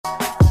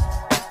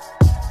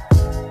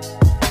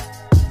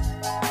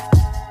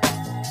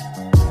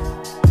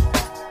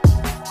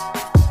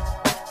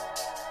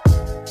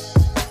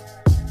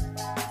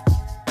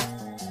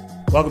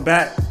Welcome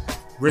back.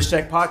 Wrist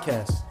Check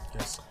Podcast.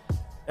 Yes.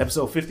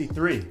 Episode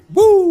 53.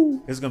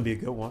 Woo! This is going to be a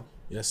good one.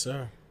 Yes,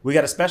 sir. We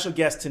got a special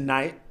guest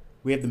tonight.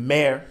 We have the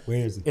mayor. Where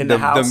is it? In the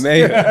house. The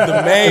mayor.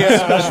 The mayor.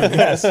 Special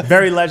guest.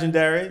 Very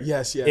legendary.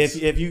 Yes, yes.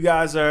 If you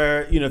guys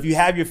are, if you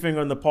have your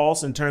finger on the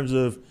pulse in terms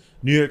of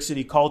New York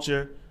City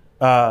culture,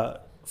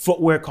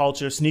 footwear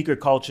culture, sneaker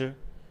culture,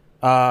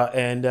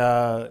 and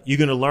you're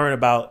going to learn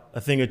about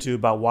a thing or two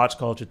about watch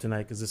culture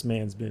tonight because this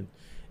man's been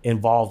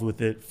involved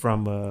with it for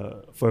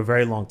a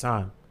very long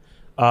time.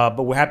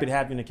 But we're happy to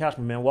have you on the couch,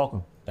 my man.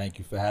 Welcome. Thank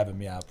you for having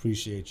me. I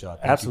appreciate y'all.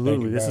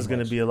 Absolutely. This is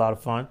going to be a lot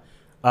of fun.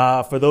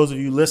 For those of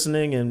you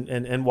listening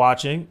and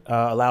watching,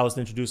 allow us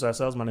to introduce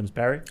ourselves. My name is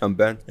Barry. I'm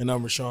Ben. And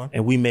I'm Rashawn.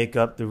 And we make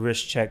up the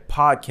Wrist Check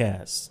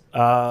Podcast.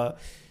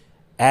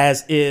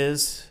 As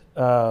is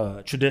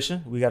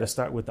tradition, we got to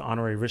start with the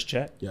honorary wrist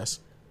check. Yes.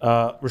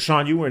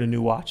 Rashawn, you wearing a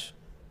new watch.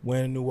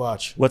 Wearing a new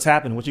watch. What's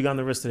happened? What you got on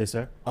the wrist today,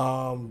 sir?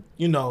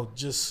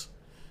 Just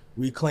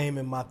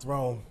reclaiming my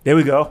throne. There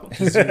we go.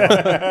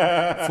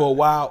 For a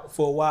while,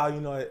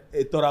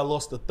 it thought I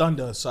lost the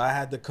thunder, so I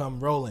had to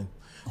come rolling.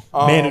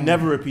 Man who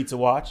never repeats a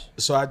watch.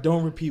 So I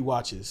don't repeat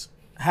watches.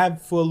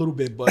 Have for a little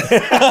bit, but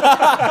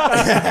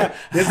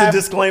there's a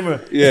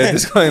disclaimer. Yeah,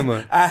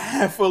 disclaimer. I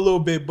have for a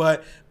little bit,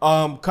 but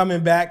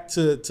coming back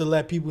to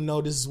let people know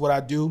this is what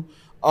I do.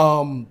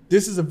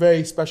 This is a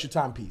very special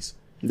timepiece.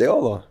 They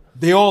all are.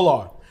 They all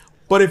are.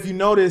 But if you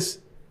notice,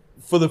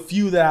 for the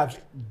few that I've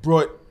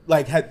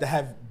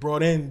have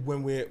brought in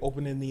when we're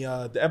opening the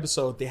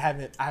episode, I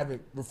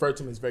haven't referred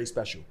to them as very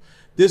special.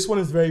 This one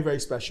is very, very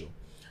special.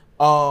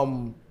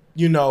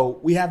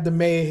 We have the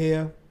mayor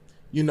here.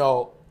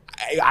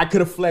 I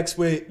could have flexed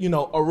with, a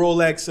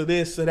Rolex or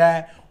this or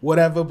that,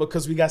 whatever,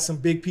 because we got some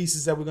big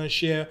pieces that we're going to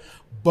share.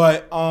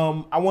 But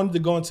I wanted to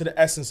go into the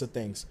essence of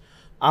things.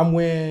 I'm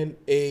wearing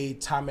a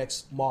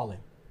Timex Marlin.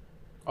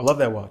 I love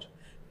that watch.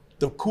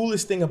 The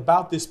coolest thing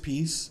about this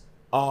piece,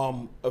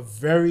 a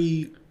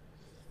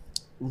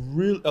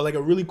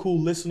really cool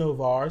listener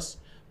of ours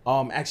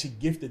actually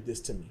gifted this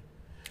to me.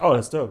 Oh,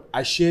 that's dope.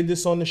 I shared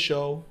this on the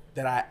show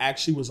that I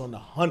actually was on the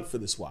hunt for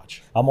this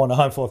watch. I'm on the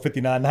hunt for a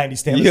 5990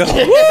 Stanley. What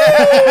I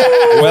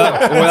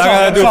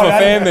gotta do for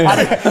family?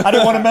 I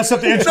didn't want to mess up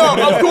the intro.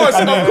 No, of course.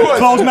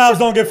 Closed mouths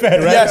don't get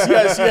fed, right? Yes.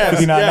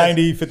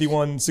 5990,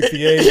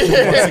 5168,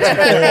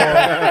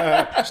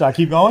 5164. Should I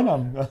keep going?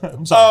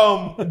 I'm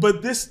sorry.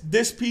 But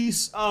this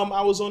piece,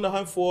 I was on the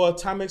hunt for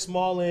Timex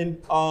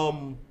Marlin.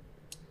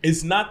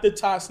 It's not the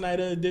Todd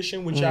Snyder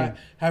edition, which I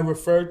had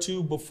referred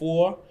to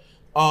before.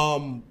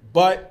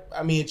 But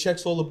I mean, it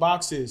checks all the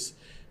boxes.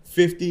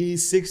 50s,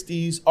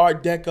 60s,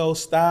 Art Deco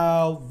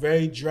style,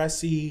 very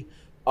dressy,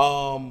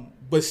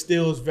 but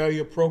still is very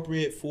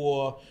appropriate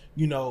for,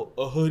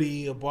 a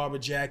hoodie, a barber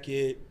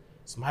jacket,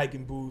 some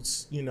hiking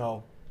boots,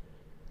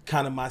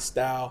 kind of my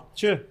style.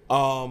 Sure.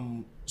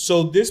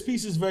 So this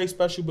piece is very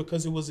special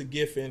because it was a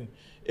gift, and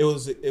it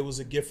was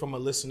a gift from a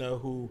listener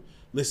who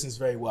listens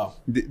very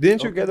well.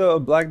 Didn't you get a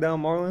black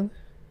down Marlin?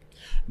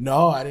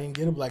 No, I didn't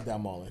get a black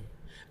down Marlin.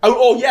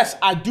 Oh yes,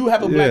 I do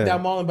have a black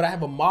down Marlin, but I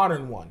have a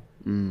modern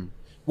one.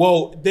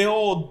 Well, they're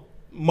all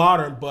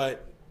modern,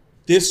 but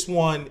this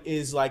one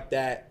is like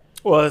that.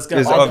 Well, it's got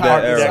It's Art of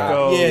that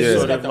era. Yeah,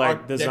 sort got of the like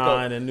Art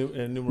design Deco.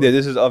 and numerous. Yeah,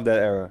 this is of that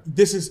era.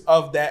 This is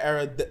of that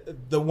era.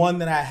 The one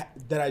that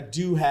I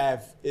do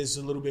have is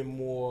a little bit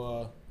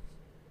more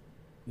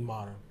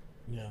modern.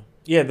 Yeah.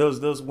 Yeah,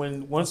 those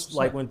when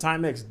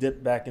Timex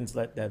dipped back into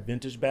that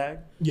vintage bag,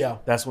 Yeah.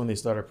 that's when they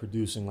started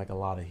producing like a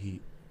lot of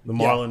heat. The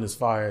Marlin is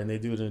fire, and they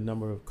do it in a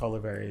number of color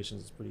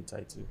variations. It's pretty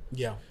tight too.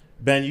 Yeah.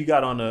 Ben, you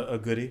got on a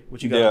goodie.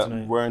 What you got on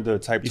tonight? Wearing the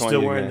Type You 20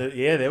 still wearing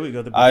again. there we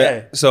go. The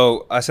bidet.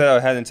 So I said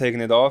I hadn't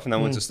taken it off, and I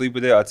went to sleep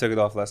with it. I took it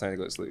off last night to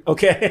go to sleep.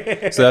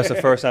 Okay. So that's the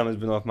first time it's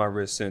been off my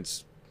wrist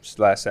since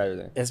last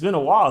Saturday. It's been a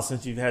while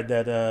since you've had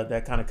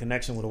that kind of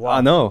connection with a watch.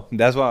 I know.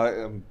 That's why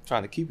I'm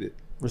trying to keep it.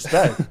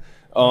 Respect.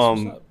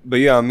 But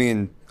yeah, I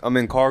mean, I'm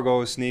in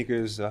cargo,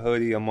 sneakers, a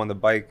hoodie. I'm on the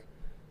bike.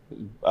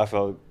 I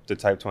felt the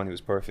Type 20 was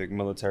perfect.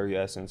 Military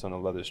essence on a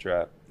leather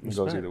strap. It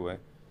goes either way.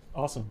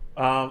 Awesome.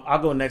 I'll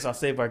go next. I'll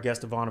save our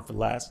guest of honor for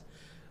last.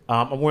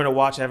 I'm wearing a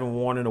watch I haven't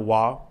worn in a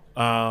while.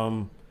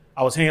 I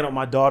was hanging out with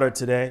my daughter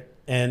today,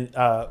 and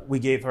we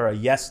gave her a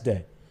yes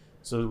day.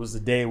 So it was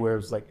the day where it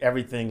was like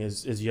everything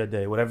is your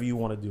day. Whatever you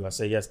want to do, I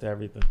say yes to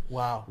everything.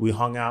 Wow. We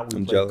hung out. We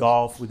I'm played jealous.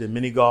 golf. We did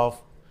mini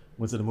golf.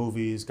 Went to the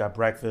movies. Got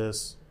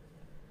breakfast.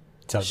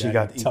 Tell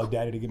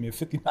daddy to give me a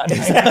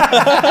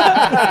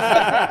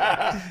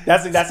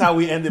 5990. That's how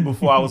we ended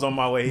before I was on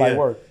my way here. Might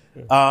work.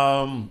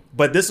 Yeah.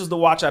 But this was the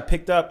watch I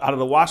picked up out of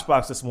the watch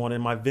box this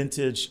morning, my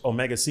vintage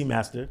Omega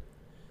Seamaster.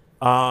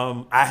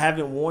 I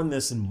haven't worn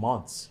this in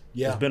months.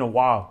 Yeah. It's been a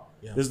while.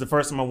 Yeah. This is the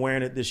first time I'm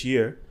wearing it this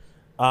year.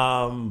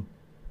 And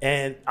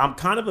I'm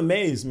kind of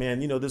amazed,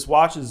 man. This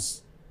watch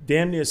is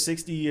damn near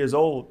 60 years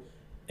old,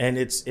 and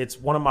it's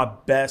one of my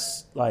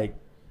best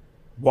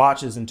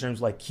watches in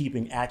terms of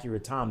keeping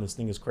accurate time. This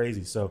thing is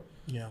crazy. So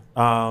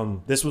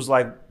this was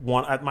I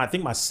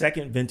think my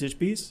second vintage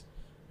piece.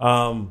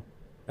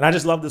 And I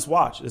just love this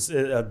watch. It's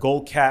a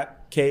gold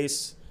cap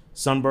case,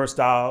 sunburst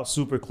style,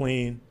 super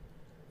clean.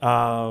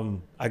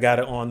 I got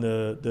it on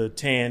the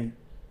tan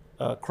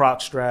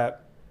crotch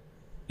strap.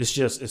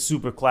 It's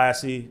super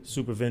classy,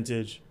 super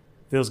vintage.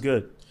 Feels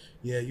good.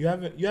 Yeah, you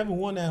haven't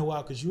worn that in a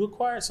while because you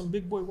acquired some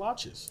big boy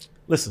watches.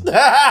 Listen,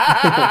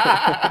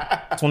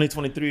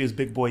 2023 is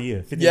big boy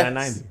year,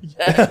 59.90.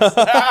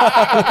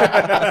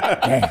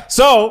 Yes.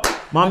 So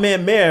my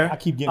man Mayor, I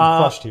keep getting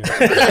crushed here. Just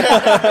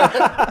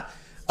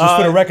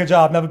for the record,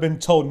 y'all, I've never been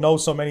told no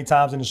so many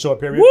times in a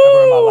short period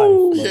ever in my life.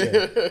 But,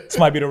 yeah, this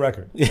might be the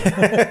record.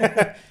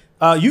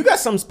 You got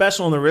something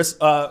special on the wrist.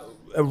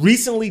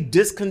 Recently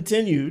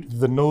discontinued.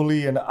 The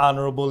newly and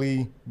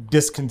honorably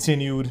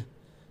discontinued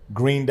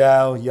green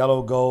dial,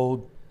 yellow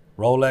gold,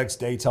 Rolex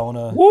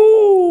Daytona.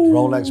 Woo!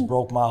 Rolex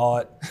broke my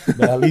heart,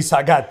 but at least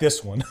I got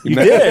this one. You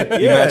did.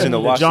 You Yeah. matching the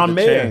watch John to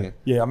the Mayer. chain.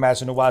 Yeah, I'm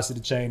matching the watch to the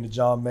chain, the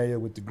John Mayer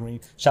with the green.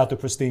 Shout to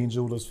Pristine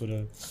Jewelers for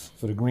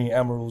the green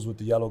emeralds with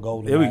the yellow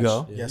gold. There we match.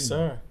 go. Yeah, Yes, you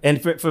know. sir.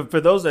 And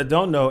for those that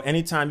don't know,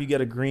 anytime you get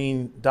a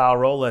green dial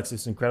Rolex,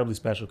 it's incredibly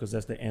special because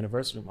that's the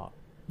anniversary model.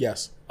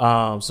 Yes.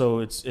 So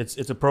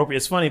it's appropriate.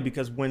 It's funny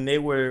because when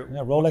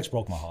Rolex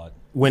broke my heart.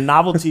 when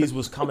novelties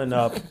was coming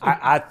up,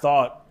 I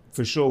thought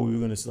for sure we were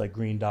going to see like a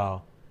green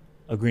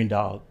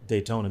dial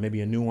Daytona,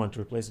 maybe a new one to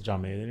replace the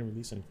John Mayer. They didn't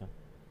release anything.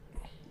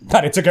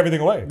 God, they took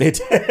everything away. They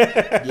did.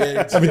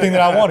 Yeah, Everything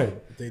that I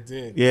wanted. they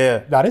did.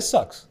 Yeah. Nah, this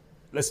sucks.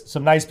 Listen,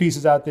 some nice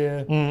pieces out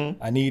there.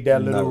 Mm-hmm. I need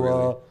that Not little.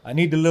 really. I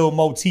need the little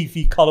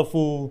motify,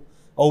 colorful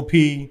OP.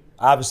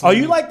 Obviously. Oh,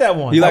 you like that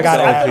one? You I like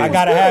gotta, the have, OP. I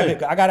gotta have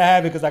it. I gotta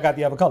have it because I got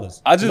the other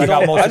colors. I just got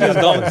don't. most I of the just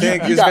other don't colors.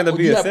 think You it's gonna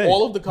be you a have thing.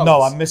 all of the colors.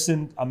 No, I'm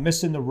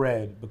missing the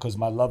red because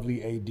my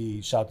lovely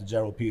AD, shout to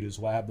Gerald Peters,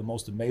 who I have the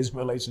most amazing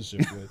relationship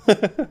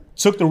with,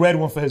 took the red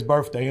one for his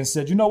birthday and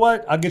said, "You know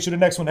what? I'll get you the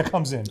next one that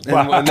comes in." And the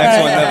next one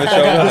never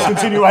showed Let's up.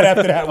 continue right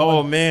after that one.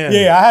 Oh, man.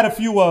 Yeah, I had a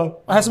few. I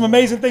had some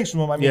amazing things from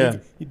him. I mean, Yeah.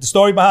 the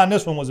story behind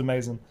this one was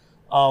amazing.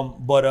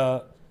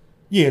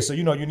 Yeah, so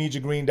you need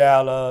your green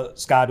dial,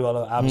 Sky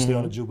Dweller, obviously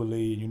on the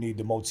Jubilee, and you need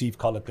the motif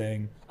color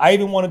thing. I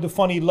even wanted the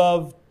funny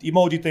love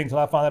emoji thing until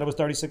I found out it was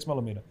 36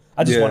 millimeter.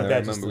 I just wanted I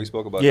that. remember we Just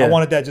spoke about Yeah. I that.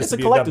 wanted that just It's to a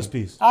be collector's a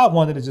dummy. piece. I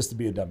wanted it just to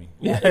be a dummy.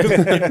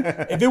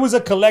 If it was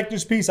a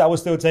collector's piece, I would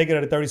still take it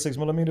at a 36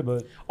 millimeter.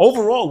 But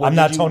Overall, what I'm did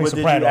not you, Tony what did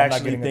Soprano, you I'm not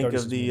actually getting a think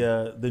of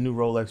 36 the new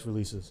Rolex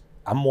releases?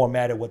 I'm more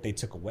mad at what they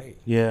took away.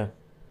 Yeah.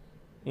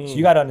 So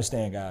you got to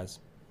understand, guys.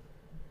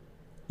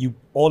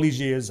 All these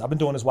years, I've been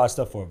doing this watch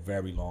stuff for a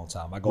very long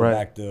time. I go Right.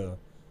 back to.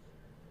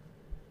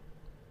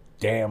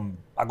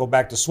 I go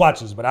back to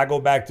swatches, but I go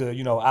back to,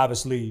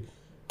 obviously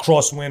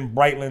Crosswind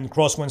Breitland,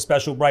 Crosswind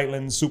Special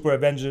Breitland, Super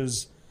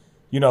Avengers,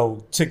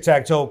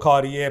 Tic-Tac-Toe,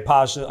 Cartier,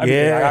 Pasha. Everything.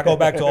 Yeah. I go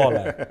back to all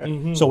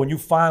that. So when you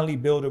finally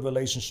build a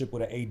relationship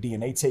with an AD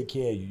and they take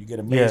care of you, you get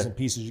amazing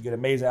pieces, you get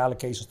amazing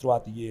allocations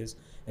throughout the years,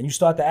 and you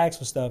start to ask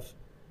for stuff.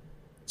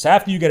 So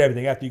after you get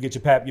everything, after you get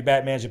your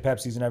Batmans, your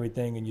Pepsis and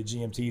everything, and your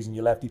GMTs and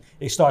your Lefty,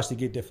 it starts to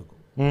get difficult.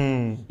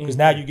 Because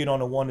now you get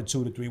on a 1 to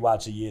 2 to 3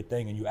 watch a year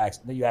thing, and you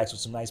ask for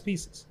some nice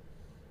pieces.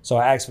 So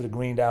I asked for the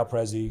green dial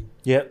Prezi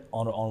Yep.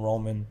 on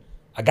Roman.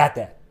 I got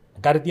that. I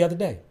got it the other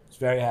day. I was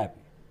very happy.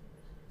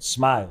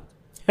 Smiled.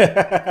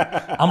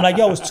 I'm like,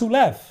 yo, it's 2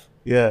 left.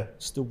 Yeah.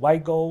 It's the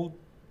white gold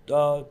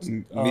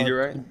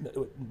Meteorite?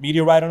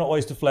 meteorite on the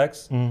Oyster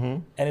Flex, Mm-hmm.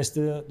 and it's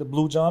the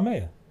blue John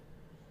Mayer.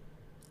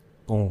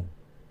 Boom.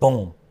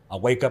 Boom. I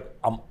wake up.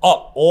 I'm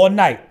up all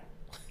night.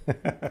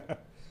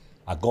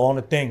 I go on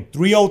the thing.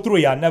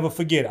 303. I never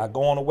forget. I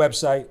go on the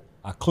website.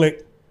 I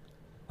click.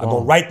 I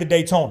go right to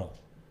Daytona.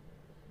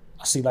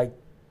 I see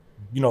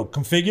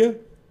configure.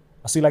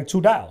 I see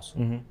 2 dials.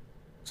 Mm-hmm.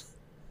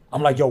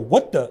 I'm like, yo,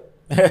 what the?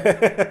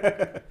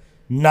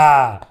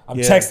 Nah. I'm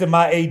texting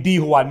my AD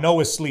who I know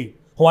is asleep.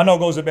 Who I know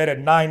goes to bed at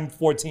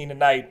 9:14 at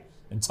night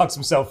and tucks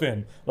himself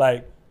in.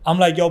 I'm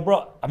like, yo,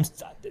 bro.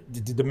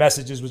 The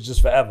messages was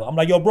just forever. I'm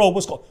like, yo, bro,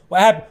 what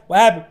happened? What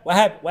happened? What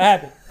happened? What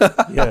happened?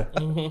 Yeah.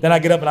 Then I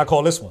get up and I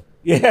call this one.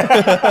 Yeah.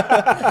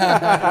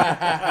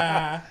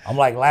 I'm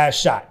like, last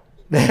shot.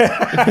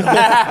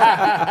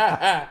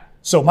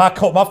 So my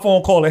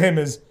phone call to him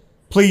is,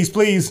 please,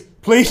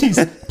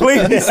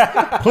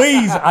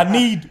 I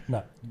need,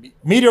 no,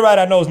 meteorite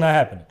I know is not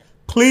happening.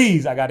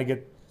 Please,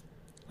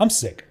 I'm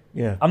sick.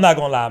 Yeah. I'm not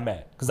gonna lie, I'm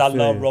mad. Because I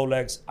love you.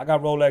 Rolex. I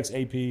got Rolex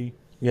AP,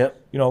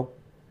 Yep.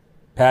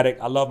 Patek.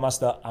 I love my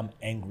stuff. I'm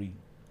angry.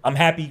 I'm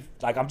happy.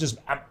 I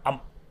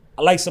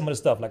like some of the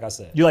stuff, like I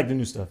said. You like the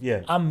new stuff?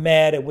 Yeah. I'm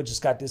mad at what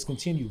just got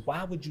discontinued.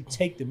 Why would you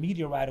take the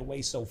meteorite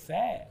away so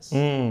fast?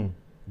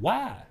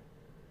 Why?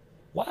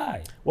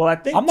 Well, I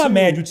think I'm not too-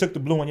 mad you took the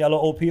blue and yellow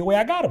OP away.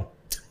 I got them.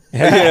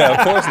 Yeah, of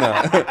course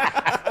not.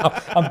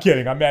 I'm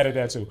kidding. I'm mad at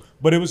that too.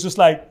 But it was just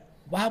like,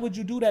 why would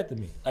you do that to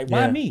me? Why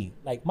Yeah. me?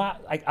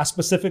 I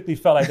specifically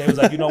felt like they was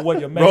like, you know what,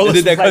 your man. Rolex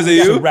did that 'cause of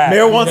you?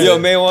 Mayor wants Yo, it.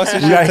 man wants to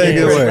You gotta take keep it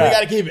it. away. You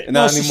gotta keep it. No,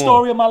 Not it's the anymore.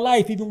 story of my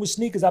life. Even with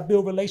sneakers, I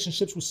build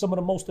relationships with some of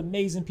the most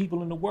amazing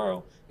people in the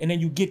world. And then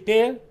you get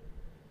there,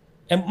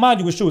 and mind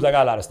you, with shoes, I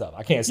got a lot of stuff.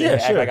 I can't say Yeah,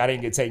 act sure. like I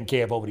didn't get taken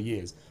care of over the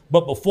years.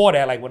 But before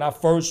that, when I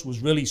first was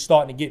really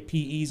starting to get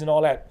PEs and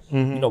all that,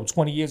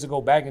 20 years ago,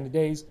 back in the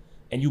days,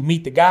 and you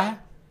meet the guy,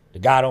 The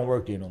guy don't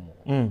work there no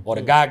more. Or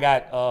the guy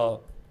got a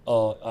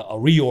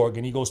reorg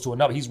and he goes to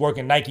another. He's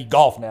working Nike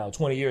Golf now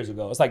 20 years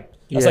ago. It's like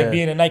that's like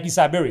being in Nike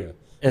Siberia.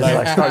 It's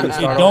like,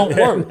 it don't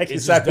work. Nike It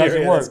just Siberia,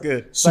 doesn't work. that's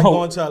good. It's like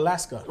going to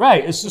Alaska.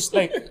 Right. It's just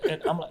like,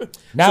 and I'm like,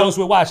 now it's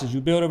with watches.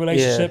 You build a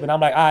relationship, and I'm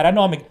like, all right, I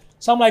know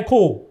so I'm like,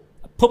 cool.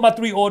 I put my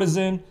 3 orders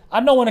in. I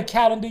know in a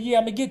calendar year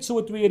I'm gonna get 2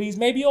 or 3 of these,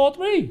 maybe all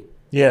 3.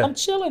 Yeah. I'm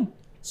chilling.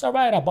 It's all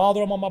right. I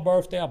bother him on my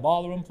birthday. I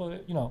bother him for,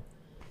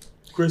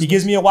 Christmas. He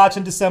gives me a watch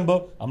in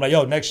December. I'm like,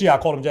 yo, next year I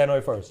call him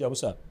January 1st. Yo,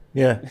 what's up?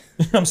 Yeah. You know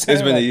what I'm saying?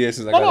 It's been a year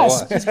since I got a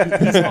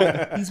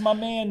watch. He's my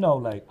man, though.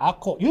 Like, I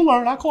call. You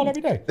learn. I call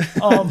every day.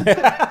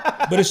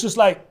 But it's just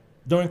like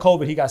during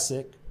COVID, he got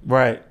sick.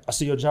 Right. I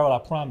said, yo, Gerald,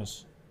 I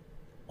promise,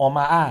 on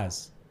my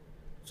eyes,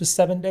 for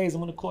 7 days, I'm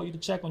gonna call you to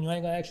check on you. I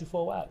ain't gonna ask you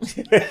for a watch.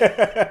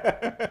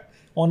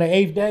 On the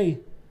 8th day,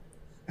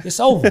 it's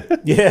over.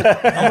 Yeah.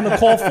 I'm gonna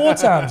call 4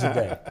 times a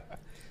day.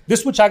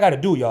 This is what y'all got to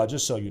do, y'all.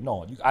 Just so you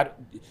know,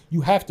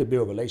 you have to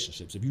build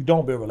relationships. If you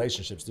don't build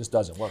relationships, this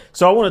doesn't work.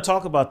 So I want to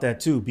talk about that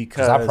too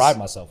because I pride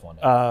myself on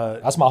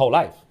that. That's my whole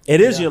life.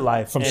 It is your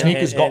life From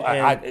sneakers,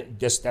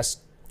 that's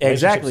exactly.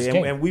 relationships is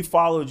And we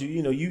followed you.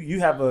 You know, you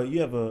have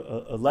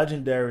a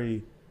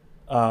legendary.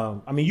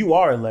 I mean, you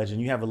are a legend.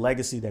 You have a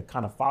legacy that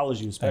kind of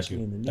follows you,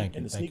 especially in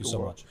the sneaker so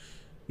world. much.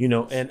 You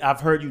know, and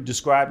I've heard you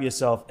describe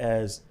yourself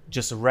as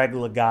just a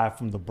regular guy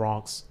from the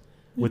Bronx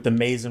with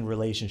amazing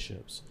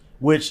relationships,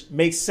 which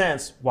makes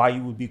sense why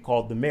you would be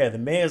called the mayor. The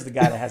mayor is the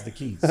guy that has the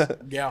keys.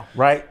 Yeah.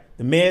 Right?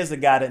 The mayor is the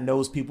guy that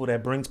knows people,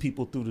 that brings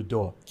people through the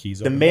door. Keys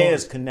the open mayor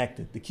doors. is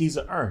connected. The keys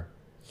are earned.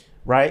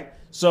 Right?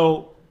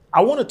 So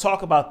I want to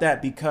talk about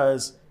that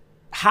because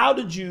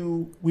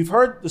we've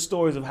heard the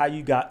stories of how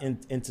you got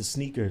into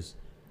sneakers.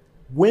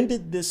 When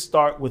did this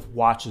start with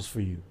watches for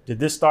you? Did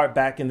this start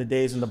back in the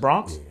days in the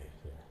Bronx?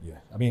 Yeah.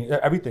 I mean,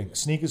 everything.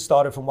 Sneakers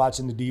started from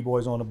watching the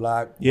D-Boys on the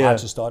block. Yeah.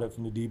 Watches started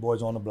from the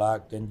D-Boys on the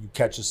block. Then you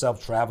catch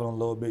yourself traveling a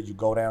little bit. You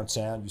go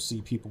downtown. You see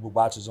people with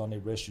watches on their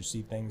wrists. You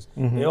see things.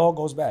 It all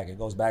goes back. It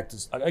goes back to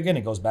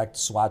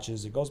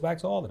swatches. It goes back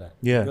to all of that.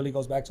 Yeah. It really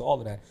goes back to all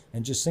of that.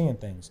 And just seeing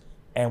things.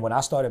 And when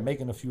I started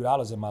making a few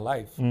dollars in my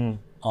life,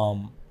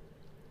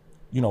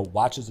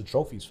 watches are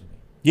trophies for me.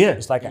 Yeah.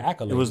 It's like an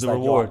accolade. It was It's the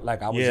like, reward.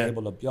 I was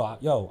able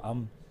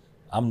to,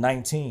 I'm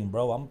 19,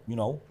 bro.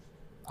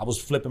 I was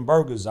flipping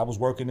burgers. I was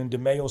working in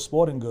DeMayo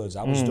Sporting Goods.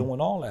 I was doing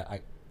all that.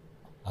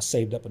 I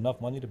saved up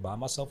enough money to buy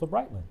myself a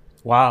Breitling.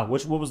 Wow.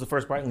 What was the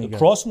first Breitling you The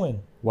got? crosswind.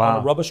 Wow.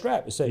 On a rubber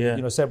strap. It said,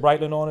 it said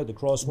Breitling on it, the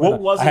crosswind. What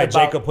was I it had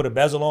about- Jacob put a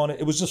bezel on it.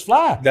 It was just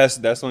fly. That's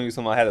the only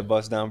time I had a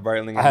bust down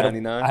Breitling in I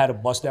 '99. had a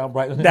bust down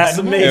Breitling. That's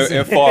You know amazing.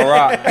 in Far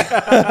Rock.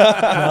 what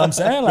I'm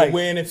saying? Like Like,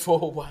 wearing it for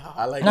a while.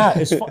 I like nah,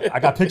 that. it's fun. I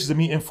got pictures of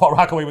me in Far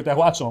Rockaway with that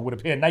watch on, with a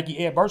pair of Nike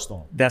Air Burst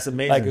on. That's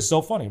amazing. Like, it's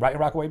so funny, right in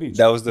Rockaway Beach.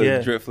 That was the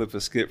Yeah. drip flip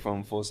of Skip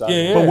from Full Size.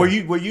 Yeah. But were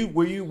you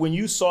when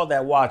you saw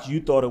that watch,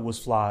 you thought it was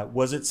fly?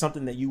 Was it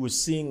something that you were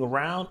seeing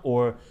around,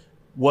 or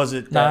was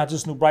it Nah, I that?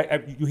 just knew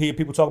you hear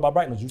people talk about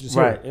Breitlings. You just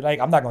Right. hear it. Like,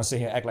 I'm not gonna sit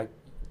here and act like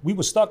we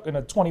were stuck in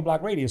a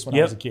 20-block radius when I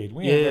Yep. was a kid.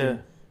 We didn't really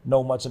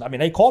know much. I mean,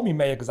 they called me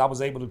mayor because I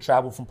was able to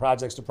travel from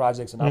projects to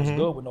projects, and I was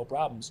good with no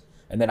problems.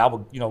 And then I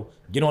would,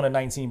 get on a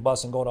 19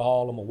 bus and go to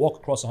Harlem or walk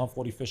across the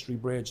 145th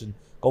Street Bridge and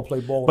go play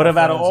ball. But with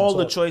my out of friends and all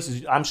the talk.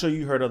 choices, I'm sure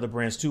you heard other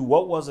brands too.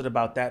 What was it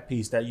about that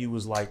piece that you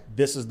was like,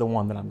 this is the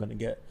one that I'm going to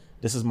get?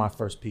 This is my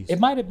first piece. It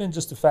might have been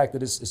just the fact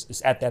that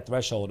it's at that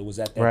threshold. It was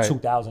at that Right.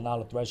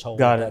 $2,000 threshold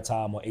Got at it. that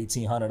time, or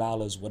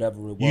 $1,800, whatever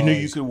it was. You knew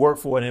you could work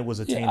for it and it was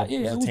Yeah,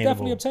 attainable. it was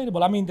definitely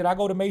obtainable. I mean, did I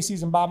go to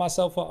Macy's and buy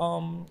myself a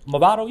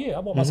Movado? Yeah,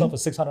 I bought myself a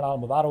 $600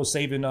 Movado,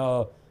 saving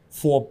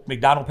 4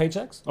 McDonald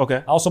paychecks. Okay.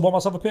 I also bought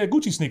myself a pair of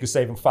Gucci sneakers,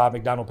 saving 5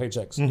 McDonald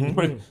paychecks.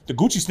 The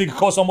Gucci sneaker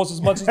costs almost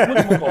as much as the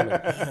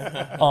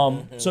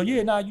Gucci. So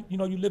yeah, now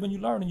you live and you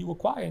learn and you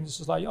acquire, and it's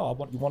just like, yo,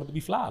 you want it to be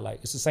fly. Like,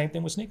 it's the same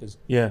thing with sneakers.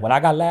 Yeah. When I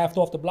got laughed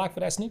off the block for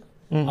that sneaker,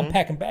 I'm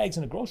packing bags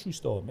in the grocery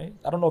store, man.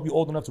 I don't know if you're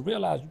old enough to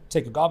realize, you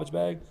take a garbage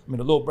bag, a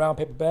little brown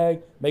paper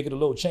bag, make it a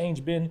little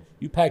change bin.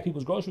 You pack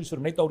people's groceries for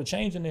them. They throw the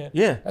change in there.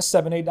 Yeah. That's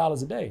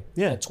 $7-8 a day.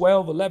 Yeah. At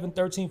 12, 11,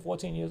 13,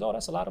 14 years old,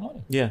 that's a lot of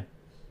money. Yeah.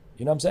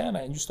 You know what I'm saying?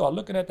 And you start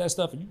looking at that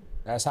stuff, and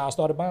that's how I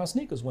started buying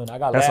sneakers, when I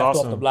got That's laughed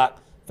awesome. off the block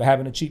for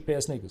having a cheap pair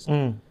of sneakers.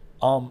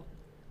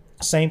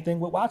 Same thing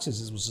with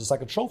watches. It was just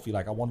like a trophy.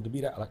 Like, I wanted to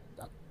be that. Like,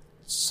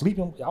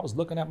 sleeping, I was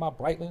looking at my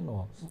Breitling,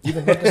 or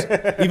even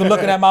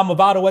looking at my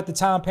Movado at the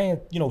time, paying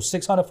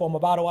 $600 for a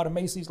Movado out of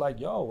Macy's. Like,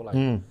 yo,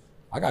 like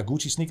I got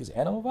Gucci sneakers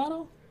and a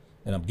Movado,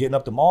 and I'm getting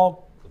up the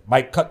mall.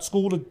 Might cut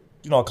school to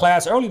a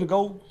class early to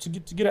go to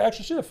get an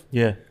extra shift.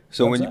 Yeah.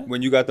 So You know what I'm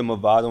when you got the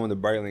Movado and the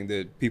Breitling,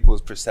 did people's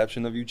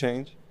perception of you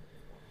change?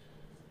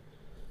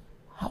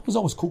 I was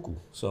always cuckoo,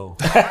 so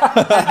it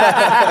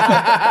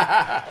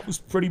was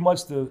pretty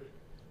much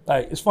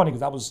it's funny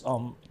because I was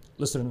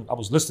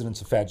listening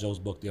to Fat Joe's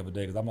book the other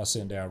day, because I'm not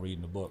sitting down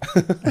reading the book.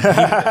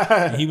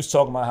 And he was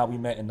talking about how we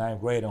met in 9th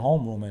grade in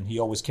homeroom, and he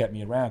always kept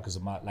me around because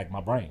of my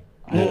brain.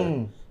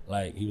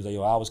 Like, he was like,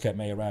 yo, I always kept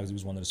May around because he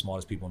was one of the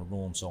smartest people in the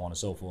room, so on and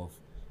so forth.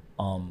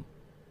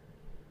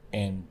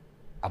 And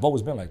I've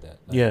always been like that.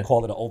 Like, Yeah.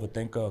 Call it an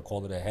overthinker,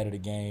 call it ahead of the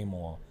game,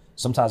 or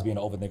sometimes being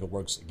an overthinker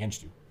works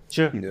against you.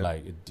 Sure. Yeah.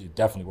 Like it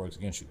definitely works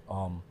against you.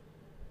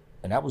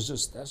 And that's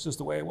just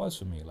the way it was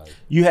for me. Like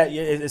You had.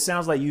 It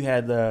sounds like you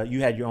had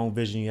your own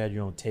vision. You had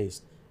your own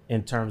taste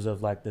in terms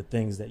of like the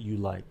things that you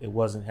like. It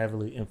wasn't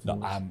heavily no,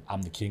 influenced.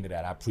 I'm the king of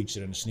that. I preach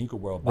it in the sneaker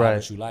world. Buy Right.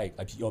 what you like.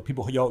 Like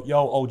people, yo,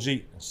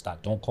 OG.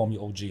 Stop. Don't call me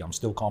OG. I'm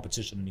still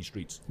competition in these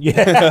streets. Yeah.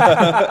 You know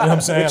what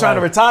I'm saying? They're trying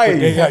to Like, retire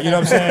you. Yeah, you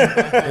know what I'm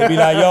saying? They'd be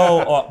like,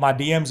 yo, or my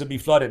DMs would be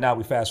flooded. Now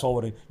we fast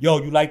forwarding. Yo,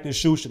 you like this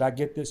shoe? Should I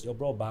get this? Yo,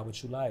 bro, buy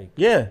what you like.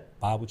 Yeah.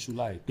 Buy what you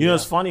like. You know,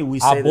 it's funny.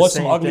 We I say the bought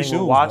some same ugly thing shoes.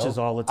 with watches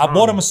bro. all the time. I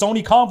bought them a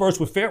Sony Converse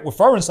with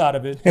fur inside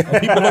of it. And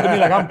people look at me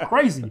like I'm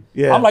crazy.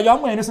 Yeah. I'm like, yo,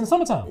 I'm wearing this in the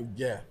summertime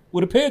Yeah.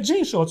 with a pair of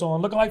jean shorts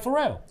on, looking like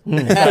Pharrell.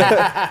 Like, you know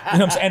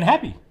what I'm saying? And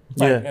happy.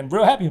 Like, Yeah. And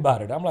real happy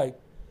about it. I'm like,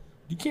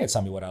 you can't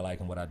tell me what I like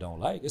and what I don't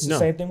like. It's the No.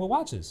 same thing with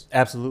watches.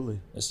 Absolutely.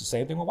 It's the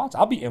same thing with watches.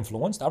 I'll be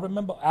influenced. I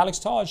remember Alex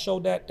Todd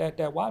showed that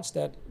watch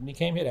that when he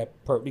came here,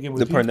 that begin with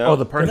The P. Purnell. Oh,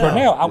 the The Purnell.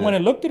 Purnell. I went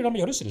and looked at it. I'm like,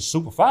 yo, this shit is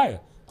super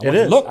fire. I went,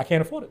 is. Look, I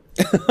can't afford it.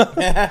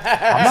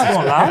 I'm not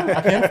gonna lie,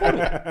 I can't afford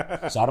it.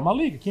 It's out of my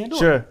league. I can't do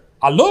Sure. it.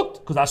 I looked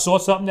because I saw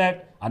something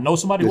that I know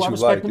somebody who That I you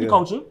respect liked, in the yeah.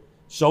 culture.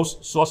 Saw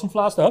some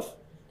fly stuff,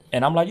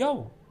 and I'm like,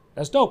 yo,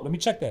 that's dope. Let me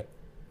check that.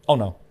 Oh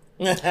no.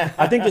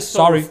 I think it's so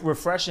Sorry.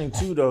 refreshing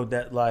too, though,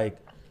 that like,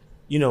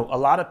 you know, a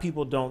lot of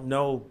people don't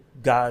know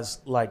guys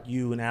like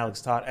you and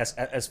Alex Todd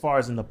as far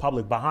as in the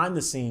public. Behind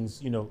the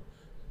scenes, you know,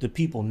 the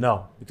people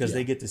know because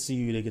they get to see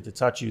you, they get to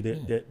touch you,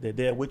 they're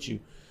there with you,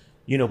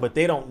 you know, but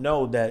they don't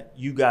know that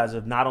you guys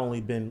have not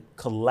only been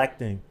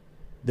collecting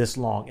this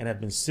long and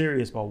have been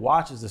serious about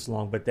watches this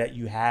long, but that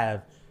you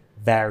have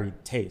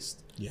varied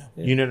taste. Yeah.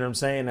 You know what I'm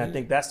saying? I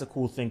think that's the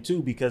cool thing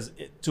too, because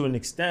to an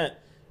extent,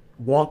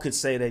 one could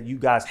say that you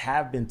guys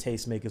have been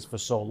tastemakers for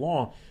so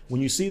long.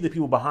 When you see the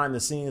people behind the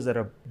scenes that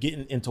are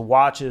getting into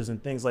watches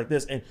and things like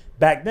this, and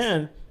back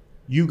then,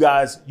 you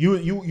guys,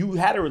 you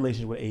had a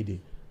relationship with AD,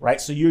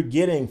 right? So you're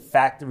getting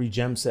factory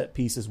gem set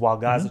pieces while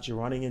guys that you're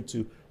running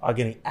into are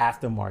getting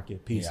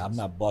aftermarket pieces. Yeah, I'm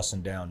not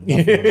busting down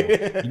nothing.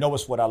 You know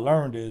what I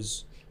learned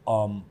is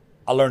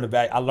I learned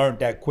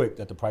that quick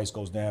that the price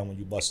goes down when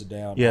you bust it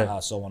down,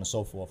 so on and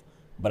so forth.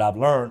 But I've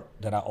learned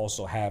that I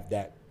also have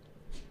that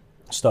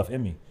stuff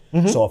in me.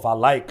 So if I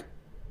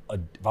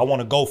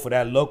want to go for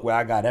that look where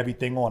I got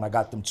everything on, I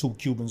got them 2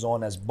 Cubans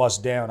on that's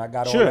bust down, I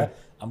got all that.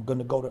 I'm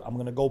gonna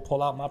go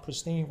pull out my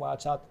Pristine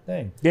watch out the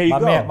thing. There you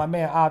go. My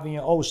man Avi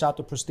and O, shout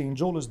to Pristine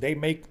Jewelers. They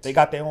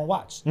got their own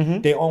watch.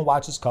 Their own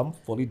watches come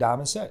fully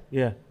diamond set.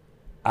 Yeah.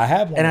 I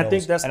have one And of I those,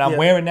 think that's- and I'm yeah.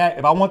 wearing that.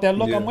 If I want that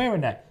look, Yeah. I'm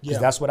wearing that because Yeah.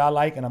 that's what I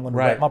like, and I'm going to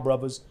Right. rep my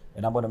brothers,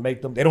 and I'm going to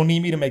make them. They don't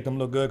need me to make them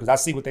look good because I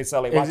see what they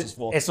sell their watches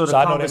for. And so the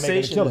I know they're making a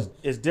conversation killing.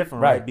 is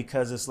different, right? Right.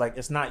 Because it's like,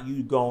 it's not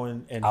you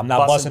going and I'm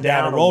not busting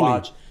down and rolling.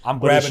 watch, I'm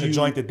but it's grabbing the you-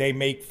 joint that they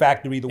make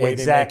factory the way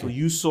Exactly. they make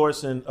it. You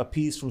sourcing a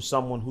piece from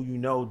someone who you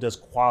know does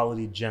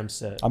quality gem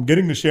set. I'm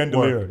getting the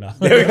chandelier now.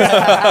 You know what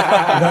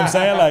I'm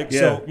saying? Like,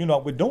 so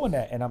we're doing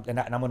that, and I'm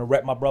going to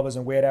rep my brothers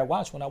and wear that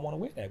watch when I want to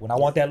wear that. When I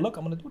want that look,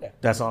 I'm going to do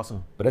that. That's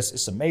awesome. But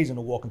it's amazing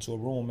to walk into a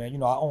room, man. You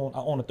know, I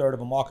own a third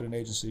of a marketing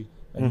agency,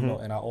 and you know,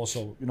 and I also,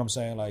 you know what I'm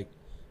saying, like,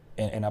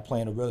 and I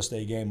play in the real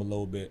estate game a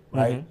little bit,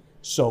 right?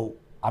 So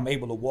I'm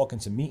able to walk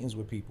into meetings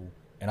with people,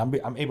 and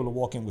I'm able to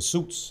walk in with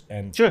suits.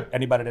 And Sure.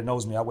 anybody that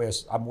knows me, I'm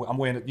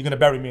wearing. You're gonna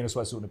bury me in a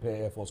sweatsuit and a pair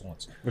of Air Force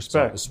Ones.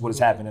 Respect. So this is what is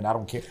happening. I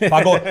don't care. If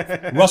I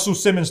go, Russell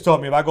Simmons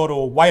taught me if I go to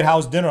a White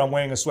House dinner, I'm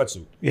wearing a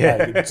sweatsuit. Yeah.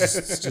 Like,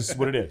 it's just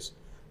what it is.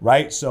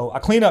 Right, so I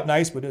clean up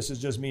nice, but this is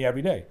just me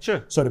every day.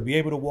 Sure. So to be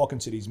able to walk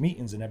into these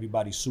meetings and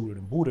everybody's suited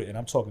and booted, and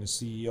I'm talking to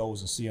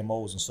CEOs and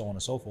CMOs and so on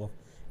and so forth,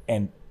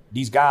 and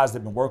these guys that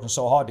have been working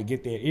so hard to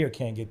get their ear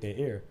can't get their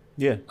ear.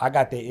 Yeah. I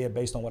got their ear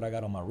based on what I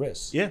got on my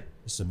wrist. Yeah.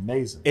 It's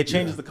amazing. It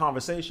changes the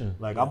conversation.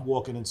 Like I'm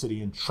walking into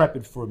the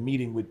Intrepid for a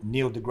meeting with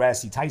Neil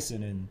deGrasse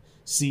Tyson, and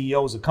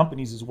CEOs of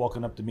companies is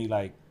walking up to me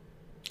like,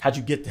 How'd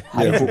you get that?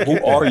 Yeah,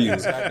 who are you?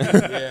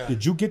 Yeah.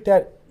 did you get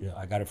that? Yeah,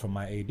 I got it from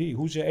my AD.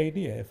 Who's your AD?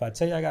 If I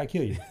tell you, I gotta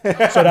kill you.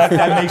 So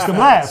that makes them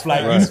laugh.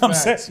 Like, you know what I'm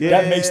saying?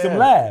 Yeah, that makes them yeah.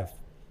 laugh.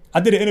 I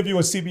did an interview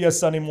on CBS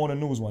Sunday Morning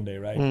News one day,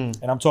 right? And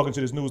I'm talking to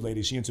this news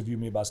lady. She interviewed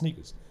me about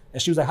sneakers.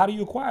 And she was like, how do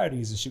you acquire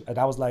these? And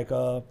I was like,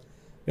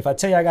 if I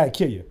tell you, I gotta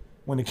kill you.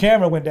 When the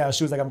camera went down,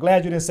 she was like, I'm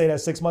glad you didn't say that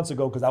 6 months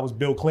ago because I was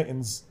Bill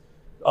Clinton's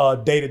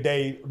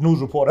day-to-day news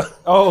reporter.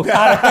 Oh,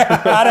 God.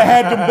 I'd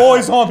have had them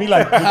boys on me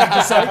like, what did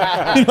you say?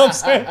 You know what I'm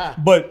saying?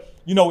 But,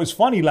 you know, it's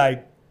funny,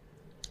 like,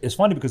 it's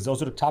funny because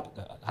those are the top.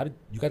 How did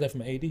you got that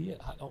from AD? Yeah.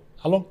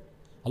 How long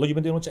you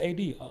been dealing with your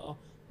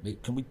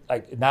AD? Can we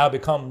like now it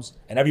becomes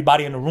and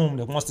everybody in the room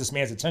that wants this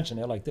man's attention,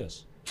 they're like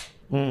this.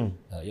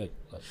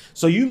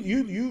 So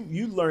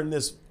you learned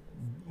this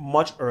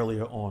much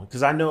earlier on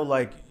because I know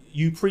like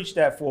you preached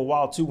that for a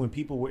while too when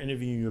people were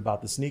interviewing you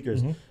about the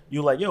sneakers.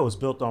 You're like, yo, it's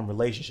built on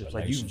relationships.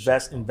 Like you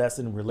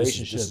invested in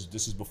relationships.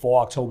 This is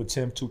before October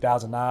 10th,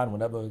 2009.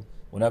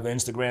 Whenever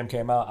Instagram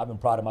came out, I've been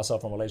proud of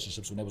myself on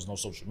relationships when there was no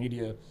social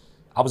media.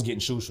 I was getting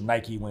shoes from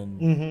Nike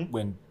when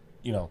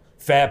you know,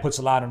 Fab puts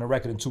a line on the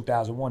record in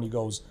 2001. He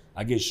goes,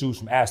 I get shoes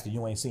from Astor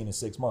you ain't seen in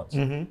 6 months.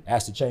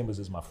 Astor Chambers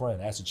is my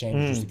friend. Astor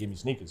Chambers used to give me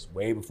sneakers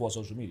way before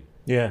social media.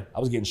 Yeah. I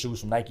was getting shoes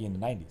from Nike in the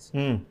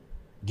 90s.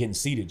 Getting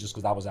seated just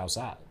because I was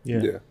outside.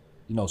 Yeah.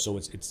 You know, so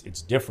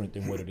it's different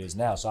than what it is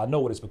now. So I know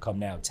what it's become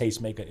now.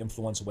 Tastemaker,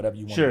 influencer, whatever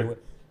you want to do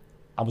it.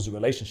 I was a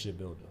relationship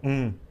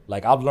builder.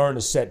 Like I've learned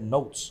to set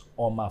notes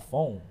on my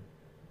phone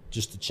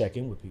just to check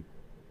in with people.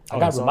 I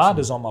got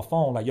reminders on my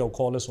phone like, yo,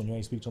 call this one. You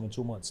ain't speak to him in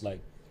 2 months. Like,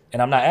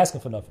 and I'm not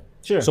asking for nothing.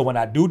 Sure. So when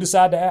I do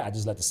decide to ask, I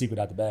just let the secret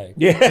out the bag.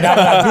 Yeah. Now,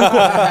 when I do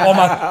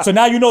call so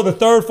now you know the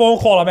third phone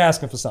call I'm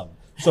asking for something.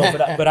 So,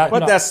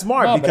 but that's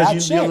smart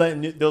because you're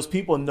letting those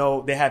people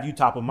know they have you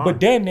top of mind. But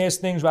then there's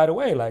things right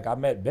away. Like I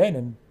met Ben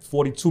and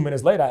 42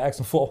 minutes later I asked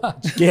him for a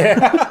watch.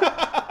 Yeah.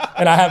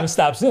 And I haven't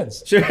stopped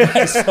since. Sure.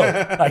 So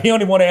like, he don't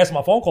even want to answer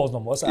my phone calls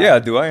no more. So I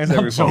do. I answer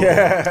every phone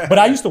call. But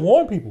I used to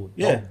warn people.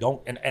 Yeah.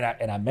 Don't and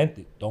I meant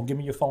it. Don't give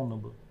me your phone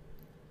number.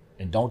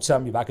 And don't tell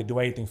me if I could do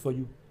anything for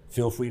you.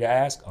 Feel free to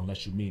ask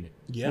unless you mean it.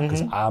 Yeah.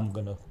 Because I'm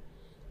gonna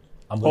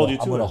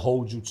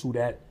hold you to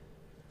that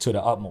to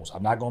the utmost.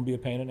 I'm not gonna be a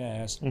pain in the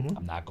ass.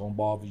 I'm not gonna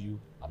bother you.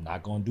 I'm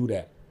not gonna do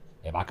that.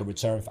 If I could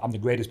return, I'm the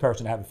greatest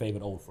person to have a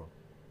favorite owed from.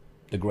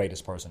 The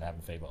greatest person to have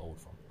a favor owed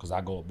from. Because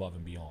I go above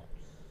and beyond.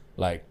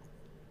 Like,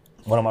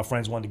 one of my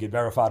friends wanted to get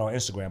verified on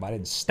Instagram. I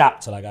didn't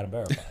stop till I got him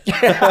verified.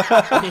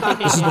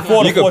 This is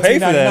before the $14.99.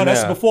 No, this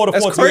is before the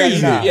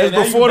 $14.99. Yeah,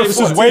 this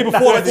is way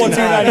before the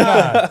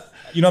 $14.99.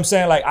 You know what I'm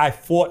saying? Like, I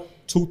fought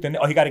tooth and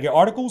he got to get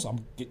articles.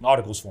 I'm getting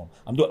articles for him.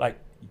 I'm doing like,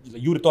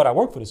 you would have thought I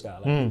worked for this guy.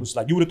 Like, it was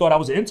like you would have thought I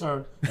was an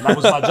intern and that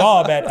was my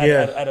job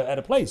at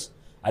a place.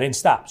 I didn't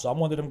stop. So I'm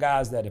one of them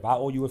guys that if I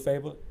owe you a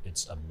favor,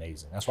 it's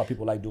amazing. That's why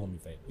people like doing me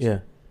favors. Yeah.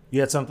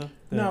 You had something?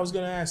 No, I was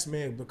going to ask,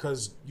 man,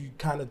 because you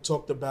kind of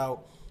talked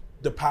about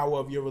the power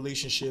of your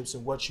relationships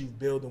and what you've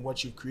built and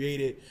what you've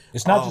created.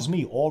 It's not just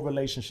me. All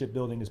relationship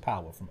building is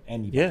power from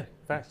anybody. Yeah,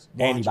 facts.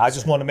 Anybody. I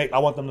just want to I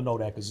want them to know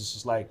that because it's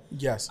just like,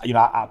 yes, you know,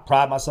 I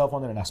pride myself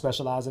on it and I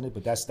specialize in it,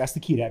 but that's the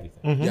key to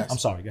everything. Yes. I'm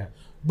sorry, go ahead.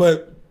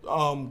 But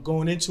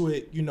going into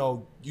it, you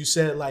know, you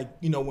said like,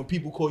 you know, when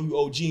people call you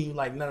OG, you're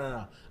like,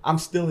 no, I'm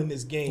still in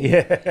this game.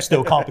 Yeah.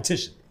 Still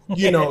competition.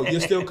 You know,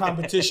 you're still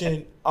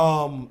competition.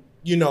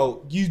 You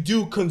know, you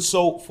do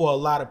consult for a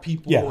lot of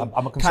people. Yeah, I'm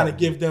a consultant. Kind of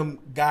give them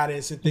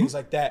guidance and things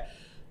like that.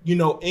 You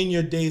know, in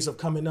your days of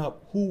coming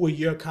up, who were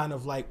your kind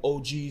of like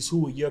OGs? Who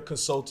were your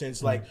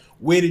consultants? Like,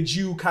 where did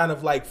you kind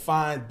of like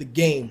find the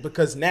game?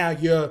 Because now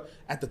you're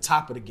at the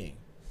top of the game.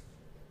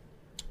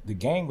 The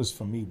game was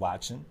for me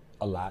watching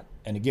a lot.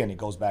 And again, it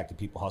goes back to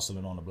people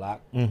hustling on the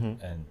block.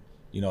 And,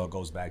 you know, it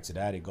goes back to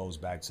that. It goes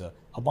back to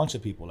a bunch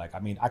of people. Like, I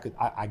mean,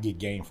 I get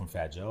game from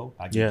Fat Joe.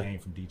 I get game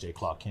from DJ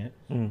Clark Kent.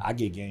 I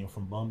get game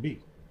from Bun B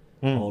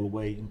all the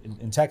way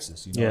in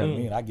Texas. You know what I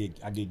mean?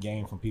 I get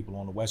game from people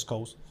on the West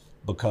Coast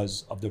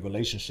because of the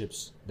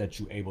relationships that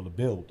you're able to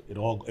build. It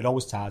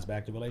always ties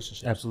back to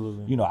relationships.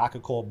 Absolutely. You know, I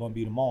could call Bun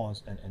B tomorrow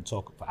and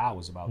talk for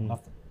hours about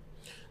nothing.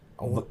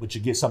 But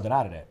you get something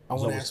out of that. I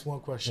want to ask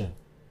one question.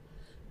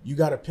 You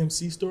got a Pimp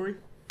C story?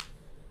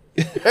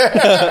 I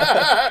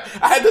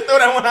had to throw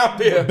that one out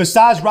there.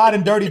 Besides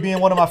Riding Dirty being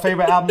one of my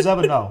favorite albums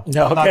ever, no.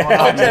 No, I'm not gonna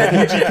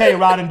lie. UGK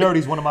Riding Dirty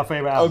is one of my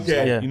favorite albums.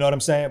 Okay. Like, you know what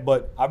I'm saying?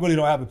 But I really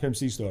don't have a Pimp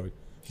C story.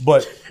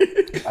 But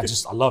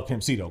I love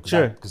Pimp C though.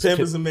 Sure. Pimp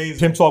is amazing.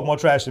 Pimp talk more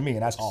trash than me,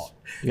 and that's hard.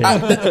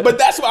 But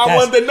that's what I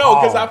wanted to know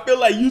because I feel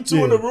like you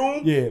two in the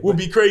room would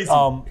be crazy.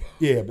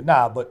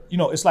 But you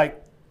know, it's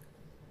like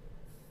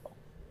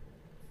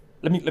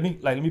let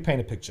me paint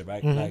a picture,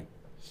 right? Like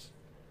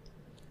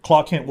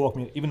Clark Kent walked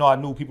me, even though I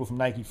knew people from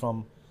Nike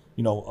from,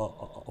 you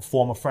know, a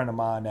former friend of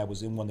mine that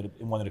was in one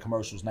of the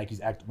commercials, Nike's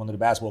one of the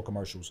basketball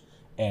commercials,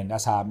 and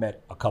that's how I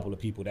met a couple of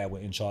people that were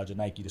in charge of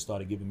Nike that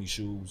started giving me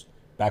shoes.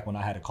 Back when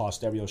I had a car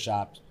stereo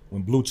shop,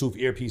 when Bluetooth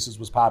earpieces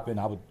was popping,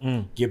 I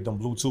would give them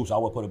Bluetooth. So I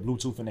would put a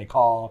Bluetooth in their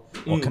car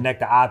or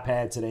connect the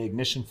iPad to the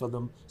ignition for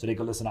them so they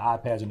could listen to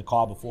iPads in the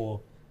car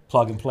before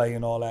plug and play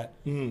and all that.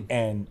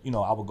 And, you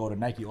know, I would go to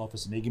Nike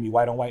office and they give me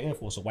white on white Air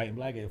Force or white and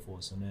black Air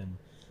Force. And then,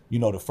 you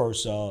know, the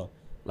first,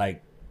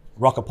 like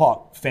Rucker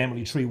Park,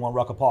 Family Tree won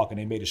Rucker Park and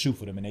they made a shoe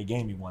for them and they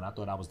gave me one. I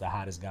thought I was the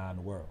hottest guy in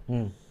the world.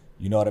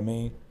 You know what I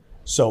mean?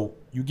 So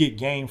you get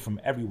game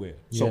from everywhere.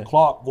 So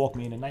Clark walked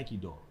me in the Nike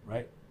door,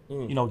 right?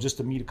 You know, just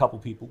to meet a couple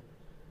people.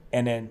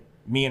 And then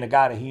me and the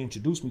guy that he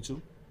introduced me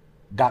to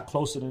got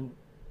closer than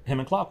him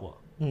and Clark were.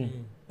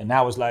 And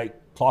now it's like,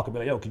 Clark would be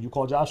like, yo, can you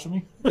call Josh for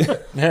me?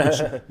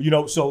 You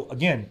know, so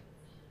again,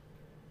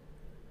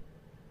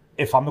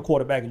 if I'm the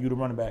quarterback and you the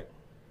running back,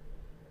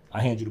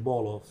 I hand you the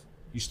ball off,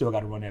 you still got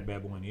to run that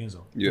bad boy in the end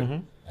zone.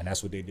 And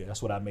that's what they did.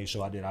 That's what I made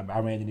sure I did. I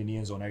ran it in the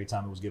end zone every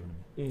time it was given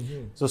to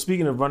me. So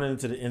speaking of running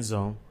into the end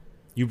zone,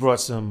 you brought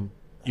some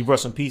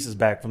pieces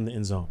back from the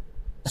end zone.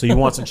 So you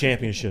want some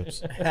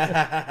championships. We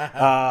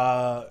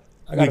got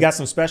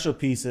some special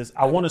pieces.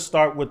 I want to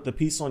start with the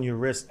piece on your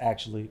wrist,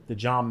 actually, the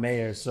John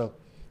Mayer. So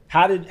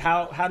how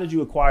did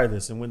you acquire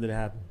this and when did it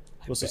happen?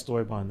 What's the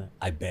story behind that?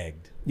 I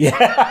begged.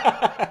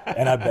 Yeah.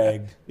 And I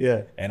begged.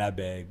 Yeah. And I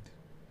begged.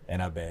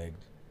 And I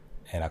begged.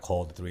 And I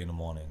called at 3 in the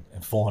morning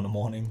and 4 in the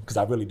morning, because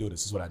I really do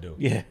this. This is what I do.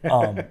 Yeah.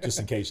 Just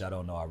in case y'all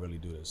don't know, I really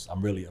do this.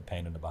 I'm really a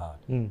pain in the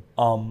behind.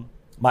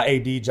 My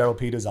AD, Gerald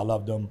Peters, I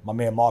loved him. My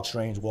man Mark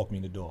Strange walked me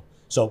in the door.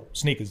 So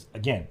sneakers,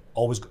 again,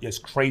 always, it's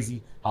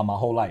crazy how my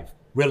whole life,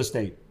 real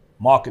estate,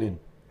 marketing,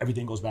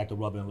 everything goes back to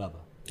rubber and leather.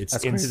 It's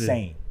That's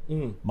insane.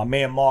 My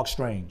man Mark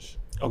Strange,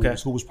 Okay.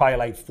 who was probably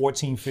like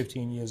 14,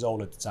 15 years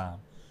old at the time,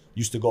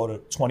 used to go to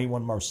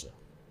 21 Mercer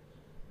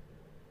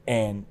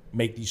and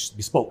make these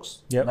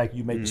bespokes. Yep. Like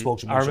you make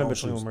bespokes. I remember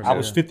 21 Mercer, I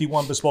was yeah.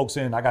 51 bespokes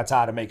in. I got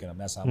tired of making them.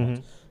 That's how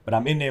much. But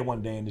I'm in there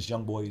one day, and this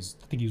young boy,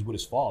 I think he was with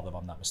his father, if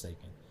I'm not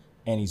mistaken,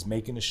 and he's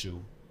making a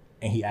shoe,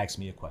 and he asked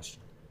me a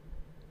question.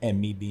 And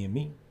me being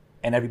me,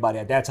 and everybody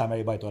at that time,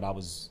 everybody thought I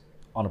was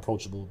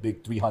unapproachable,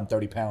 big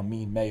 330-pound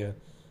mean mayor.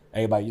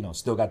 Everybody, you know,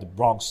 still got the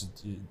Bronx.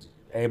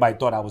 Everybody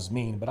thought I was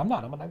mean, but I'm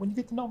not. I'm like, when you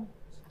get to know me,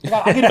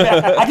 I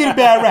get a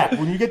bad rap.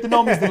 When you get to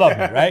know me, it's to love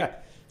me, right?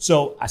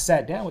 So I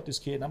sat down with this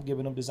kid, and I'm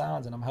giving him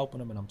designs, and I'm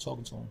helping him, and I'm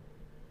talking to him.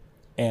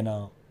 And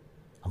I'm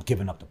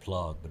giving up the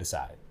plug, but it's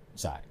all right.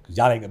 It's all right. Because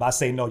y'all ain't, if I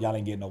say no, y'all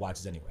ain't getting no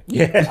watches anyway.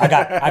 Yeah. I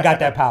got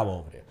that power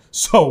over there.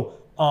 So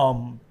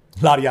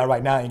a lot of y'all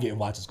right now ain't getting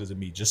watches because of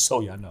me, just so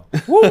y'all know.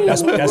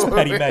 That's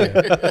petty mayor.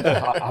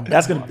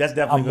 That's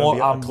definitely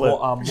gonna be a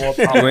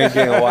clip. You ain't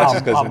getting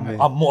watches because of me.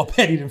 I'm more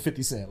petty than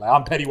 50 Cent. Like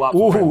I'm petty wop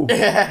for real.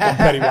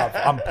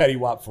 I'm petty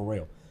wop for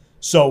real.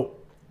 So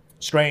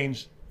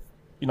Strange,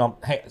 you know,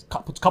 a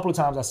couple of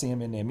times I see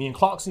him in there. Me and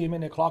Clark see him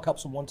in there. Clark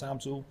helps him one time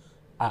too.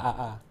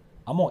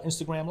 I'm on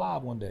Instagram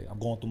Live one day. I'm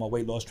going through my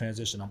weight loss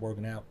transition. I'm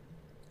working out.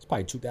 It's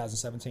probably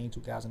 2017,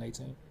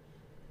 2018.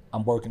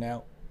 I'm working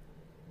out.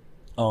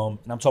 And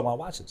I'm talking about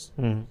watches.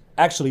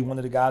 Actually, one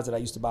of the guys that I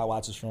used to buy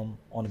watches from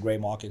on the gray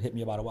market hit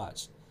me about a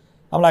watch.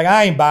 I'm like,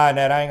 I ain't buying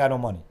that. I ain't got no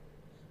money.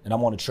 And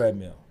I'm on the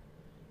treadmill.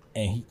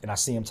 And I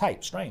see him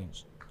type,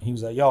 Strange. And he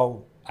was like,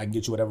 yo, I can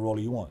get you whatever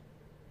roller you want.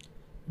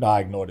 No, I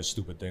ignore this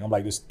stupid thing. I'm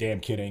like, this damn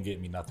kid ain't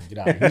getting me nothing. Get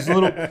out. He's a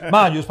little,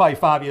 mind you, it's probably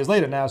 5 years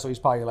later now, so he's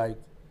probably like,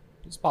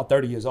 he's about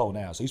 30 years old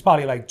now. So he's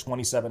probably like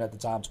 27 at the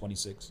time,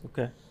 26.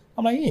 Okay.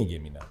 I'm like, he ain't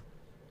getting me nothing.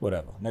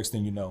 Whatever. Next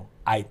thing you know,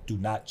 I do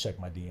not check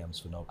my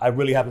DMs for no. I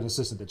really have an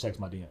assistant that checks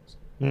my DMs.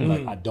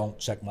 Like, I don't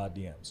check my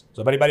DMs.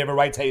 So if anybody ever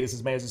writes, hey, this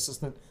is man's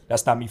assistant,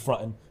 that's not me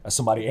fronting. That's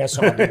somebody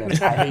answering my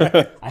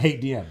DMs. I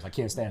hate DMs. I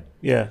can't stand them.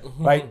 Yeah.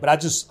 Right? But I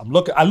just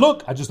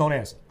don't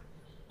answer.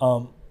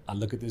 I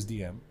look at this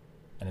DM,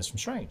 and it's from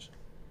Strange.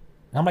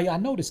 And I'm like, yeah, I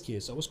know this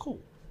kid, so it's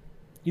cool.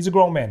 He's a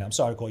grown man now. I'm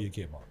sorry to call you a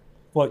kid, Mark.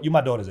 Well, you're my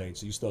daughter's age,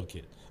 so you're still a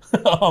kid.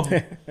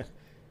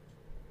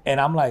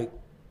 And I'm like,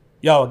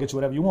 yo, I'll get you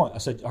whatever you want.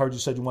 I heard you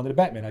said you wanted a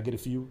Batman. I'll get it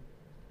for you.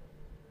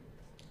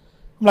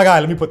 I'm like, all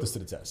right, let me put this to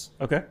the test.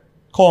 Okay.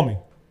 Call me.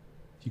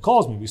 He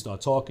calls me. We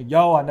start talking.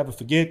 Yo, I never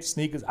forget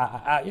sneakers.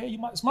 Yeah,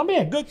 it's my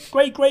man. Good,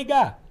 great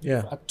guy.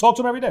 Yeah. I talk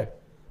to him every day.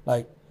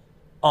 Like,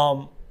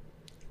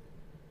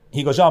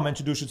 he goes, yo, I'm gonna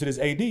introduce you to this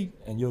AD,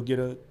 and you'll get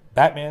a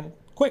Batman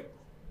quick.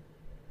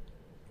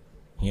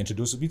 He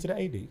introduces me to the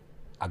AD.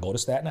 I go to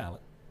Staten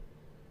Island.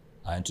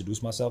 I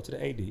introduced myself to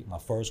the AD. My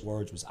first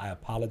words was, I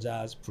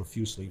apologize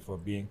profusely for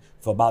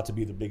about to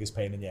be the biggest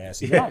pain in your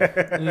ass in your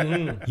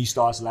life. He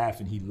starts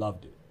laughing. He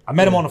loved it. I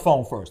met him on the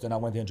phone first, then I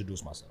went to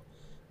introduce myself.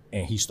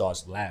 And he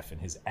starts laughing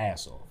his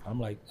ass off. I'm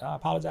like, I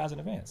apologize in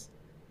advance.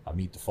 I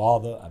meet the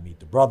father. I meet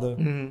the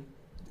brother.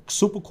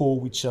 Super cool.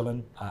 We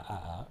chilling.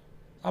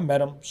 I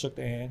met him, shook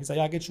their hand. He's like,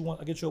 yeah, I'll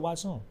get you a watch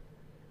soon.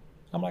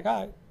 I'm like,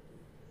 all right.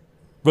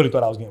 Really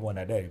thought I was getting one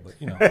that day, but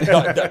you know,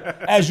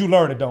 as you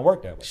learn, it don't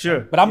work that way.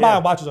 Sure. But I'm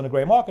buying watches on the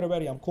gray market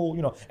already. I'm cool,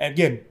 you know. And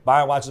again,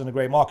 buying watches on the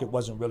gray market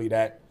wasn't really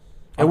that.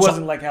 It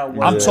wasn't like how it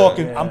was.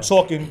 I'm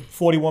talking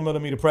 41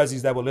 millimeter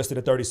Prezzies that were listed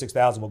at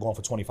 36,000 were going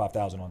for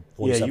 25,000 on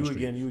 47th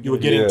Street. You were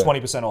getting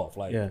 20% off.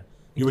 Like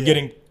you were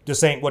getting,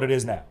 this ain't what it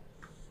is now.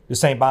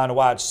 This ain't buying a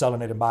watch,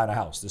 selling it, and buying a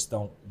house. This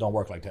don't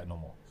work like that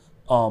no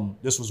more.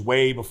 This was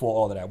way before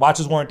all of that.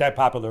 Watches weren't that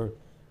popular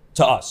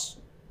to us,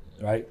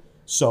 right?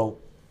 So,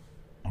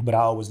 but I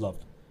always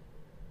loved them.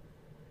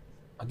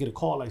 I get a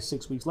call like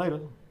 6 weeks later.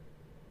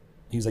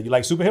 He's like, you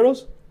like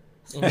superheroes?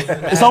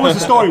 It's always a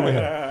story with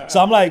him.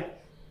 So I'm like,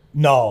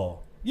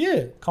 no.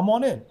 Yeah, come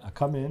on in. I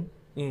come in.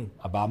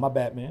 I buy my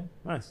Batman.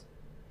 Nice.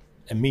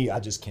 And me, I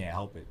just can't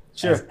help it.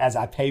 Sure. As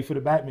I pay for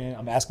the Batman,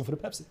 I'm asking for the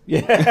Pepsi.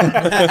 Yeah.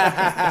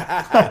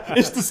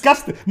 It's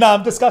disgusting. No,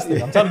 I'm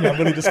disgusting. I'm telling you, I'm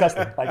really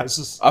disgusting. Like, it's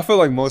just. I feel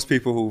like most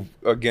people who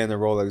are getting a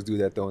Rolex do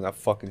that though, and I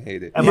fucking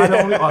hate it. Am I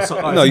the only?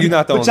 No, you're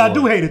not the only But y'all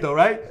one. do hate it though,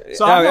 right?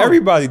 So Yeah, I know.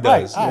 everybody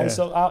does. Right. All right. Yeah.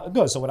 So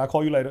good. So when I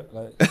call you later,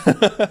 like,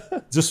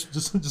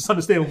 just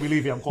understand when we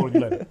leave here, I'm calling you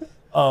later.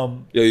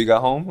 Yo, you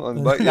got home on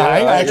the bike? Nah,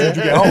 I ain't gonna ask you when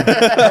you get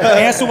home.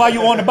 Answer while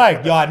you on the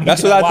bike. Yo, I need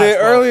That's that what I watch, did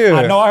bro. earlier.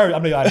 I know. I heard.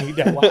 I need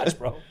that watch,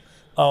 bro.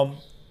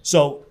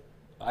 So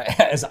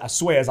as I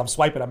swear, as I'm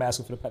swiping, I'm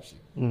asking for the Pepsi,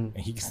 and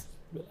he's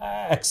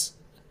relax.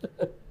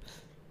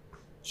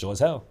 Sure as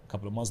hell. A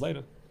couple of months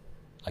later,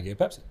 I get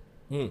Pepsi.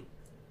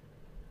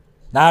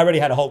 Now I already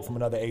had a Hulk from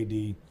another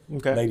AD.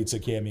 Okay. Lady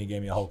took care of me and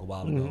gave me a Hulk a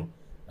while ago.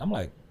 I'm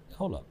like,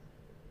 hold up,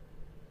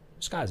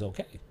 this guy's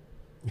okay.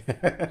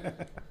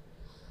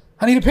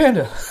 I need a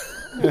Panda.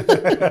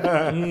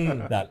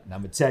 Now, I'm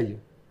gonna tell you.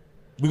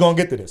 We're gonna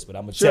get to this, but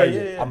I'm gonna tell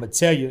you. I'm gonna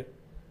tell you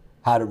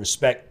how the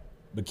respect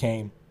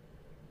became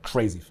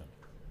crazy for me.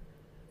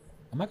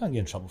 Am I gonna get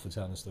in trouble for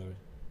telling the story?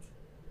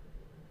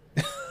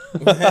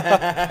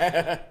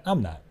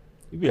 I'm not.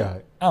 You be all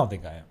right. I don't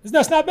think I am.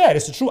 That's not bad.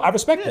 It's the truth. I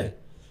respect it.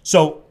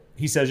 So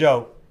he says,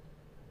 yo,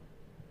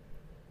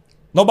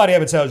 nobody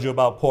ever tells you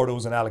about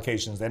portals and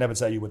allocations. They never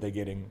tell you what they're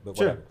getting, but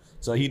whatever.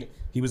 So he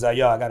was like,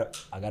 yo, I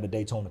got a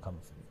Daytona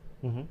coming for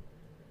you. Mm-hmm.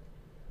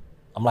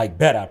 I'm like,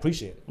 bet, I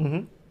appreciate it.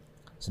 Mm-hmm.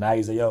 So now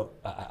he's like, yo,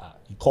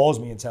 he calls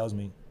me and tells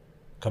me,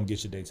 come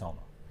get your Daytona.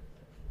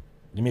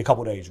 Give me a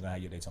couple days, you're gonna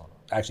have your Daytona.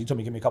 Actually, he told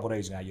me, give me a couple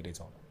days, you're gonna have your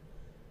Daytona.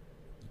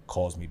 He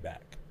calls me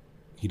back.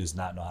 He does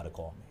not know how to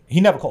call me. He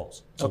never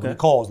calls. So when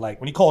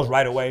he calls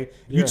right away,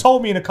 you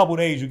told me in a couple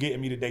days you're getting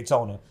me the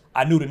Daytona.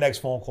 I knew the next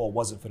phone call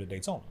wasn't for the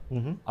Daytona.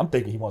 Mm-hmm. I'm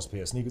thinking he wants a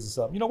pair of sneakers or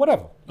something. You know,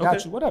 whatever.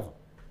 Got you, whatever.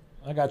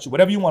 I got you.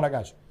 Whatever you want, I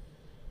got you.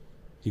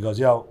 He goes,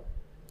 yo,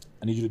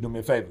 I need you to do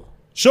me a favor.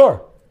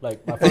 Sure.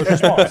 Like my first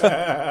response.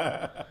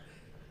 I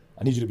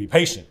need you to be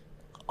patient.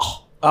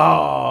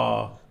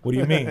 Oh. What do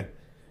you mean?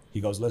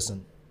 He goes,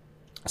 listen,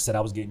 I said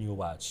I was getting you a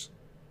watch.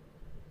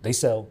 They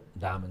sell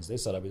diamonds. They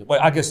sell everything. Well,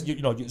 I guess,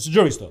 you know, it's a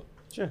jewelry store.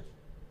 Sure.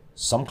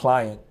 Some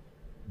client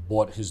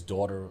bought his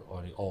daughter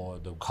or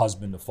the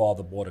husband, the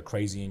father bought a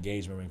crazy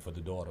engagement ring for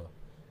the daughter.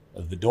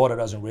 The daughter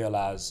doesn't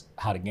realize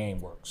how the game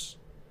works,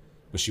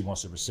 but she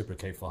wants to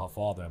reciprocate for her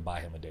father and buy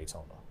him a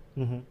Daytona.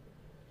 Mm-hmm.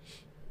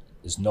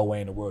 There's no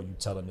way in the world you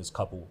telling this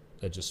couple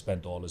that just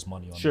spent all this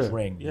money on this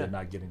ring, you're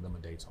not getting them a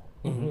Daytona.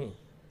 Mm-hmm.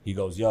 He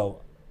goes,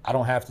 yo, I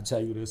don't have to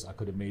tell you this. I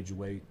could have made you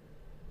wait.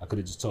 I could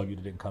have just told you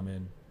they didn't come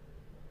in.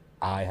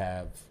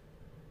 I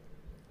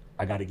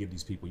got to give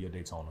these people your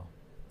Daytona.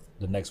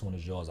 The next one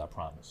is yours, I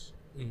promise.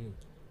 Mm-hmm.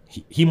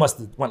 He must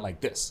have went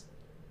like this.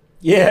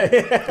 Yeah.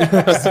 He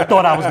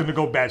thought I was going to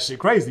go batshit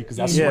crazy because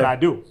that's what I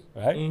do,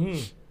 right? Mm-hmm.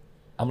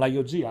 I'm like,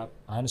 yo, G, I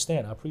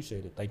understand. I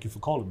appreciate it. Thank you for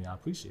calling me. I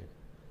appreciate it.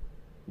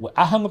 Well,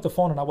 I hung up the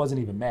phone and I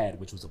wasn't even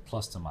mad, which was a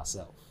plus to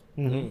myself.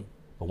 Mm-hmm.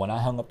 But when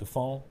I hung up the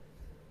phone,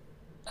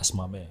 that's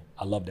my man.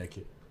 I love that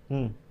kid.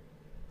 Mm.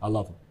 I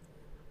love him.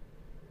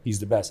 He's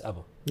the best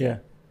ever. Yeah.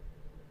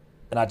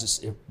 And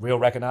real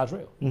recognized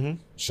real. Mm-hmm.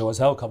 Sure as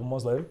hell, a couple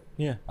months later,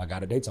 I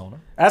got a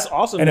Daytona. That's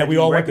awesome. And then we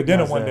all went to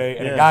dinner one day,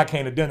 and a guy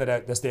came to dinner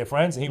that's their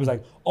friends, and he was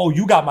like, oh,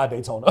 you got my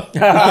Daytona. Like,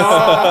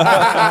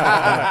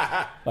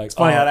 it's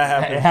funny how that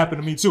happened. It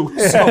happened to me too.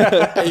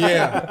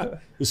 So,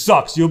 it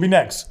sucks. You'll be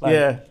next.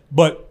 Like,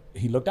 but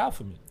he looked out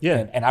for me.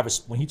 Yeah. And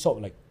when he told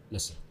me, like,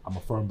 listen, I'm a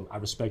firm, I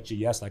respect your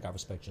yes like I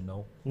respect your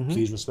no. Mm-hmm.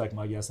 Please respect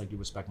my yes like you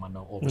respect my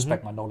no, or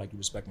respect my no like you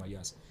respect my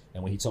yes.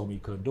 And when he told me he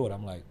couldn't do it,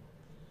 I'm like,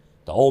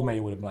 the old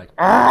man would have been like,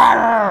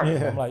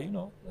 I'm like, you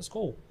know, that's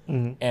cool.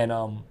 Mm-hmm.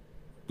 And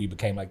we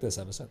became like this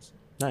ever since.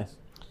 Nice.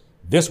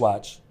 This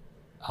watch,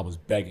 I was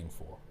begging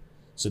for.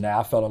 So now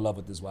I fell in love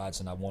with this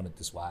watch and I wanted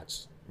this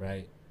watch,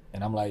 right?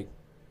 And I'm like,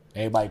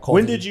 everybody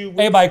calls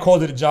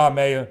it a John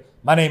Mayer.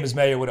 My name is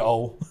Mayer with an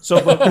O.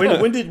 So but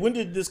when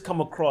did this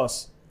come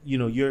across, you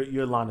know,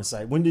 your line of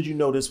sight? When did you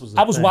know this was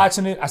I was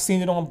watching it. I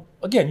seen it on,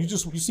 again, you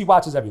see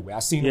watches everywhere. I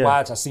seen the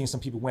watch. I seen some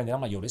people win it.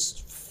 I'm like, yo, this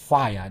is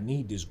fire. I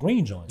need this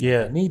green joint.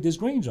 Yeah. I need this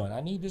green joint.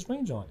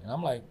 And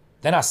I'm like,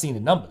 then I seen the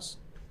numbers.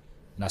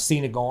 And I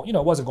seen it going, you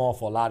know, it wasn't going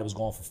for a lot. It was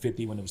going for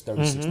 50 when it was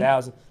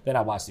 36,000. Mm-hmm. Then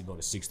I watched it go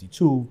to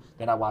 62.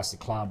 Then I watched it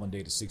climb one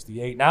day to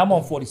 68. Now I'm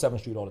on 47th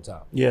Street all the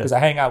time. Yeah. Because I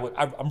hang out with,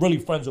 I'm really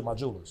friends with my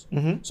jewelers.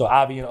 Mm-hmm. So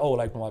Avi and O,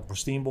 like my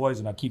pristine boys,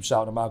 and I keep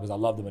shouting them out because I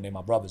love them and they're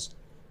my brothers.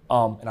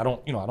 And I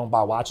don't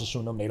buy watches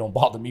from them. They don't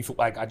bother me for,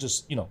 like, I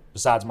just, you know,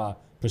 besides my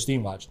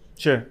pristine watch.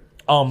 Sure.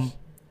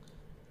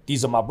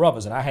 These are my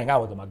brothers and I hang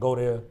out with them. I go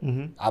there,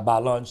 I buy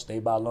lunch, they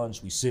buy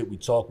lunch, we sit, we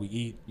talk, we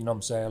eat, you know what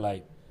I'm saying?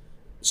 Like,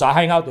 so I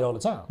hang out there all the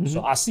time. Mm-hmm.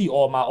 So I see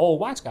all my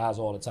old watch guys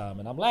all the time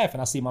and I'm laughing.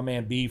 I see my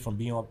man B from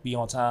Be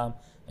On Time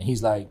and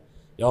he's like,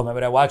 yo, remember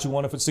that watch you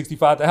wanted for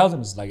 $65,000?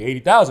 It's like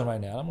 $80,000 right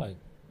now. I'm like,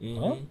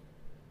 huh?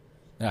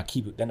 And I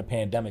keep it. Then the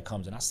pandemic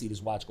comes and I see this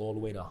watch go all the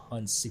way to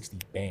 160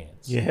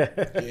 bands. Yeah.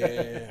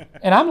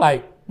 And I'm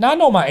like, now I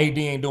know my AD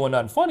ain't doing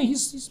nothing funny.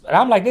 And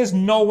I'm like, there's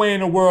no way in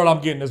the world I'm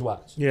getting this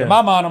watch. Yeah. In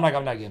my mind, I'm like,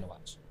 I'm not getting the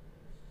watch.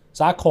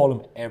 So I call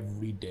him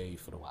every day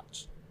for the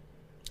watch.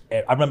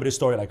 And I remember this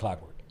story like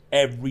clockwork.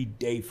 Every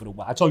day for the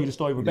watch. I told you the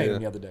story verbatim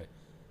the other day.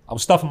 I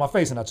was stuffing my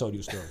face and I told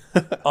you the story.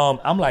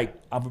 I'm like,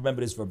 I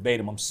remember this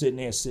verbatim. I'm sitting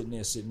there.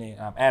 And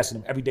I'm asking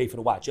him every day for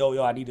the watch.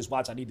 Yo, I need this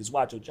watch.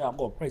 Yo, John, I'm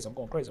going crazy.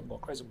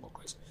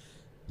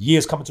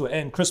 Years coming to an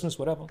end, Christmas,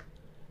 whatever.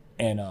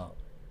 And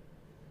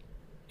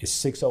it's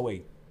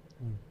 6:08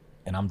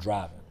 and I'm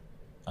driving.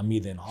 I'm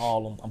either in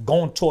Harlem. I'm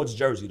going towards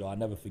Jersey though, I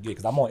never forget,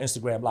 because I'm on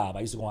Instagram Live.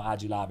 I used to go on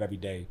IG Live every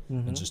day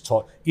and just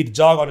talk, either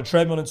jog on the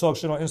treadmill and talk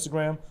shit on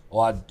Instagram,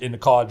 or I in the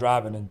car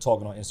driving and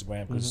talking on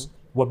Instagram, because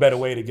what better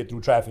way to get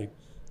through traffic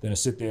than to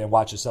sit there and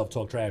watch yourself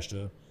talk trash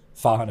to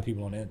 500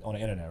 people on the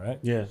internet, right?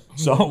 Yeah.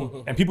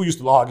 So, and people used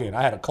to log in.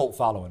 I had a cult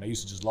following. They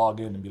used to just log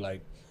in and be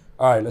like,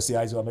 all right, let's see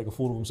how he's gonna make a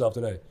fool of himself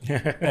today.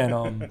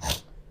 And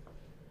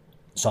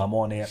so I'm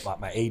on there,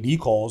 my AD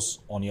calls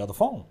on the other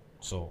phone.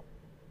 So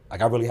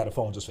Like I really had a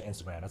phone just for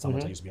Instagram. That's how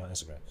much I used to be on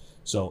Instagram.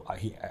 So I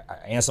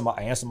answer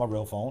my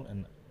real phone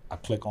and I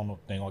click on the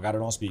thing. I got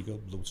it on speaker,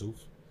 Bluetooth,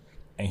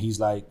 and he's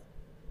like,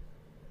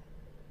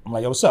 I'm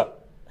like, yo, what's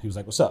up? He was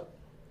like, what's up?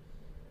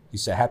 He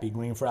said, Happy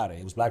Green Friday.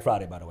 It was Black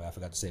Friday, by the way. I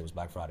forgot to say it was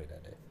Black Friday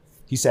that day.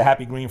 He said,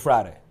 Happy Green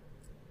Friday.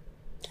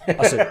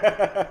 I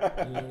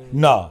said,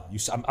 no.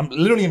 I'm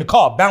literally in the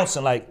car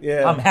bouncing like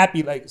I'm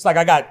happy. Like it's like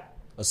I got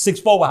a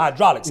 6'4" with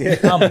hydraulics.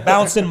 I'm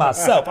bouncing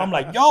myself. I'm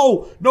like,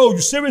 yo, no, you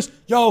serious?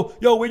 Yo,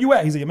 where you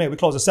at? He said, yeah, man, we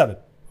close at 7.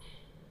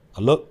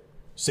 I look,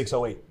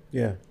 6:08.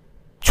 Yeah.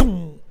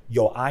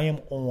 Yo, I am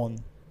on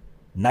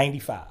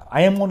 95.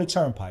 I am on the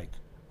turnpike.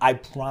 I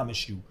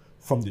promise you,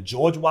 from the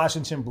George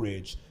Washington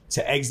Bridge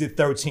to exit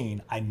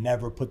 13, I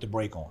never put the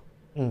brake on.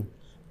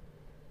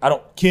 I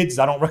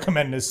don't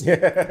recommend this.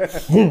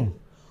 Boom,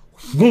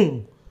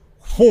 boom,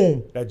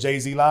 boom. That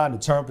Jay-Z line,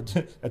 that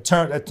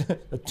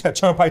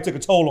turnpike took a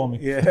toll on me.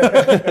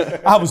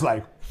 Yeah. I was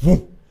like,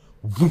 whoom,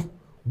 whoom,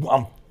 whoom.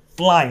 I'm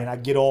flying. I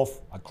get off.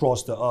 I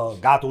cross the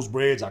Gatos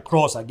Bridge. I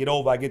get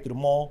over. I get to the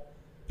mall.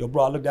 Yo,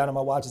 bro, I look down at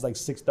my watch. It's like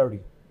 6:30.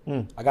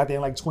 I got there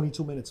in like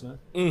 22 minutes,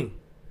 man.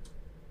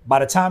 By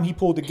the time he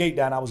pulled the gate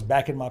down, I was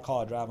back in my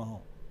car driving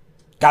home.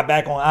 Got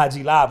back on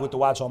IG Live with the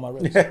watch on my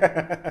wrist.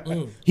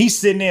 He's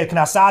sitting there. Can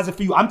I size it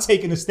for you? I'm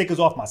taking the stickers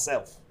off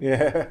myself.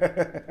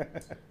 Yeah.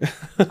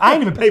 I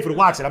ain't even pay for the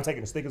watch. I'm taking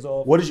the stickers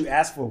off. What did you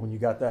ask for when you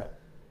got that?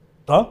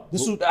 Huh?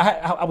 This was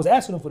I was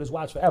asking him for this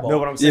watch forever. No,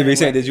 what I'm saying. Yeah, but he's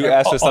saying, did you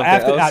ask for something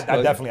after, else?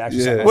 I definitely asked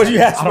you something. What did you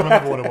ask? I don't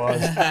remember what it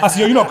was. I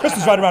said, yo,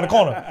 Christmas right around the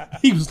corner.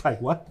 He was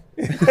like, what?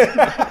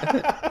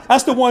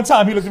 That's the one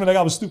time he looked at me like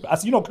I was stupid. I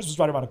said, Christmas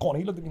right around the corner.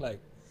 He looked at me like,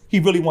 he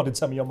really wanted to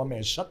tell me, yo, my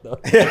man, shut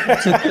up.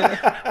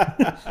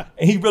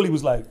 And he really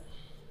was like,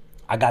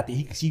 I got the,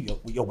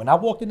 yo, when I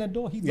walked in that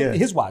door, he looked at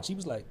his watch. He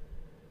was like,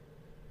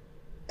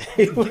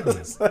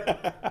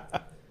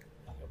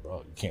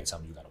 bro, you can't tell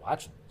me you got to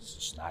watch him. It's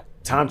just not.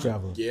 Time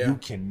travel. Yeah. You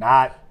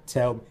cannot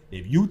tell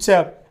me.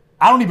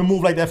 I don't even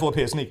move like that for a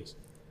pair of sneakers.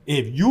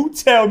 If you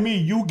tell me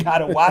you got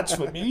to watch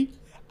for me,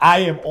 I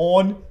am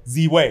on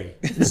the way.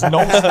 There's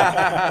no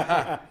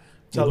stop.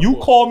 If you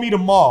call me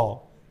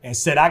tomorrow and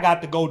said I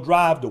got to go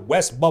drive to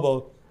West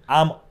Bubba,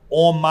 I'm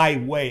on my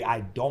way.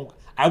 I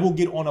will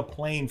get on a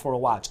plane for a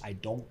watch. I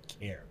don't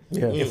care.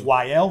 Yeah. If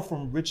YL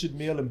from Richard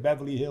Mill in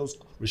Beverly Hills,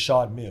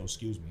 Rashad Mill,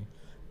 excuse me,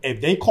 if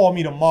they call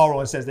me tomorrow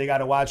and says they got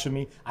to watch for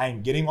me, I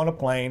am getting on a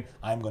plane.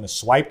 I'm going to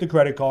swipe the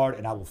credit card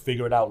and I will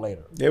figure it out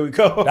later. There we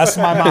go. That's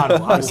my motto.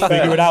 I will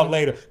figure it out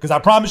later. Because I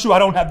promise you I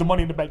don't have the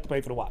money in the bank to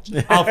pay for the watch.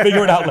 I'll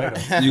figure it out later.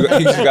 You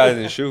just got it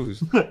in his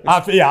shoes.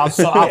 I'll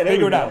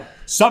figure it out.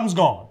 Something's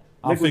gone.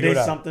 I'll figure it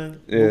out. Something.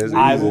 Yeah,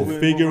 I will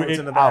figure it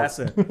out.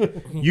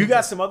 You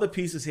got some other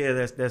pieces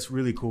here that's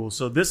really cool.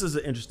 So this is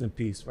an interesting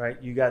piece, right?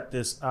 You got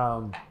this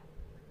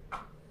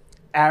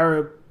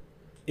Arab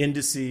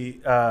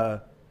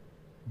indice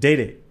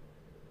date,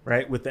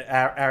 right? With the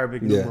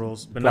Arabic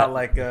numerals, but not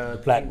like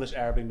English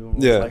Arabic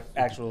numerals, like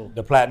actual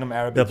the platinum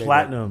Arabic. The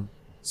platinum.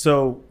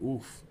 So,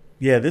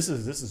 this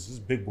is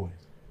big boy.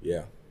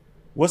 Yeah.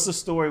 What's the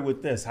story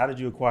with this? How did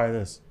you acquire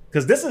this?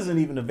 Because this isn't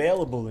even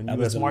available in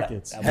U.S.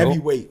 markets.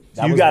 Heavyweight.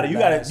 You got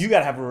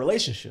to have a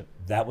relationship.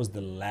 That was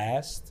the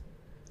last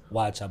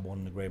watch I bought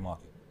in the gray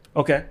market.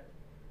 Okay.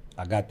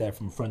 I got that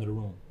from a friend of the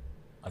room.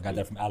 I got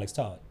that from Alex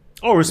Todd.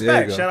 Oh,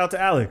 respect. Shout out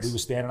to Alex. We were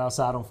standing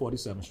outside on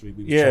 47th Street.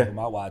 We were checking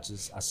my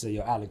watches. I said,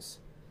 yo, Alex,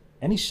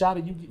 any shot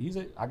of you? He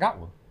said, I got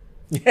one.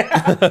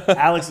 Yeah.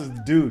 Alex is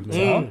the dude.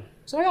 Man.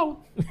 So I got one.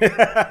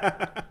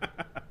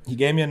 He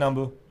gave me a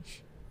number. I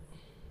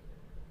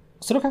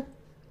said, okay.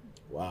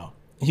 Wow.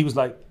 He was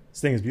like,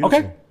 this thing is beautiful.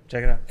 Okay.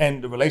 Check it out.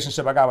 And the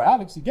relationship I got with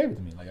Alex, he gave it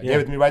to me. Like I gave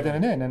it to me right then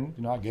and there. And then,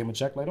 I gave him a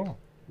check later on.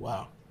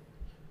 Wow.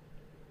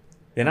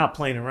 They're not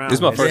playing around. This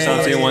is my first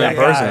time seeing one in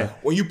person.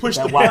 When you push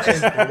that watch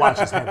is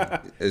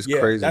heavy. It's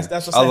crazy. That's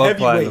what's I love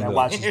heavyweight.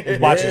 platinum. That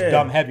watch is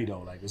dumb heavy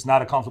though. Like it's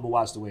not a comfortable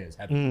watch to wear. It's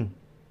heavy.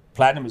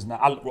 Platinum is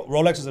not.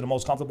 Rolexes are the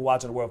most comfortable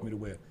watch in the world for me to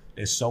wear.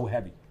 They're so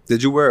heavy.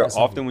 Did you wear it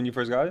often when you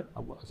first got it?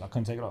 I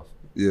couldn't take it off.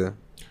 Yeah.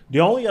 The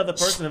only other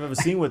person I've ever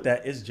seen with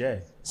that is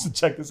Jay. So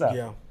check this out.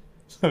 Yeah.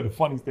 The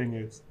funny thing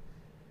is,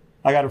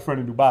 I got a friend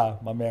in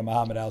Dubai, my man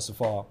Mohammed Al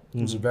Safar,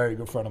 who's a very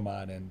good friend of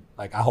mine, and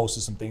like I hosted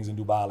some things in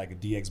Dubai, like a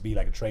DXB,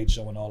 like a trade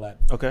show and all that.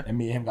 Okay. And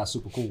me and him got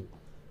super cool.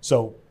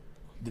 So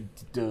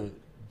the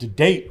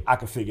date I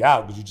could figure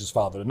out because you just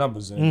follow the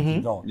numbers and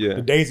keep going. Yeah.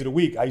 The days of the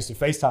week I used to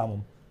FaceTime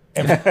him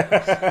and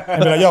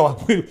be like, yo,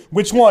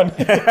 which one?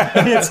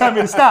 And he'd tell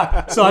me to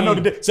stop. So I know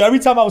the day. So every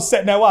time I was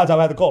setting that watch, I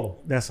would have to call him.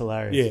 That's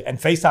hilarious. Yeah. And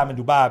FaceTime in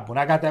Dubai, when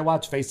I got that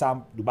watch,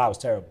 FaceTime Dubai was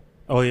terrible.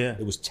 Oh yeah.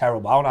 It was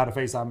terrible. I don't know how to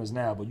FaceTime is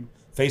now, but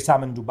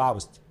FaceTime in Dubai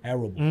was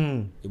terrible.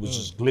 It was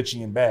just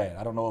glitchy and bad.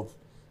 I don't know if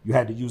you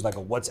had to use like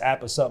a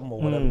WhatsApp or something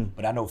or whatever,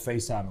 but I know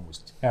FaceTiming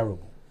was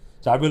terrible.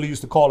 So I really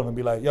used to call him and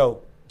be like,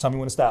 yo, tell me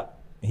when to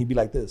stop. And he'd be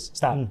like this,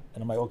 stop. And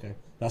I'm like, okay.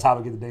 That's how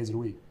I get the days of the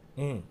week.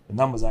 The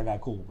numbers I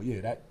got cool. But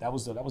yeah, that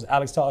was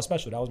Alex Todd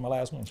special. That was my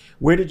last one.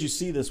 Where did you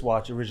see this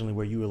watch originally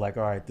where you were like,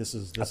 all right, this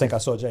is I think I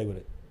saw Jay with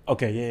it.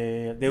 Okay,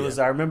 yeah. There was.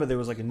 I remember there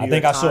was like a New I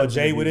think York I saw Times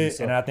Jay with interview, it,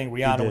 so and I think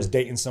he Rihanna did. was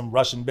dating some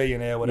Russian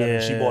billionaire, or whatever.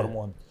 And she Yeah. bought him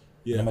one.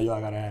 Yeah. I'm like, yo,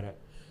 I gotta have that.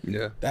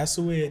 Yeah. That's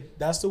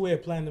the way a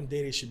platinum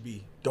dating should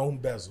be.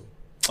 Don't bezel.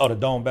 Oh, the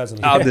dome bezel.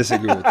 I'll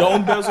disagree with that.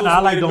 Don't bezel. Nah, I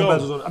like dome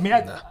bezels. I mean,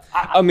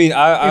 I mean, if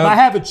I I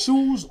have to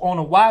choose on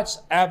a watch,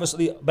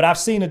 obviously, but I've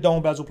seen a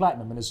dome bezel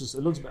platinum, and it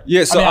looks better.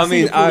 yeah. So I've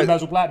seen a fully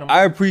bezel platinum, 'cause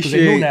they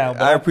appreciate new now,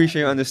 but I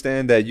appreciate and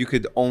understand that you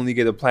could only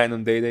get a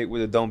platinum date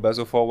with a dome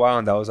bezel for a while,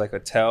 and that was like a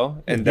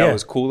tell, and that Yeah.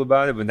 was cool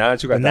about it. But now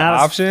that you got But the now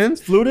it's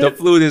options, fluted? the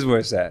fluid is where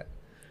it's at.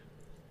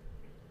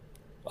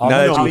 I'll Now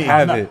never- that you I'll-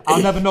 have I'll, it.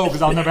 I'll never know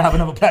because I'll never have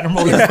another platinum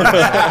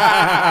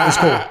Rolex. It's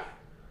cool.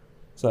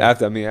 So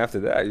After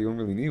that, you don't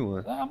really need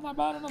one. I'm not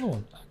buying another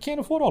one. I can't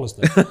afford all this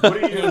stuff.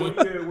 What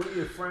are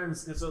your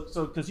friends?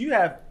 So because you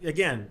have,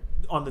 again,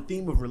 on the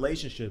theme of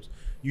relationships,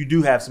 you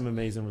do have some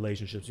amazing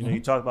relationships. You know, you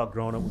talk about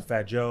growing up with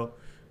Fat Joe.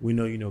 We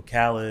know you know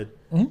Khaled.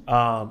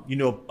 You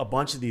know a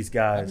bunch of these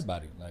guys.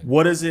 Everybody, like-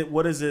 What is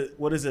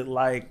it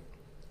like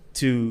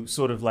to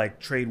sort of like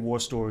trade war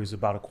stories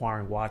about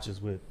acquiring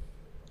watches with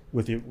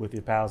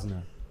your pals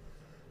now?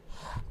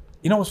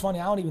 You know what's funny?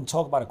 I don't even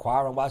talk about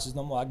acquiring watches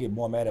no more. I get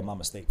more mad at my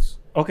mistakes.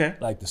 Okay.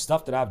 Like the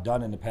stuff that I've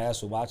done in the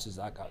past with watches,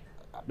 I got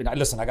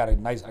a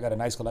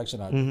nice collection.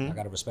 I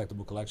got a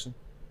respectable collection,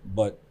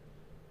 but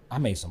I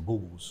made some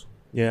boo-boos.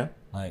 Yeah.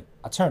 Like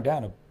I turned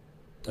down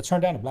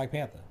a Black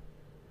Panther.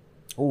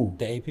 Ooh.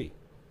 The AP.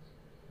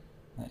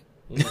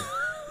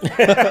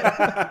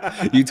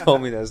 You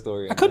told me that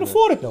story. I couldn't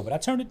afford it though, but I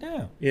turned it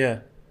down. Yeah.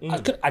 I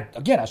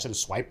should have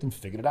swiped and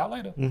figured it out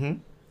later. Mm-hmm.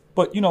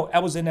 But you know, I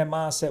was in that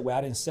mindset where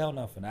I didn't sell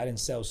nothing. I didn't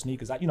sell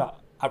sneakers. I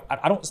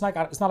don't. It's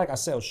not like I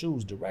sell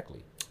shoes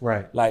directly.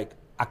 Right. Like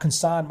I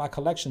consigned my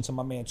collection to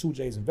my man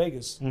 2J's in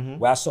Vegas,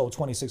 where I sold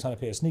 2,600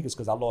 pair of sneakers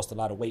because I lost a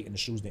lot of weight and the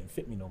shoes didn't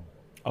fit me no more.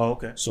 Oh,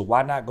 okay. So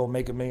why not go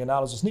make $1 million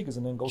of sneakers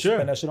and then go Sure.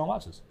 spend that shit on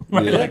watches?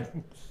 Yeah. Like,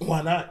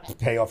 Why not?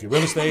 pay off your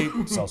real estate,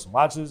 sell some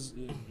watches,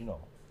 you know,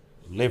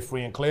 live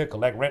free and clear,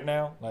 collect rent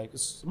now. Like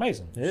it's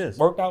amazing. It is. It's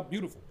worked out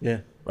beautiful. Yeah.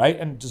 Right?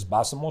 And just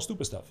buy some more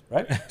stupid stuff,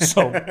 right?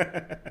 So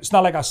it's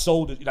not like I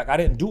sold it, like I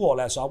didn't do all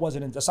that. So I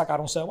wasn't in, just like I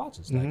don't sell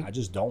watches. Like I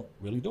just don't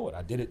really do it.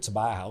 I did it to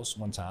buy a house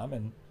one time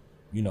and,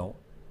 you know,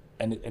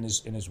 and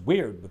it's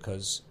weird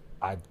because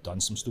I've done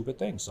some stupid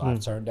things. So I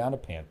turned down a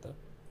Panther.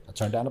 I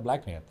turned down a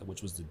Black Panther,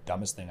 which was the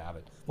dumbest thing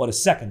the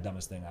second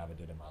dumbest thing I ever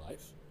did in my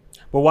life.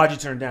 But why'd you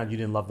turn down? You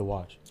didn't love the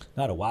watch.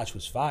 Now the watch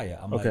was fire.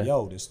 I'm Okay. like,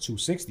 yo, this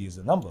 260 is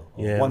the number. Or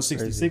Yeah,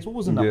 166. What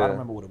was the number? I Yeah. don't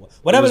remember what it was.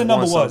 Whatever was the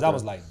number one was, I something.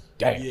 was like,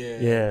 damn.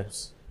 Yeah.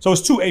 So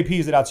it's 2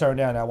 APs that I turned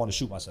down that I want to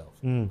shoot myself.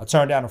 I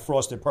turned down a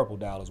frosted purple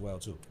dial as well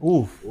too.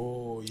 Oof.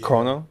 Oh yeah. Yeah,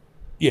 Chrono.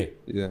 Yeah.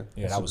 yeah,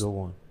 That's that a was good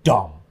one.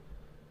 dumb.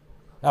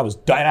 That was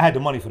dumb. And I had the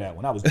money for that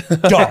one. That was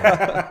dumb.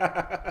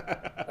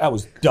 That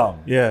was dumb.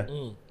 Yeah.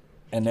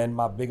 And then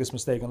my biggest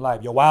mistake in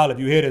life, yo, Wild, if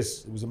you hear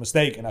this, it was a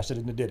mistake, and I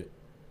shouldn't have did it.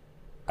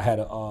 I had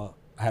a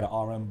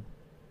RM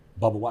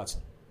Bubba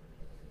Watson.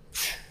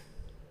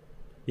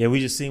 Yeah,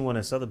 we just seen one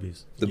at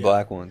Sotheby's. The Yeah.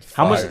 black one.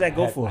 How much Fire. did that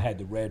go for? I had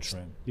the red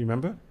trim. You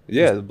remember?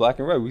 Yeah, the black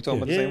and red. We talking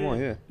about the Yeah, same one.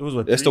 Yeah. It was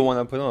what? That's the three? one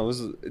I put on. It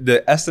was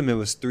the estimate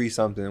was 3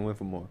 something and went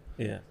for more.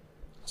 Yeah.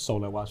 I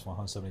sold that watch for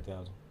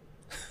 $170,000.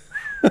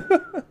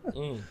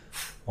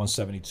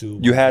 172.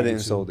 You had it and 182.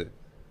 sold it.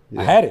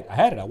 I had it.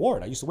 I wore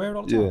it. I used to wear it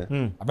all the time. Yeah. Hmm.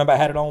 I remember I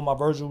had it on my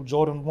Virgil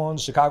Jordan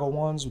ones, Chicago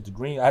ones with the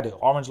green. I had the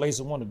orange lace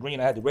one, the green.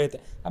 I had the red.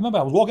 I remember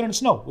I was walking in the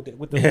snow with the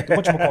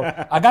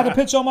whatchamacallit. I got the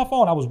picture on my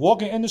phone. I was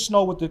walking in the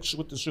snow with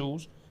the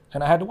shoes,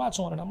 and I had the watch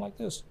on, and I'm like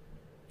this.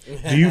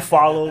 Do you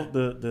follow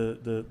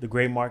the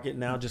gray market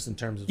now, just in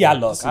terms of? Yeah, I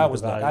like, look. seeing I the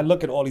always look. value? I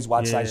look at all these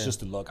watch sites Yeah. just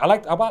to look.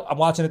 I'm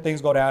watching the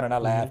things go down, and I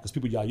laugh because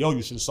people yell, "Yo,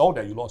 you should have sold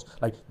that. You lost."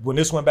 Like when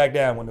this went back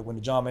down, when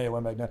the John Mayer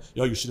went back down,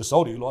 "Yo, you should have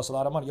sold it. You lost a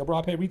lot of money." Yo, bro,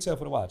 I paid retail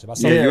for the watch. If I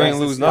sold Yeah, it, you ain't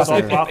lose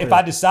nothing. If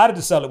I decided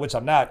to sell it, which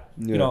I'm not,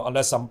 you Yeah. know,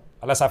 unless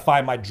I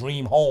find my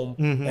dream home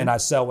and I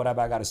sell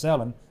whatever I got to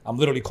sell, and I'm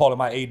literally calling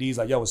my ADs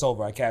like, "Yo, it's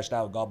over. I cashed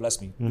out. God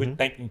bless me.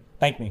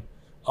 Thank me."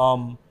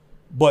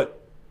 But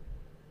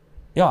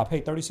yeah, I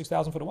paid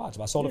 $36,000 for the watch.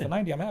 If I sold it for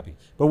 $90, I'm happy.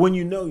 But when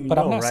you know, you But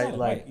I'm know, not right? selling,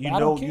 Like right? you But I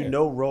don't know, you care.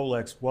 know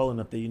Rolex well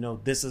enough that you know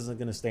this isn't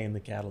going to stay in the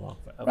catalog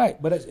forever.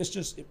 Right, but it's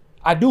just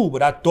I do,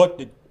 but I thought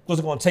that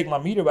wasn't going to take my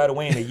meter right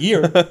away in a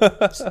year.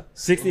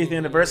 60th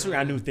anniversary,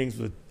 I knew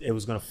it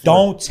was going to.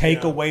 Don't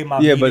take away my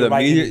Yeah, meter but the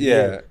right in meter- a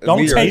year. yeah, the Don't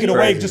meter take is it away.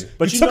 crazy. Just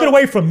But you you took know, it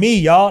away from me,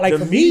 y'all. Like The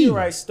for me.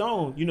 meteorite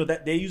stone, you know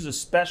that they use a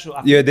special. I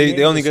Yeah, forget the they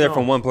name of only the get it from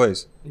stone. one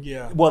place.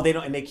 Yeah. Well, they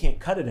don't, and they can't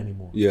cut it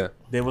anymore. Yeah.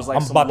 There was like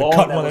I'm some about to law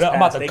cut that one was of them. I'm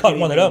about passed. to They cut can't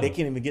one of even- them. They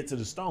can't even get to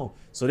the stone.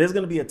 So there's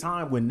going to be a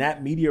time when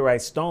that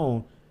meteorite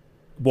stone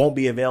won't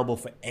be available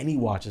for any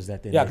watches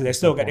that they Yeah, make because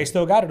they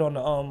still got it on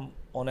the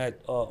on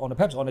the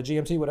Pepsi, on the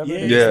GMT, whatever. Yeah.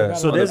 They still Yeah. got it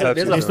So on there's the a Pepsi.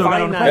 there's They a still got it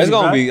finite on the That's Pepsi.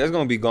 gonna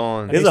right? be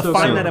gone. There's They a still got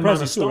it on finite the amount Pepsi of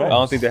too, right? stone. I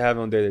don't think they have it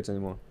on day dates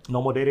anymore.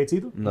 No more day dates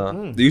either.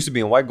 No. They used to be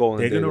in white gold.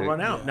 They're day going to date.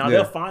 run out. Now Yeah.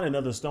 they'll find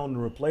another stone to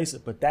replace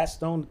it, but that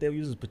stone that they were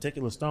using,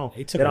 particular stone, They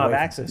they took don't it have away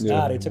access from to. me. it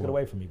Nah, they took it anymore.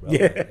 away from me, bro.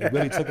 Yeah. They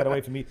really took it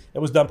away from me. It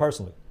was done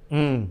personally.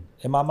 In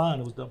my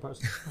mind, it was done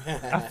personally.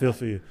 I feel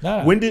for you.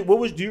 Nah. Do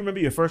you remember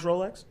your first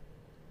Rolex?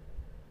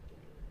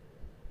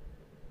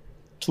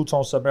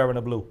 Two-tone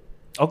Submariner blue.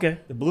 Okay,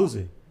 the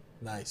bluesy.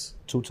 Nice.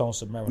 Two-tone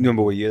Submariner. You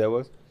remember what year that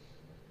was?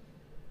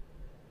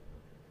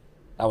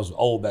 That was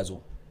old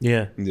bezel.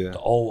 Yeah. Yeah. The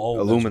old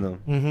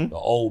Aluminum. bezel. The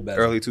old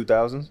bezel. Early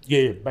 2000s?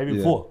 Yeah, maybe Yeah.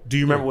 before. Do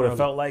you remember what early. it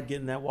felt like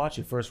getting that watch,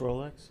 your first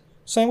Rolex?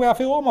 Same way I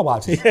feel all my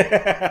watches.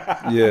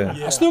 Yeah.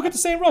 I still get the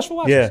same rush for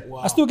watches. Yeah. Wow.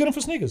 I still get them for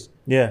sneakers.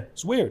 Yeah,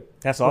 It's weird.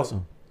 that's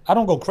awesome. I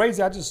don't go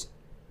crazy. It's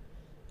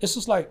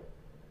just like,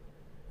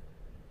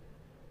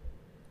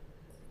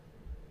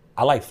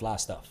 I like fly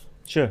stuff.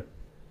 Sure.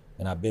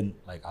 And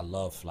I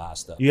love fly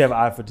stuff. You have an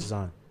eye for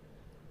design.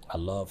 I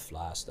love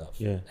fly stuff.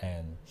 Yeah.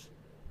 And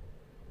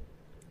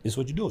it's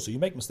what you do. So you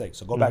make mistakes.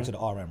 So go back to the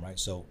RM, right?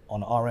 So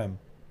on the RM,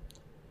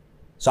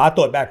 so I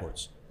thought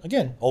backwards.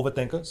 Again,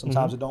 overthinker.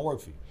 Sometimes it don't work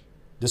for you.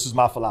 This is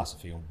my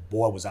philosophy. And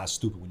boy, was I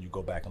stupid when you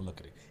go back and look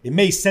at it. It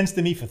made sense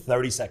to me for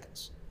 30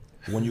 seconds.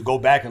 But when you go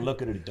back and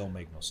look at it, it don't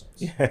make no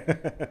sense.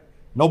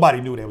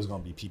 Nobody knew there was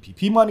going to be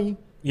PPP money.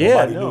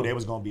 Nobody knew there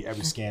was going to be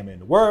every scammer in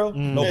the world.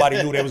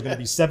 Nobody knew there was going to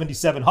be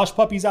 77 hush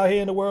puppies out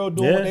here in the world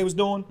doing what they was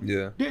doing.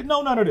 Yeah. Didn't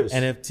know none of this.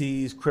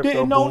 NFTs, crypto.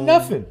 Didn't know boom.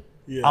 nothing.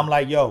 Yeah. I'm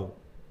like, yo,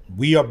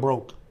 we are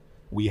broke.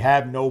 We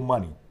have no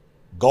money.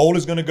 Gold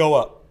is going to go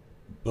up,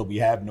 but we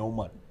have no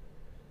money.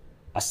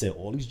 I said,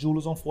 all these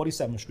jewelers on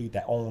 47th Street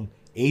that own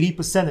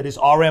 80% of this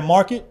RM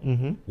market,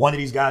 one of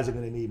these guys are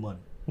going to need money.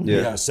 Yeah.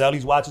 They're going to sell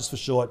these watches for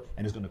short,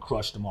 and it's going to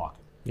crush the market.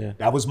 Yeah.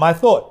 That was my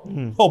thought.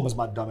 Oh, was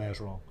my dumb ass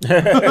wrong.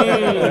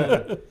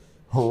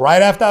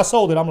 Right after I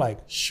sold it, I'm like,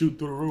 Shoot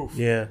through the roof.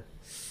 Yeah.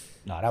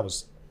 nah, that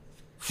was...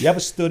 You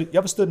ever stood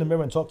in the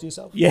mirror and talked to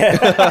yourself? Yeah.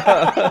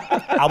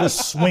 I was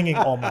swinging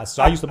on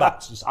myself. I used to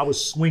box. I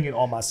was swinging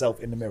on myself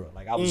in the mirror.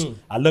 Like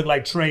I looked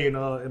like Trey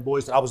and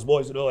Boys. I was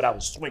Boys and Hood. I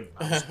was swinging.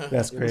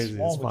 That's crazy. What's It's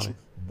wrong with funny. you?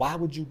 Why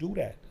would you do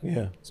that?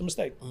 Yeah. It's a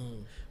mistake.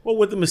 Well,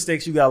 with the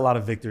mistakes, you got a lot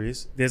of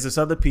victories. There's this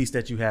other piece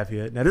that you have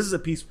here. Now, this is a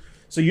piece.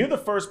 So you're the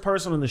first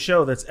person on the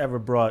show that's ever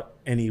brought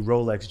any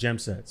Rolex gem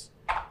sets.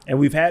 And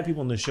we've had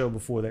people on the show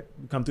before that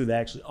come through that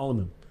actually own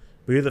them.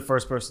 But you're the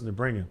first person to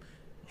bring them.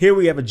 Here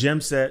we have a gem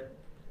set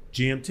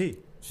GMT,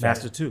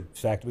 Master 2.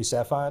 Factory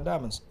sapphire and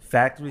diamonds.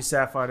 Factory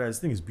sapphire. This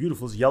thing is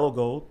beautiful. It's yellow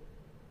gold.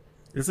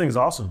 This thing is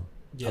awesome.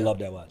 Yeah. I love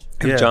that watch.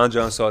 If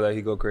John saw that,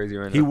 he'd go crazy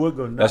right now. He would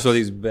go nuts. That's what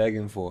he's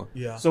begging for.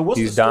 Yeah. So what's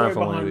He's the story dying for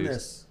one of behind these.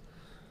 this?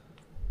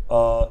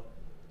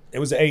 It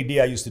was an AD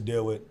I used to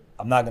deal with.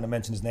 I'm not going to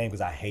mention his name because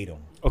I hate him.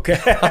 Okay.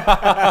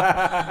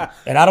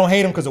 And I don't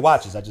hate him because of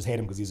watches. I just hate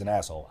him because he's an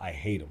asshole. I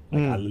hate him.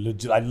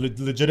 Like, I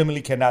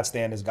legitimately cannot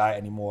stand this guy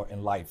anymore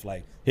in life.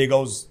 Like, here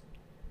goes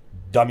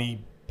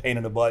dummy, pain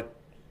in the butt,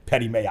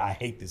 petty May. I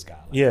hate this guy.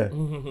 Like, Yeah.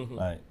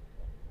 Right.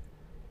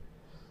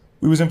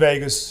 We was in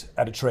Vegas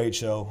at a trade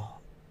show,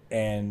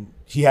 and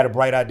he had a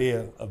bright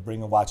idea of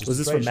bringing watches. Was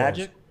to this trade for shows.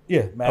 Magic?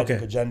 Yeah, Magic,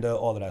 Okay. Agenda,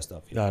 all of that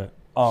stuff. Yeah. Got it.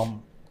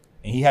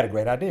 And he had a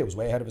great idea. It was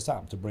way ahead of his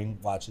time to bring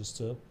watches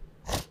to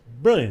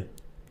Brilliant.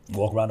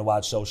 walk around the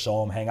watch show,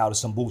 show them, hang out at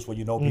some booths where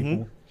you know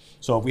people.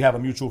 So if we have a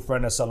mutual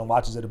friend that's selling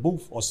watches at a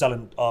booth or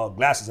selling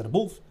glasses at a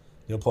booth,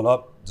 he'll pull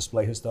up,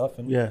 display his stuff,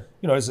 and Yeah.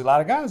 you know, there's a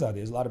lot of guys out there.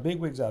 There's a lot of big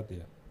wigs out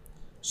there.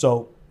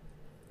 So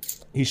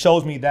he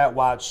shows me that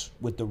watch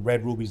with the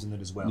red rubies in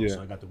it as well. Yeah.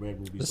 So I got the red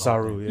rubies. The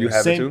Saru, yeah. You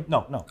have it too?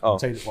 No. Oh. I'll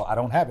tell you, well, I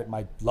don't have it.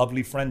 My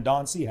lovely friend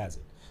Don C has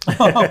it.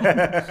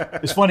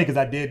 It's funny because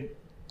I did.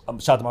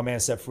 Shout out to my man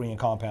Set Free and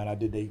Compound. I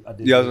did.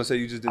 Yeah, I was gonna say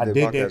you just did I the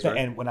did their podcast, thing, right?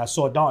 and when I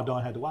saw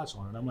Don had the watch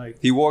on, and I'm like,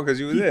 He wore because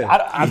you were there.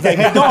 I was like,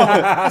 hey Don,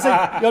 I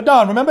said, yo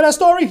Don, remember that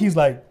story? He's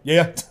like,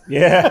 yeah.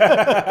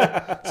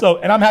 Yeah. So,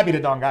 and I'm happy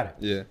that Don got it.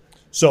 Yeah.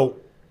 So,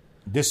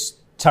 this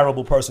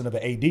terrible person of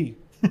an AD,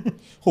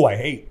 who I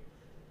hate,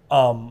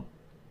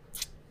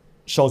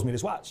 shows me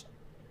this watch,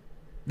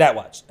 that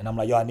watch, and I'm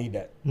like, yo, I need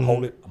that.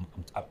 Hold it.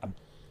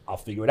 I'll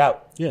figure it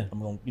out. Yeah. I'm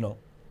gonna, you know,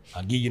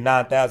 I'll give you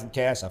 9,000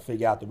 cash. I'll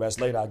figure out the rest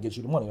later. I'll get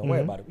you the money. Don't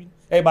worry about it.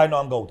 Everybody know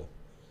I'm golden,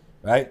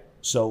 right?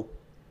 So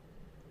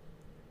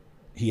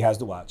he has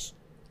the watch.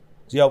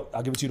 So, yo,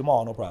 I'll give it to you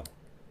tomorrow. No problem.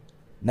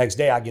 Next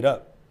day, I get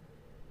up.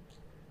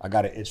 I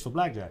got an itch for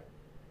blackjack.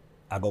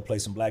 I go play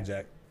some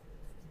blackjack.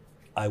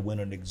 I win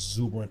an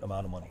exuberant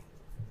amount of money.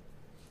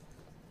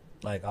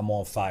 Like, I'm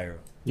on fire.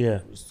 Yeah.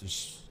 It's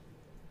just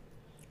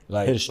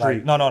like, Hit a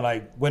streak.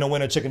 like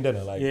winner, chicken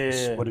dinner. Like,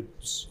 Yeah.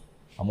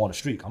 I'm on a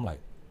streak. I'm like,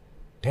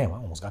 damn, I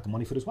almost got the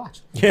money for this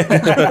watch.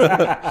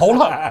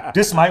 Hold up,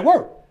 this might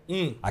work.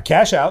 I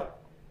cash out.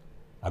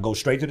 I go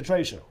straight to the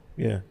trade show.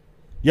 Yeah.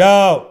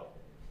 Yo,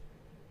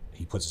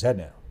 he puts his head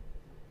down.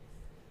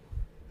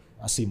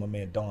 I see my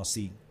man Don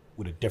C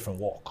with a different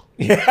walk,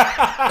 He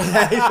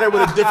said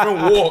with a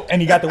different walk.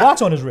 and he got the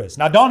watch on his wrist.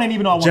 Now Don ain't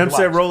even know I wanted Gem the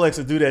set watch. Rolex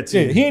will do that too.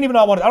 Yeah, he ain't even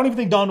know I wanted. I don't even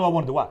think Don knew I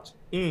wanted the watch.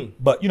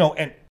 But you know,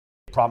 and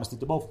promised it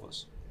to both of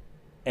us.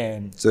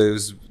 And So it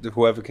was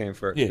whoever came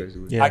first. yeah,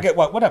 Basically. I get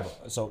whatever.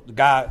 So the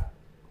guy, you know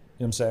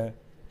what I'm saying,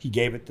 he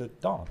gave it to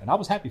Don, and I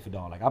was happy for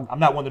Don. Like I'm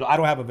not one of the, I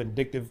don't have a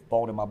vindictive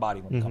bone in my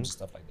body when it comes to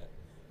stuff like that.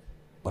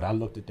 But I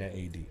looked at that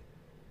AD,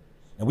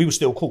 and we were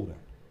still cool then.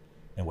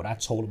 And what I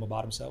told him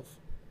about himself,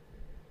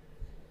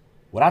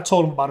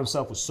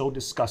 was so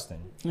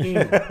disgusting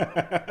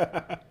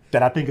that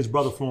I think his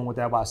brother flew in with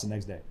that watch the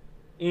next day.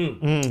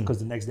 Because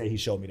the next day he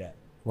showed me that.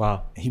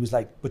 Wow. And he was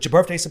like, "But your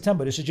birthday's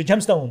September. This is your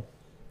gemstone."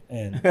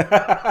 And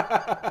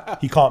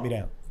he calmed me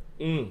down.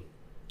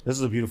 This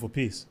is a beautiful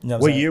piece. You know what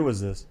I'm what saying? year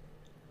was this?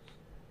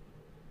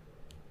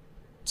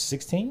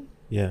 16?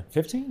 Yeah.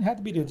 15? Had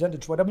to be the gender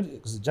trade. I mean,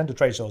 because the gender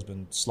trade show has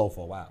been slow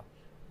for a while.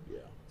 Yeah.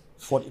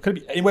 40, it could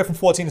be anywhere from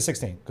 14 to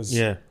 16. Because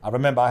Yeah. I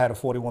remember I had a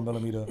 41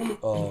 millimeter.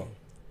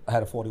 I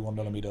had a 41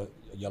 millimeter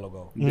yellow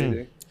gold.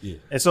 Yeah.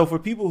 And so for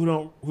people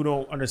who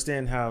don't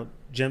understand how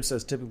gem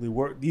sets typically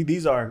work,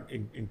 these are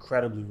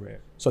incredibly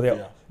rare. So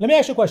Yeah. let me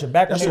ask you a question.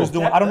 Back when That's he was off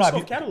doing, cat- I don't know that's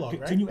if off catalog,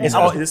 right? Can you It's answer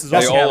all, that? this is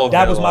That's- all all off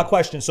that was catalog. my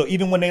question. So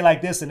even when they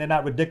like this and they're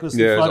not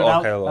ridiculously Yeah, it's flooded off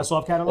out, catalog. that's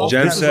off catalog.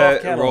 Gem This is set,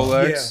 off catalog.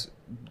 Rolex.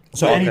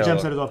 So off any gem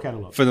catalog. set is off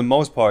catalog. For the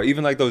most part,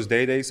 even like those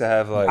day dates, I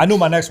have like. I knew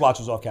my next watch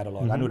was off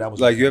catalog. I knew that was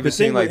Like you ever The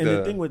seen thing, like with, and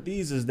the the. thing with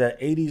these is that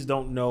 80s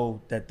don't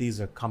know that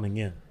these are coming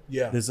in.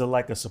 Yeah. This is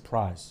like a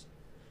surprise.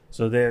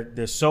 So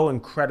they're so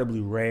incredibly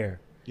rare.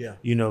 Yeah.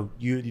 You know,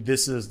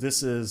 this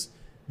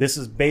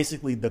is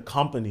basically the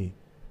company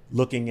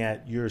looking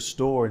at your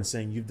store and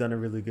saying you've done a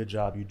really good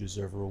job, you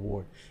deserve a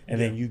reward, and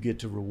then you get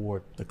to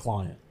reward the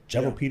client.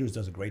 Gerald Peters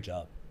does a great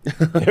job.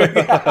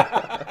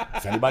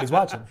 If anybody's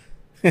watching.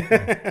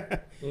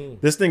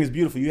 This thing is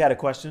beautiful. You had a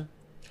question?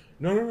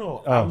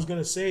 No. I was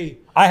gonna say.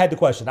 I had the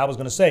question. I was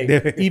going to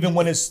say, even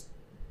when it's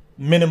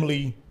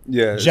minimally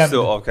Yeah, it's gemmed,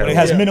 still off when it catalog.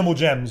 has Yeah. minimal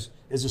gems,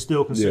 is it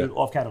still considered Yeah.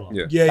 off catalog?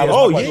 Yeah. Yeah. That was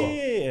Oh my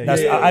yeah.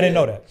 question. yeah. I didn't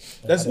know that.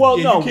 That's Well,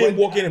 yeah, no, you can't when-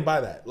 walk in and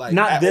buy that. Like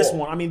Not at this all.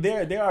 one. I mean,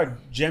 there are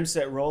gem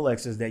set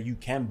Rolexes that you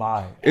can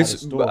buy at a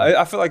It's. store.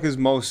 I feel like it's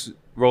most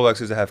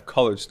Rolexes that have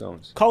colored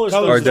stones. Colors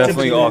Are is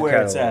definitely typically off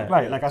where it's catalog. at.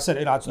 Right, like I said,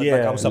 like I was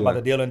Yeah. talking about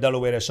the dealer in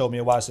Delaware that showed me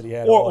a watch that he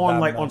had. Or all on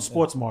diamond like on on it.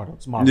 sports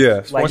models. Yeah,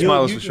 like sports you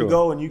models you for can sure.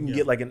 go and you can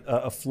get like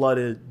a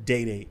flooded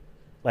day date.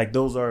 Like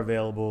those are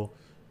available.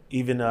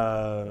 Even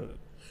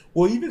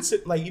Well, even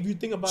like if you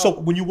think about. So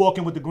when you walk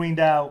in with the green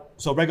dial,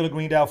 so regular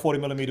green dial 40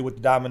 millimeter with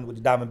the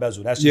diamond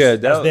bezel, that's just, Yeah,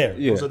 that's that- there.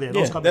 yeah. Those are there.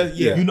 Those Yeah. come That-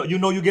 yeah. You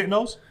know you're getting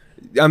those?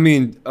 I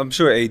mean, I'm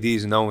sure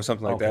ADs know when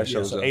something like Okay, that yeah,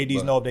 shows so up. ADs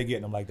but, know if they're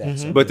getting them like that.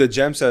 So. But the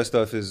gem set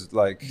stuff is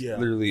like Yeah.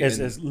 literally.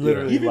 It's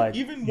literally even like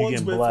even you ones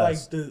getting with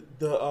blessed.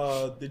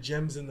 like the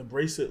gems in the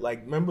bracelet,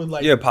 like remember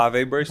like Yeah,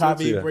 pave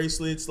bracelets. pave Yeah.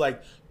 bracelets,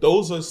 like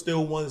those are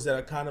still ones that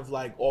are kind of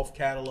like off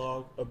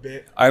catalog a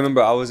bit. I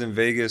remember I was in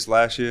Vegas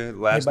last Anybody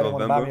want to buy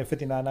me November. a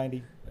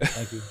 5990?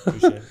 Thank you.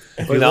 Appreciate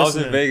it. When I was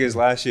in listening. Vegas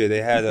last year,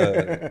 they had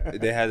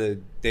a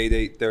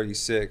date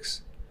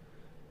 36.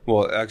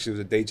 Well, actually, it was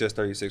a date just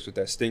 36 with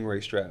that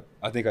Stingray strap.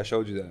 I think I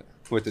showed you that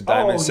with the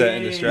diamond set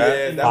in the strap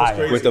Yeah, that was Fire.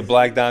 crazy. with the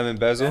black diamond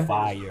bezel.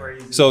 Fire.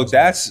 So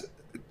that's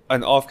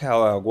an off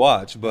catalog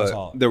watch, That's but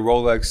hard. the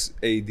Rolex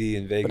AD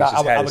in Vegas But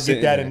just had I it would get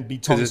sitting that there and be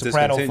 'cause Tony it's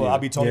Soprano for discontinued. I'll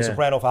be Tony Yeah.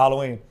 Soprano for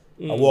Halloween.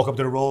 I walk up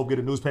to the robe, get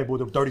a newspaper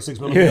with a 36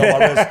 millimeter on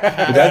my wrist.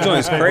 But that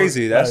joint's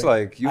crazy. That's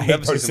like you I hate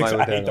never see 36. somebody I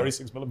with hate that.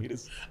 36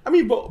 millimeters. I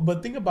mean,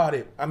 but think about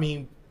it. I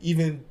mean,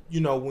 even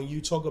when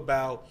you talk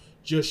about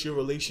just your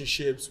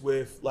relationships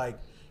with like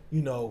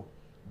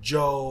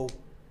Joe,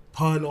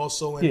 Pun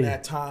also in Yeah.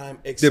 that time,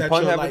 Did etc.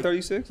 Pun have like, a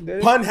 36? Did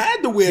it? Pun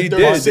had to wear He did,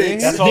 36. didn't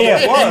he? That's all Yeah,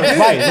 that was, yeah,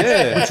 right?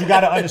 yeah. But you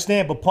got to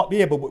understand. But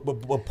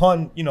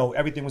Pun,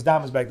 everything was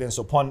diamonds back then.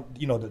 So Pun,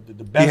 the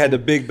bezel. He had the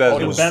big bezel.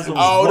 it was- bezel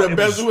Oh, it the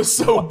bezel was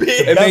so big.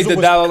 It made bezel the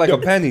was- dollar like a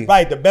penny.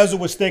 Right, the bezel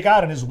would stick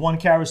out, and there's 1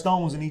 carat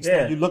stones in each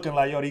Yeah. thing. You're looking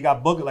like, they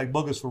got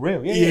boogers for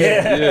real. Yeah.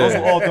 Yeah. Those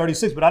were all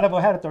 36, but I never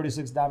had a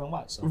 36 diamond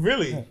watch. So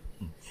Really?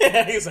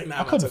 He's like,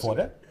 nah, I couldn't afford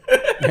that.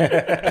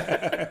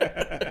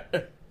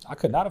 I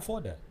could not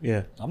afford that.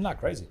 Yeah. I'm not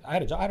crazy. I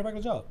had a job. I had a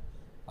regular job.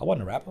 I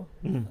wasn't a rapper.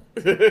 But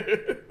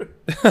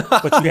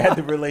you had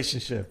the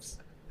relationships.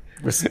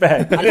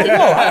 Respect. You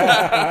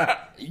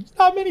know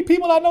how many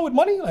people I know with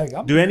money? Like,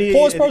 I'm Do the any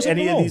poorest person in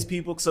any the of room. these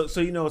people? So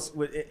it's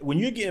when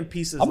you're getting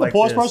pieces I'm like the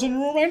poorest this, person in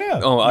the room right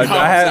now. Oh, I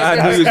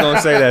knew you was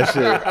gonna say that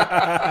shit.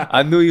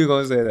 I knew you were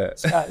gonna say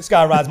that. This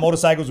guy rides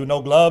motorcycles with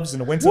no gloves in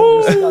the winter.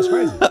 That's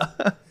crazy.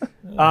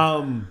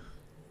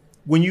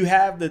 when you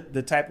have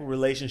the type of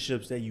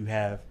relationships that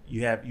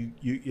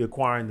you're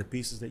acquiring the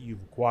pieces that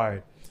you've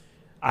acquired.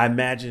 I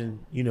imagine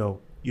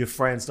your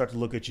friends start to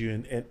look at you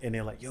and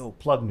they're like, "Yo,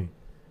 plug me."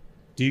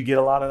 Do you get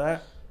a lot of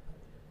that?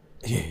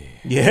 Yeah.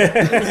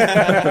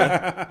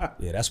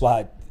 Yeah, that's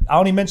why I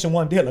only mention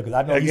one dealer because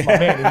I know he's my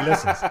man and he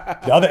listens.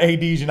 The other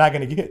ADs you're not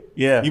going to get.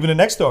 Yeah. Even the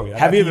next story.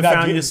 Have you ever You're not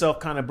found getting- yourself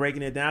kind of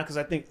breaking it down? Because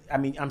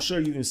I'm sure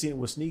you've even seen it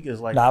with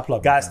sneakers. Like Nah, I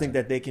plug my guys friends think in.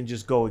 that they can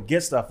just go and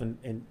get stuff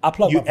and I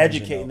plug you my friends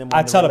in, educating though. them. On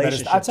I tell them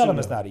relationship it's too,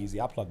 not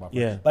easy. I plug my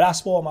friends. Yeah. But I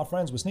spoil my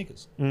friends with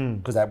sneakers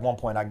because at one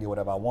point I can get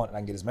whatever I want and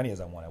I can get as many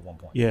as I want at one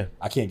point. Yeah.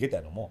 I can't get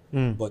that no more.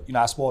 But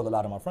I spoiled a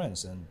lot of my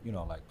friends and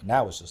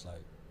now it's just like,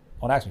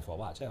 don't ask me for a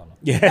watch. Hell no.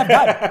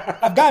 Yeah.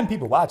 I've gotten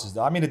people watches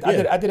though. I mean, I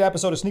did an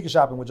episode of Sneaker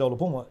Shopping with Joe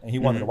LaPuma and he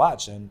wanted a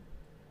watch and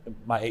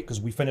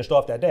because we finished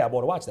off that day, I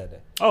bought a watch that day.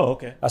 Oh,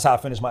 okay. That's how I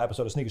finished my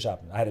episode of Sneaker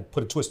Shopping. I had to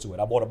put a twist to it.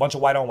 I bought a bunch of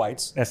white on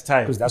whites. That's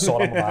tight. Because that's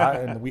all I'm gonna buy,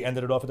 and we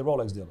ended it off at the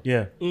Rolex dealer.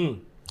 Yeah.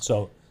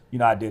 So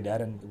I did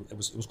that, and it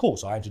was cool.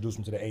 So I introduced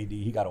him to the AD.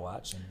 He got a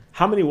watch. And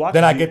How many watches?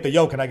 then I do you-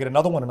 get can I get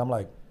another one? And I'm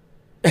like,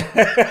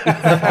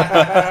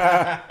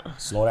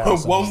 Slow down.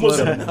 son. One was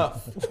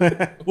enough.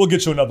 We'll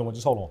get you another one.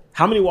 Just hold on.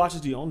 How many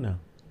watches do you own now?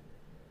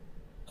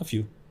 A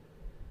few.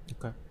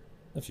 Okay.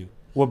 A few.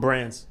 What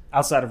brands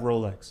outside of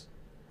Rolex?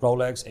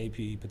 Rolex,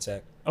 AP,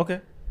 Patek.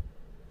 Okay.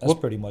 That's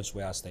pretty much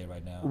where I stay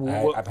right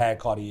now. I've had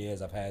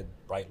Cartiers, I've had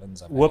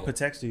Breitlands. What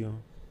Pateks do you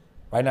own?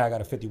 Right now I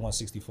got a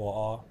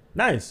 5164R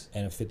Nice.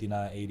 and a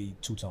 5980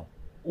 two-tone.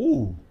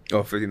 Ooh.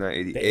 Oh,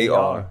 5980 The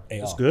AR.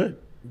 That's good.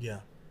 Yeah.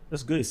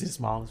 That's good. You see the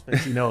smile on his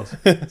face. He knows.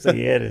 So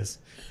yeah, it is.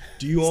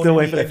 Do you own Still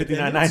waiting for any that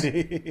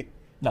 5990.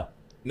 No.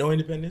 No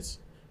independence?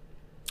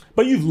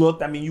 But you've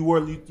looked. I mean,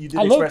 you did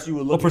I express you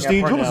were looking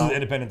Pristine at Jewelers Purnell. is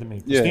independent to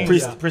me. Yeah.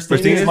 Pristine,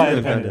 Pristine is my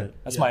independent.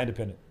 independent. That's my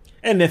independent.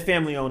 And they're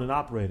family owned and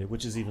operated,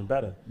 which is even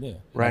better. Yeah.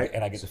 Right.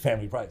 And I get the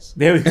family price.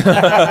 There we go.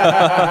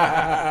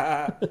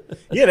 Yeah,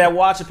 that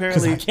watch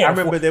apparently. I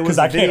remember there was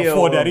a I can't video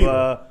afford that of,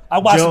 either.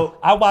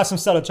 I watched him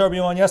sell a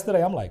tourbillon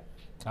yesterday. I'm like,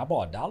 can I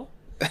borrow $1?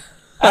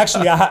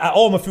 Actually, I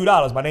owe him a few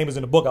dollars. My name is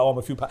in the book. I owe him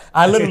a few.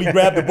 I literally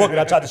grabbed the book and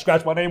I tried to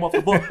scratch my name off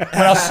the book. When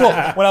I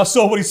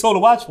saw what he sold the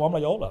watch for, I'm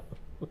like, hold up.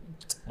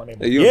 My name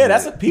is Yeah,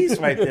 that's a piece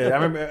right there. I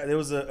remember there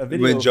was a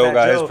video When of Joe Fat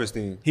got his Joe.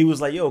 Pristine. He was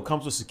like, "Yo, it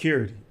comes with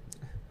security."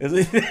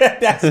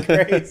 That's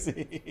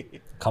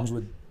crazy.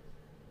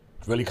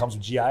 really comes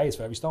with GIAs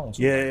for every stone.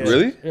 So Yeah.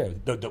 Really? Yeah.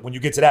 When you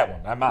get to that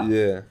one, I'm out.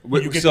 Yeah.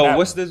 When you get to So that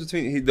what's one. the difference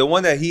between the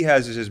one that he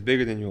has is just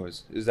bigger than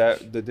yours? Is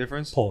that the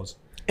difference? Pause.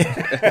 Hey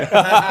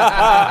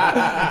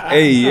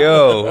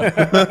yo.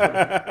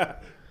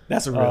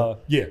 That's a real.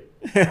 Yeah.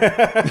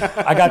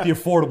 I got the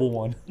affordable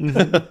one.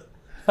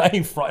 I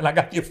ain't fronting. I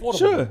got the affordable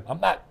Sure.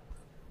 one.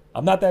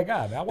 I'm not that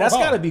guy, man. I work That's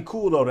hard. got to be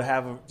cool though to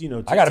have a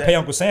I got to pay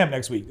Uncle Sam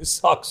next week. This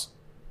sucks.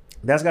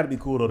 That's got to be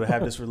cool though to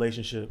have this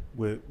relationship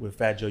with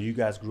Fat Joe. You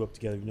guys grew up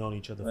together. You've known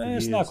each other for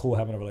years. It's not cool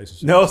having a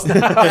relationship. No, it's not.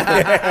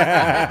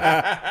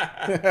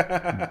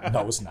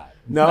 No, it's not.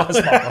 No.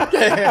 It's not.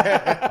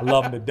 I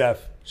love him to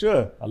death.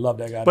 Sure. I love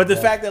that guy. But to the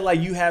death. fact that like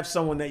you have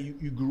someone that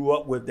you grew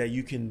up with that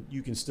you can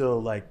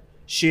still like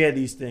share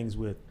these things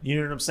with. You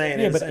know what I'm saying?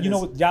 Yeah, And but it's- you know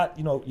what?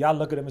 Y'all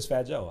look at him as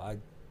Fat Joe.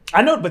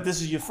 I know, but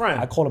this is your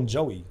friend. I call him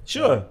Joey.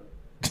 Sure.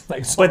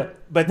 Like, so But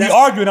we that's,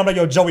 arguing. I'm like,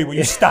 yo, Joey, will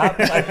you stop?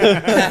 Like,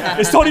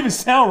 this don't even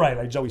sound right.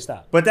 Like, Joey,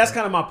 stop. But that's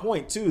kind of my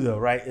point too, though,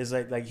 right? Is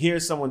like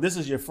here's someone. This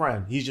is your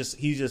friend.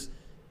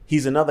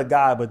 He's another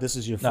guy, but this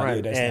is your No, yeah,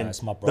 friend. that's and not.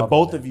 It's my the brother,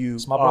 both man. of you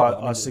It's my brother.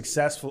 I are mean,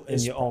 successful in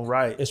it's your own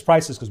right. It's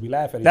priceless because we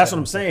laugh at each other. That's what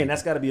I'm and stuff saying. like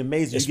That's that. got to be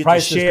amazing. It's You get to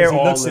priceless share 'cause he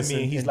all looks at this me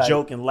and and he's like-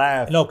 joke and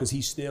laugh. No, because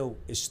he still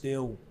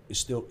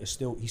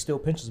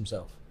pinches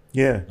himself.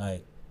 Yeah.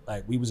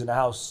 Like we was in the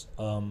house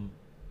a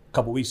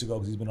couple weeks ago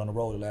because he's been on the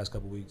road the last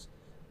couple weeks,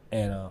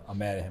 and I'm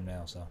mad at him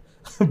now. So,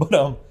 but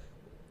a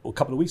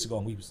couple of weeks ago,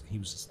 and he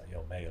was just like,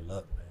 "Yo, man,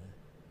 look, man,"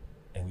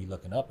 and we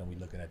looking up and we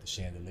looking at the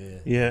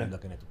chandelier, Yeah. and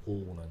looking at the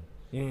pool,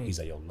 and he's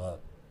like, "Yo,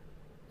 look,"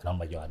 and I'm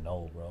like, "Yo, I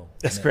know, bro."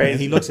 That's and crazy.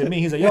 And he looks at me,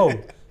 he's like, "Yo."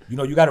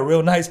 You got a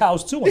real nice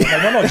house too. And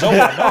I'm like, no,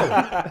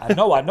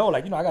 Joe, I know.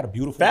 Like, I got a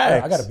beautiful,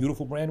 Facts. I got a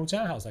beautiful brand new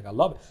townhouse. Like, I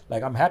love it.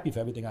 Like, I'm happy for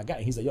everything I got.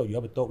 And he's like, yo, you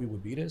ever thought we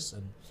would be this?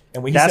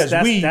 And when he says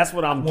we, that's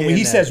what I'm when getting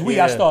he at. says we,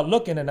 Yeah. I start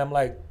looking and I'm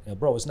like,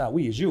 bro, it's not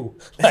we, it's you.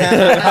 Like, I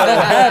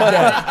don't have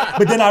that.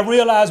 But then I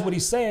realize what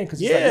he's saying because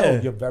he's like, Yeah.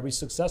 yo, you're very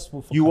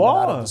successful for You coming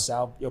out are. of the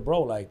South. Yo,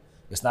 bro, like,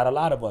 it's not a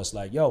lot of us.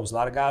 Like, yo, it's a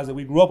lot of guys that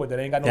we grew up with that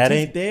ain't got no That teeth.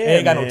 ain't there, They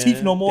ain't got no man.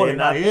 teeth no more. They're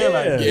They're not not here.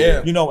 there.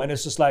 Like, Yeah. and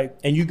it's just like,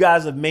 And you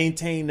guys have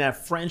maintained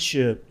that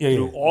friendship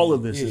through all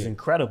of this is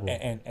incredible.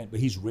 But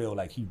he's real.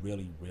 Like he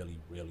really.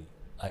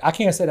 Like I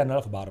can't say that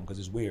enough about him because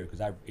it's weird. Because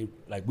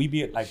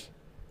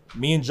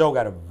me and Joe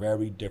got a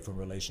very different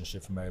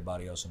relationship from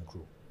everybody else in the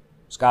crew.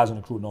 These guys in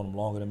the crew know him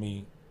longer than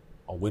me,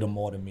 or with him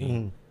more than me.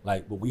 Mm-hmm.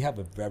 Like, but we have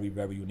a very,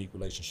 very unique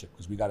relationship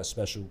because we got a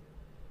special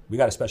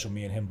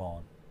me and him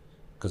bond.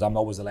 Because I'm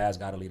always the last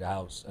guy to leave the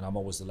house, and I'm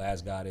always the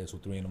last guy there till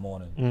 3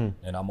 a.m,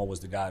 and I'm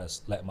always the guy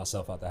that's letting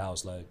myself out the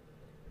house. Like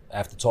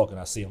after talking,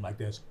 I see him like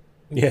this.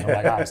 Yeah. I'm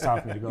like, all right, it's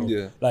time for me to go.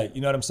 Yeah. Like,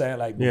 you know what I'm saying?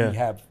 Like, Yeah. we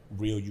have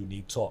real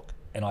unique talk,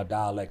 and our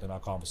dialect and our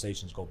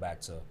conversations go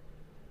back to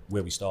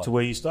where we started. To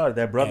where you started,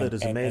 that brother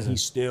is And amazing.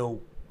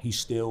 he's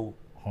still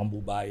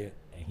humbled by it,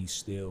 and he's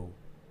still,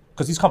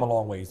 because he's come a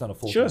long way. He's done a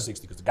full Sure.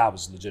 360 because the guy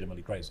was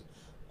legitimately crazy,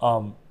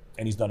 and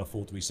he's done a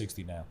full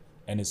 360 now.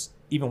 And it's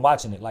even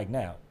watching it like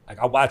now. Like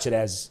I watch it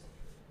as,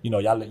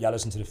 y'all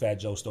listen to the Fat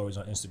Joe stories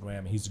on Instagram,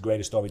 and he's the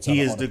greatest storyteller.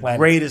 He is on the planet.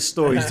 greatest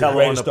storyteller,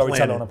 greatest on, the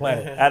storyteller planet. on the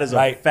planet. That is a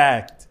Right?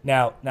 fact.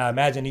 Now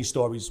imagine these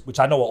stories, which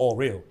I know are all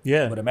real.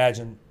 Yeah. But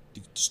imagine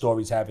the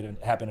stories happen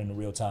in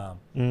real time,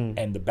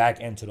 and the back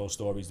end to those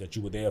stories that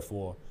you were there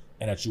for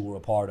and that you were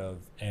a part of,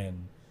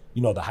 and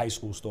the high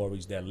school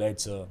stories that led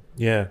to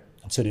Yeah.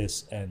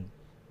 this, and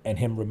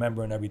him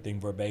remembering everything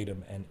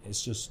verbatim, and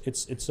it's just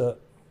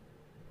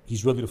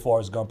he's really the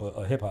Forrest Gump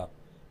of hip hop,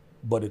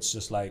 but it's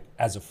just like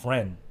as a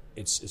friend,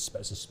 it's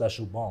a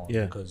special bond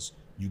because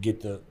you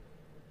get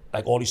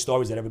all these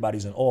stories that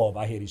everybody's in awe of.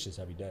 I hear these shits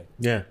every day.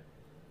 Yeah.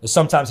 And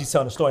sometimes he's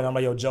telling a story and I'm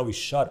like, yo, Joey,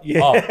 shut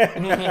up.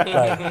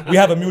 Like, we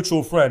have a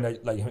mutual friend,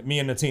 like me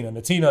and Natina.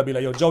 Natina will be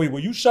like, yo, Joey,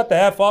 will you shut the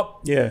F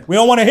up? Yeah. We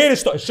don't want to hear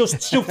this story.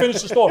 She'll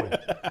finish the story.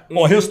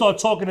 Or he'll start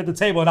talking at the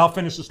table and I'll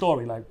finish the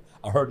story. Like,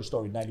 I heard the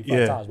story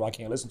 95 times, but I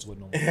can't listen to it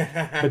no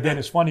more. But then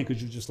it's funny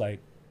because you just like,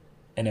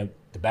 and then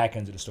the back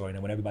end of the story, and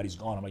then when everybody's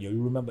gone, I'm like, yo,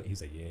 you remember?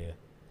 He's like, yeah.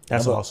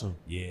 That's Remember? awesome.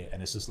 Yeah,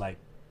 and it's just like,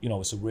 you know,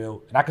 it's a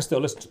real, and I can still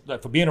listen to,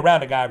 like, for being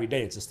around the guy every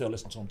day, it's to still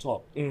listen to him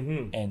talk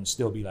and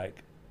still be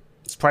like,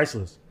 it's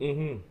priceless.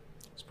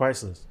 It's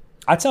priceless.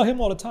 I tell him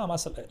all the time. I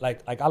said,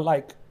 like I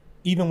like,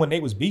 even when they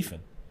was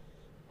beefing,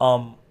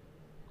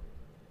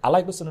 I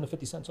like listening to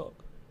 50 Cent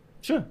talk.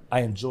 Sure.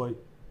 I enjoy.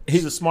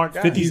 He's a smart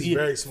guy. 50's He's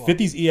very smart.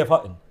 50's E.F.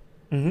 Hutton,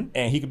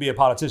 and he could be a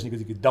politician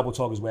because he could double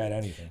talk his way out of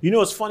anything. You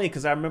know, it's funny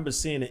because I remember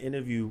seeing an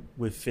interview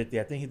with 50.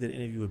 I think he did an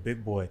interview with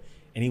Big Boy,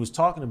 and he was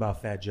talking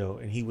about Fat Joe,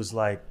 and he was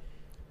like,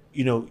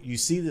 you know, you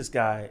see this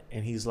guy,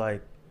 and he's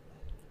like,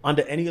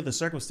 under any other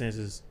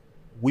circumstances,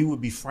 we would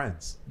be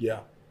friends. Yeah.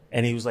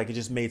 And he was like, it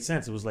just made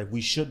sense. It was like,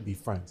 we should be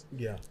friends.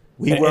 Yeah.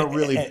 We weren't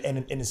really.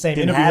 And in the same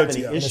didn't interview, have he'll-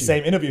 any in the issue.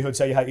 same interview, he'll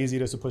tell you how easy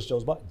it is to push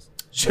Joe's buttons.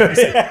 Sure. He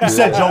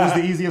said Joe was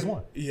the easiest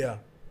one Yeah.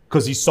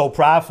 because he's so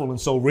prideful and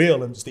so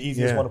real, and it's the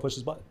easiest Yeah. one to push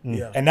his button.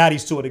 Yeah. And now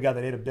these two are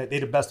together. They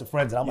the best of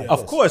friends, and I'm like,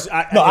 Of this. course.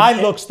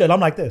 I look still. I'm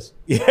like this.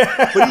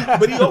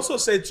 But he also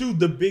said too,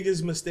 the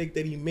biggest mistake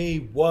that he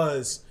made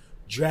was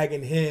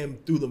dragging him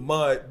through the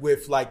mud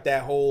with like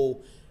that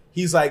whole.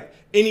 He's like,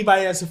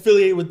 anybody that's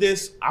affiliated with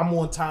this, I'm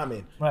on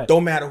timing. Right.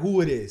 Don't matter who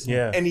it is.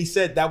 Yeah. And he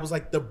said that was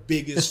like the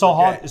biggest. It's so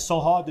hard. forget. It's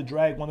so hard to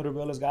drag one of the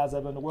realest guys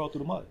ever in the world through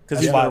the mud. 'Cause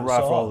That's he's why gonna it's ride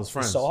so for all hard. his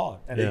friends. It's so hard.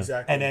 And, Yeah.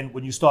 Exactly. and then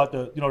when you start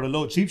the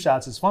little cheap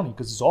shots, it's funny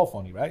because it's all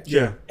funny, right?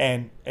 Yeah.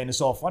 And it's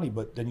all funny,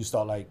 but then you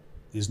start like,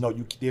 there's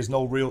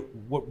no real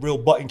what real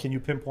button can you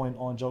pinpoint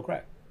on Joe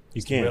Crack?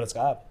 He's can't. the realest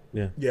guy.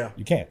 Yeah. Yeah.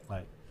 You can't.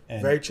 Like,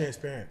 and, Very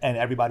transparent. and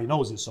everybody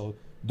knows it. So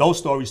those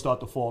stories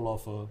start to fall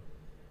off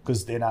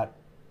because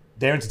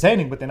they're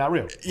entertaining, but they're not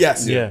real.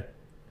 Yes. Yeah.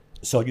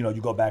 So, you know,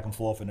 you go back and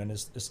forth, and then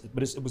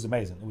it was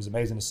amazing. It was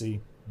amazing to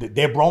see.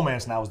 Their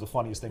bromance now is the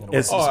funniest thing in the world.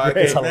 It's- it's I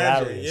great. can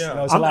hilarious. imagine. Yeah. You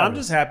know, it's I'm hilarious.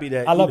 just happy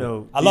that, I love you know.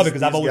 it. I love it these-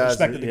 because I've these always guys,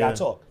 respected the guy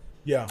talk.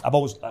 Yeah. I've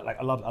always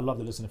I love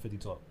to listen to 50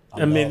 talk.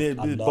 I mean, they're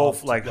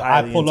both, like,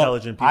 highly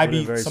intelligent people. I They're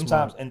be very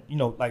sometimes, smart. and you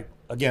know, like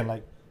again,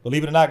 like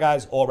believe it or not,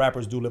 guys, all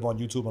rappers do live on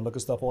YouTube and look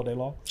at stuff all day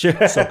long. Sure.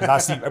 So because I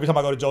see every time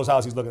I go to Joe's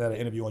house, he's looking at an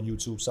interview on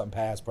YouTube, something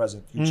past,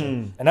 present, future,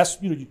 and that's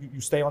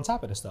you stay on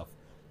top of this stuff.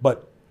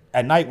 But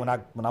at night when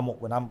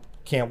I'm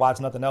can't watch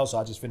nothing else, so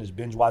I just finish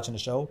binge watching the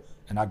show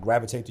and I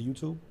gravitate to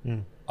YouTube.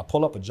 I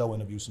pull up a Joe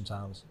interview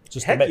sometimes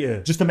just Heck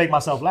yeah. just to make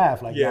myself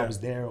laugh, like Yeah. I was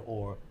there,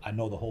 or I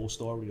know the whole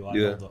story, or I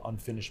Yeah. know the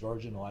unfinished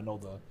version, or I know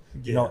the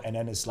Yeah. you know, and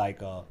then it's like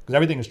because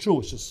everything is true.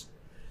 It's just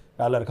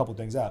I let a couple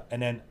things out,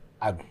 and then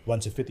I run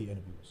to 50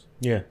 interviews.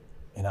 Yeah.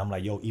 And I'm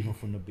like, yo, even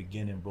from the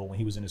beginning, bro, when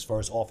he was in his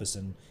first office,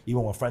 and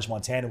even when French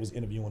Montana was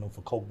interviewing him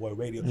for Coke Boy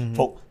Radio, and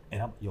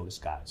I'm, yo, this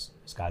guy's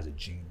a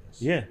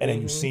genius. Yeah. And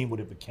then you seen what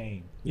it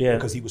became. Yeah.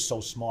 Because he was so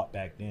smart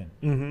back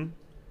then.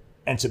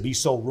 And to be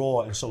so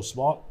raw and so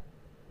smart,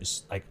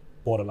 it's like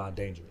borderline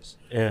dangerous.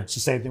 Yeah. It's the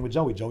same thing with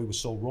Joey. Joey was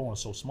so raw and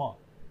so smart.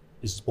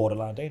 It's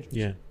borderline dangerous.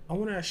 Yeah. I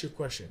want to ask you a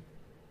question.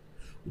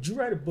 Would you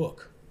write a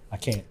book? I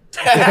can't.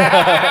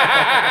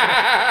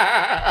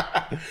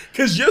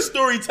 Because your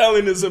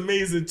storytelling is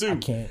amazing too. I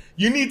can't.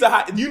 You need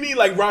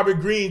like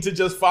Robert Greene to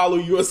just follow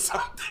you or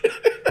something.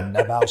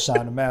 Never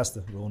outshine the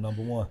master. Rule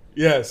number 1.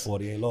 Yes.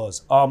 48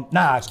 laws. Nah,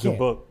 I can't. Good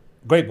book.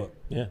 Great book.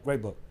 Yeah.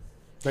 Great book.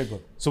 Great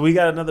book. So we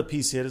got another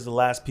piece here. This is the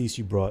last piece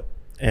you brought.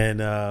 And,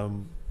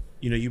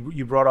 you know,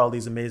 you brought all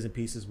these amazing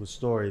pieces with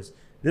stories.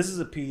 This is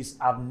a piece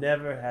I've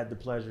never had the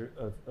pleasure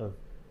of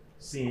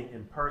seeing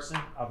in person.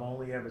 I've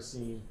only ever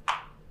seen.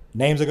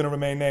 Names are gonna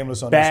remain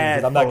nameless on Bad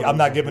this one, 'cause I'm photos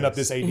not of giving up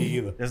this. this AD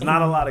either. There's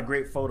not a lot of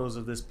great photos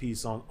of this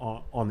piece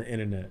on the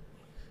internet.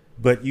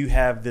 But you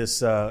have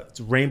this it's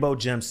a rainbow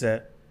gem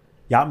set,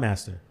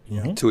 Yachtmaster.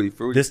 Tutti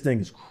Frutti. This thing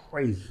is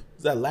crazy.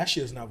 Is that last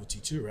year's novelty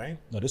too, right?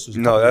 No, this was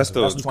No, that's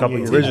the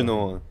 2018.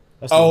 original one.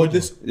 That's the Oh, original.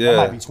 this- that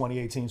might Yeah. be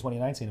 2018,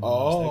 2019. if I'm not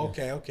Oh,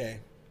 mistaken. okay.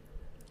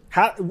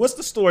 What's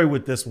the story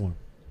with this one?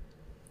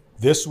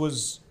 This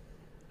was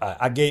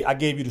I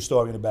gave you the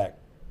story in the back.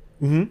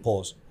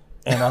 Pause.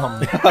 And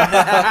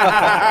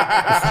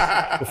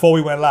before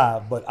we went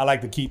live, but I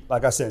like to keep,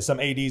 like I said, some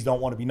ADs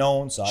don't want to be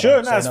known. So I Sure,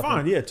 don't no, say it's nothing.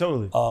 fine. Yeah,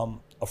 totally.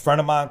 A friend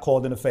of mine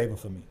called in a favor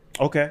for me,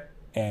 Okay.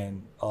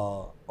 and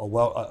a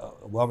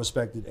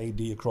well-respected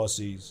AD across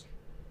seas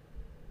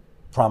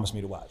promised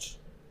me to watch,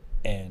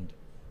 and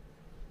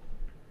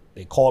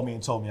they called me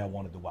and told me I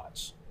wanted to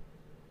watch.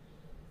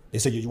 They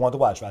said, you want to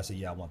watch? Right? I said,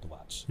 yeah, I want to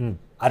watch.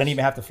 I didn't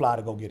even have to fly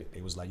to go get it.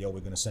 They was like, yo, we're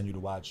going to send you to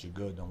watch. You're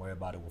good. Don't worry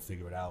about it. We'll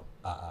figure it out.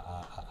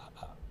 I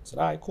said,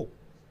 all right, cool.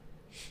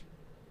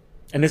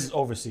 And this is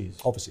overseas.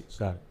 Overseas.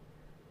 Got it.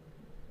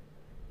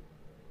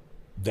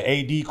 The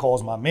AD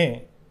calls my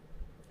man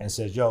and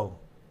says, yo,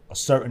 a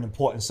certain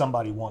important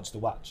somebody wants to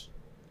watch.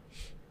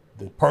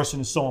 The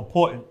person is so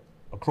important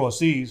across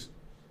seas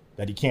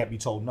that he can't be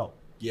told no.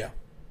 Yeah.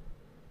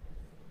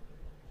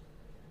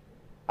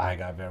 I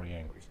got very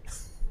angry.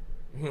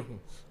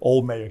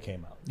 Old mayor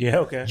came out. Yeah,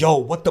 okay. Yo,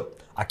 what the?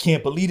 I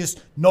can't believe this.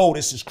 No,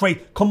 this is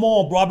crazy. Come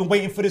on, bro. I've been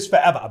waiting for this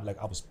forever. I'm like,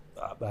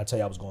 I tell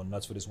you, I was going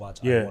nuts for this watch.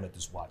 Yeah. I wanted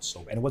this watch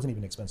so, and it wasn't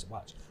even an expensive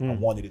watch. I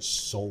wanted it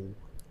so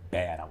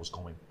bad. I was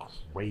going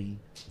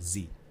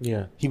crazy.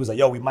 Yeah. He was like,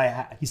 yo,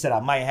 he said I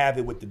might have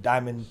it with the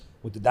diamond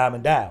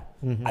dial.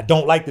 I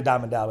don't like the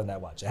diamond dial in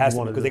that watch. It has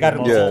to be because they got it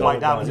on Yeah. all white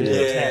diamonds. It just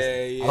looks Yeah,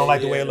 nasty. yeah, I don't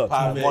like the way yeah, it looks. the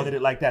I pave. wanted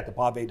it like that,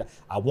 the pave.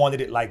 I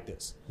wanted it like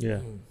this. Yeah.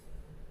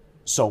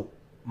 So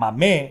my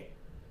man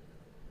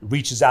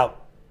reaches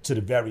out to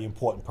the very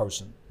important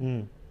person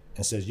and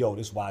says, yo,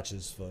 this watch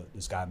is for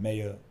this guy,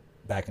 Mayor,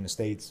 back in the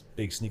States,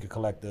 big sneaker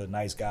collector,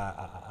 nice guy.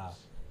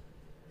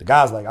 The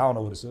guy's like, I don't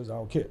know who this is. I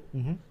don't care.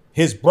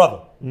 His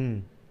brother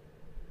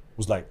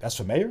was like, that's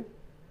for Mayor?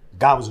 The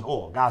guy was in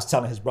awe. The guy's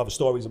telling his brother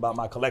stories about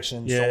my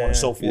collection, so on and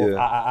so forth.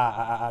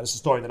 Yeah. It's a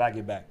story that I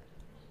get back.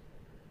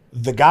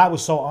 The guy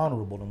was so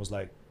honorable and was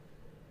like,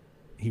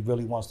 he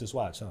really wants this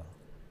watch, huh?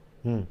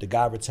 The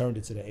guy returned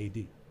it to the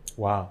AD.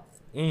 Wow.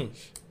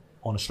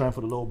 On the strength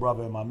of the little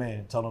brother and my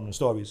man telling them the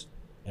stories,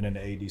 and then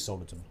the AD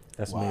sold it to me.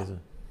 That's amazing.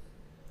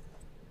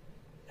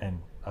 And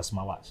that's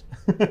my watch.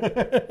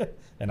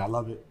 And I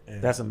love it.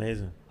 And That's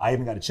amazing. I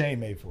even got a chain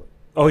made for it.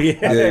 Oh yeah.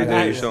 Yeah, you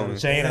Nice. showed me. A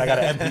chain, and I got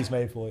an M piece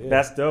made for it. Yeah.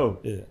 That's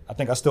dope. Yeah. I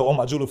think I still own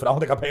my jeweler for that. I don't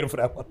think I paid him for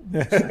that one.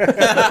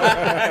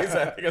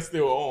 I think I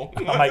still own.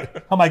 I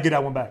might get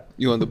that one back.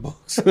 You on the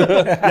books?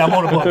 Yeah, I'm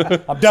on the book.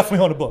 I'm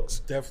definitely on the books.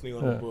 Definitely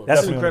on the book.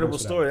 That's Definitely an incredible on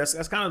the story.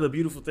 That's kind of the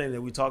beautiful thing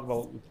that we talk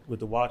about with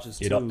the watches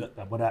too. It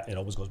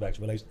always goes back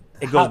to relationships.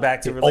 It goes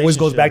back to It always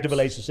goes back to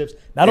relationships.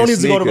 relationships. Not only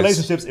And does it go to sneakers.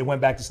 relationships, it went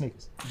back to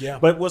sneakers. Yeah.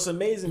 But what's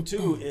amazing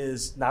too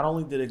is not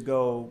only did it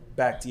go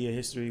back to your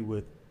history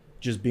with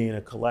just being a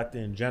collector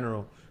in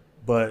general,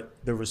 but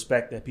the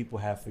respect that people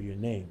have for your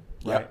name,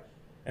 right? Yep.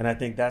 And I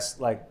think that's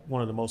like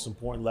one of the most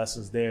important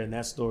lessons there in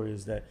that story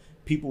is that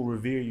people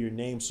revere your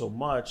name so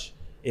much,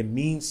 it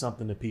means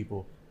something to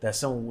people that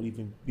someone would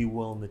even be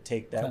willing to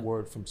take that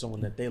word from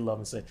someone that they love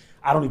and say,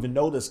 I don't even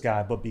know this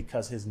guy, but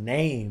because his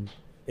name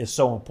is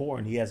so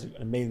important, he has an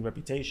amazing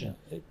reputation,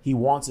 he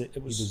wants it, he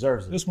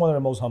deserves it. This is one of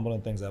the most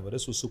humbling things ever.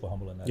 This was super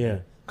humbling. Yeah.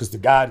 Because the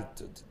guy,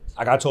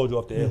 like I told you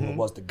off the air,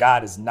 was the guy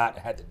did not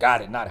have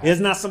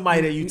It's not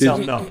somebody that you tell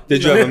no.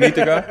 Did you ever meet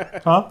the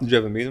guy? Huh? Did you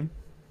ever meet him?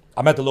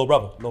 I met the little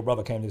brother. Little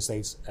brother came to the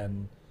States,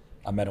 and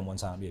I met him one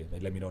time. Yeah, they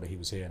let me know that he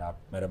was here, and I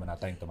met him, and I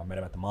thanked him. I met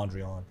him at the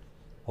Mondrian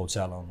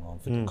Hotel on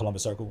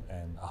Columbus Circle,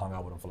 and I hung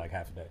out with him for like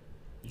half a day.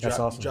 That's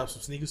awesome. You dropped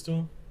some sneakers to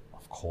him?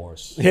 Of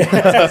course. So you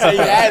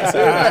had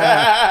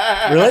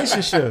to.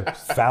 Relationship.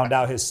 Found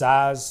out his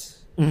size.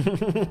 I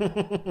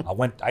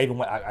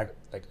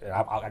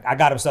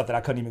got him stuff that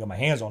I couldn't even get my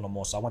hands on no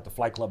more, so I went to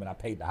Flight Club and I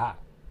paid the high.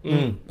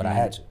 But I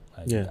had to.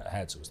 I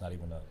had to. It's not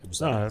even it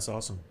was No, like, that's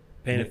awesome.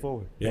 Paying it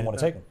forward. he didn't want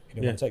to take them. He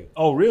didn't want to take it.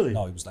 Oh, really?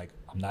 No, he was like,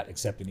 I'm not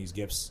accepting these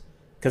gifts.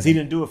 Because he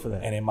didn't do it for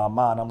that. And in my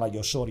mind, I'm like,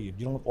 yo, shorty, if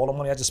you don't, all the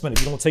money I just spent,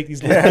 if you don't take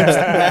these little gifts,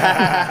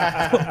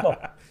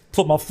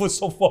 put my foot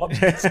so far.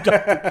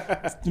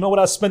 You know what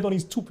I spent on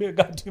these 2 pair of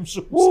goddamn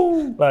shoes?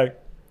 Woo! Like,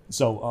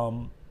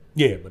 so,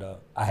 yeah,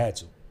 but I had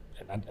to.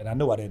 And I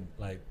knew I didn't,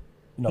 like,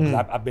 you know,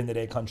 because I've been to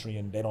their country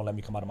and they don't let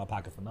me come out of my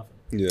pocket for nothing.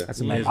 Yeah. That's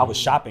Like, amazing. I was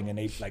shopping and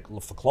they like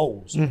look for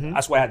clothes.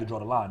 That's why I had to draw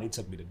the line. They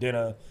took me to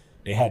dinner.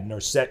 They had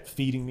Nursette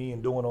feeding me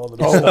and doing all of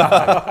this stuff.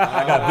 Like,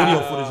 I got video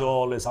footage of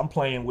all this. I'm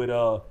playing with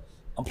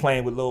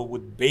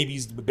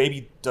babies,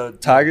 baby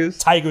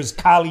tigers,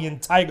 collie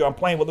and tiger. I'm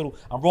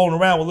rolling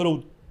around with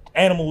little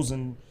animals,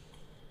 and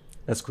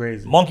That's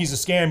crazy. monkeys are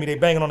scaring me. They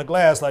banging on the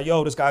glass like,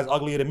 yo, this guy's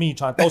uglier than me,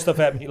 trying to throw stuff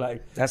at me.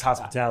 Like, That's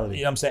hospitality.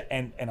 you know what I'm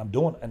saying? And I'm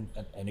doing, and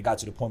it got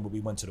to the point where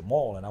we went to the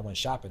mall and I went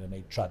shopping and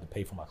they tried to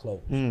pay for my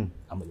clothes. I'm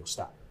like, yo,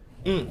 stop.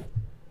 Yeah.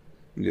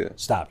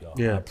 Stop, y'all.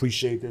 Yeah. I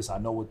appreciate this. I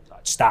know what.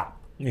 Stop.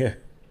 Yeah.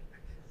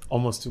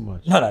 Almost too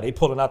much. No, they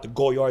pulling out the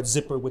Goyard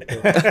zipper with the.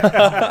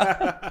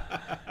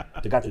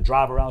 They got the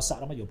driver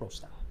outside. I'm like, yo, bro,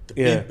 stop.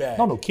 Yeah. Big bag.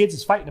 No, kids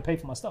is fighting to pay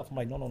for my stuff. I'm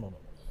like, no.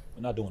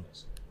 We're not doing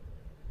this.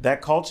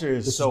 That culture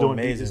is This so is doing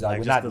amazing. this. Like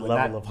We're just not- the we're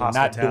level not- of we're not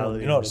doing- hospitality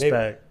you know, and they-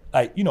 respect.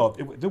 Like, you know,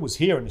 if it was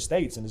here in the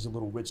States and there's a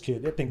little rich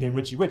kid, they think they're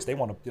Richie Rich. They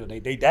want to,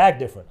 they dag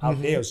different.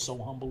 Out there is so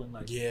humble and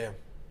like, Yeah.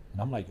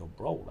 and I'm like, yo,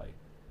 bro, like,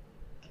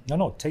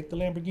 no, take the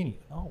Lamborghini.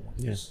 No,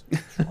 Yes.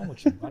 what's wrong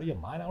with you? Out of your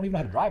mind? I don't even know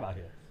how to drive out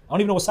here. I don't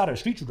even know what side of the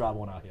street you drive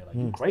on out here. Like,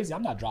 you crazy?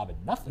 I'm not driving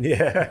nothing.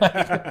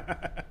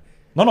 Yeah.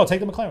 No, take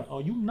the McLaren. Oh,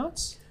 you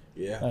nuts?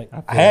 Yeah. Like,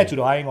 I had to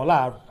though. I ain't gonna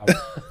lie.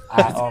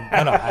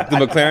 The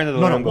McLaren or the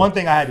No, Lambo? one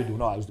thing I had to do.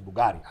 No, it was the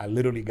Bugatti. I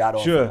literally got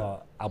off.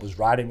 Sure. I was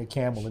riding a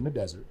camel in the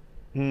desert.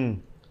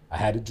 I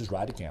had to just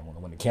ride the camel.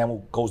 And when the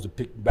camel goes to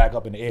pick you back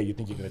up in the air, you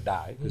think you're gonna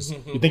die. 'Cause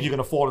you think you're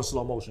gonna fall in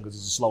slow motion because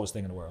it's the slowest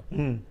thing in the world.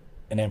 And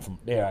then from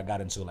there, I got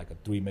into like a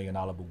 $3 million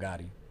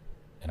Bugatti,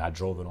 and I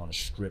drove it on a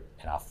strip,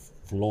 and I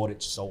floored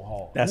it so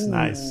hard. That's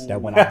nice.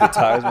 That when I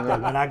tires went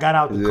out? when I got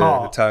out the Yeah,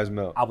 car, the tires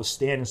melt. I was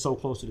standing so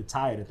close to the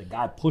tire that the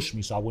guy pushed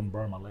me so I wouldn't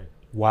burn my leg.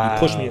 Wow. He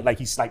pushed me like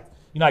he's like,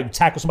 you know how you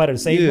tackle somebody to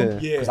save them?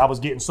 Yeah. Because I was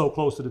getting so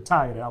close to the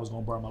tire that I was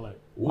gonna burn my leg.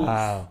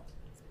 Wow.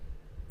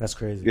 That's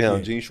crazy. You had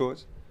on jean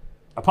shorts?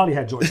 I probably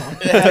had jorts on.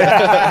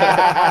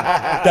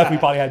 Definitely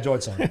probably had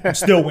jorts on. I'm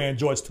still wearing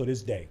jorts to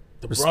this day.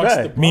 The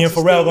Respect. Me and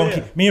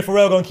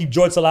Pharrell gonna keep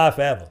jorts alive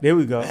forever. There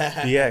we go.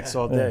 DX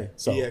all day.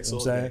 So, DX you know what all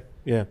I'm saying? day.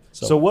 Yeah.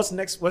 So what's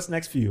next? What's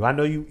next for you? I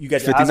know you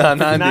got your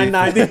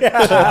 $59.90.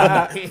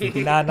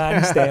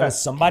 $59.90 stand.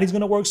 Somebody's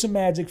gonna work some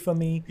magic for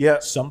me. Yeah.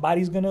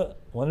 Somebody's gonna,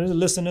 one of the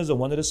listeners or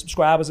one of the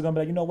subscribers are gonna be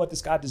like, you know what,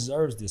 this guy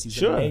deserves this. He's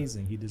Sure.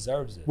 amazing. He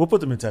deserves it. We'll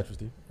put them in touch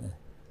with you.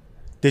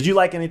 Did you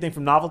like anything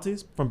from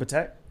Novelties from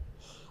Patek?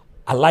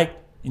 I like,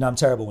 I'm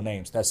terrible with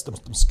names. That's them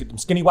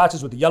skinny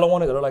watches with the yellow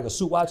on it. They're like a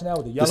suit watch now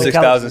with the yellow. The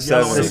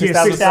 6007. The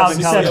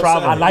 6007.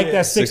 I like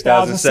that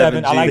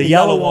 6007. I like The the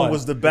yellow yellow one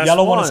was the best The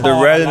yellow one is one. The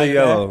hard. red I and the like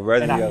yellow. that.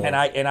 Red and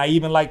and yellow. I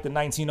even like the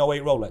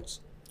 1908 Rolex.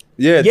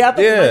 Yeah, Yeah, I thought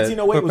the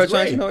 1908 was great.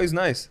 1908 is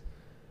nice.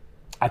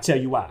 I tell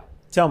you why.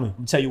 Tell me. I'm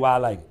gonna tell you why I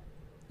like it.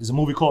 There's a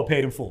movie called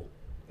Paid in Full.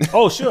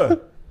 Oh, sure.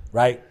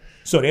 Right?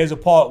 So there's a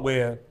part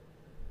where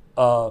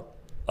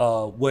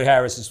Wood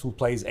Harris is who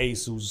plays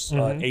Ace, who's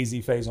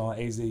AZ phase on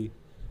AZ,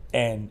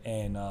 and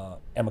Mekhi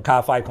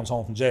Phife comes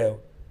home from jail,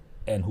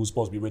 and who's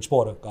supposed to be Rich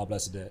Porter, God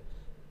bless his dead.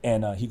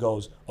 And he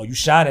goes, "Oh, you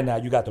shining now?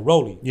 You got the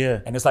Rollie." Yeah.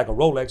 And it's like a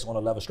Rolex on a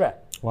leather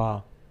strap.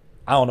 Wow.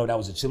 I don't know if that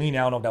was a Cellini.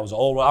 I don't know if that was an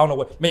old. I don't know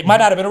what. It might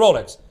not have been a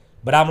Rolex.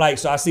 But I'm like,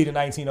 so I see the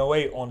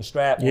 1908 on the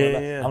strap.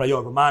 Yeah. I'm like, yo,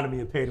 it reminded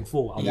me of Paid in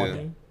Full. I want Yeah.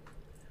 that.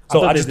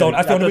 So I just don't.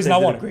 That's the only reason I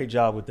want a it. great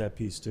job with that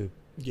piece too.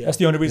 Yeah. That's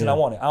the only reason I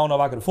want it. I don't know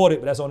if I could afford it,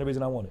 but that's the only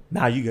reason I want it.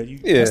 Nah, you got you.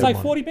 Yeah. It's like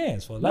 40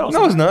 bands for a leather.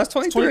 No, it's not. It's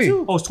 23.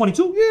 Oh, it's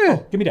 22? Yeah.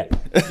 Oh, give me that.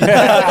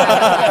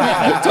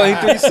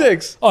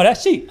 23.6. Oh,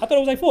 that's cheap. I thought it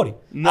was like 40.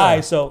 No. All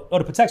right, so, the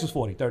Patek was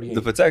 40, 38.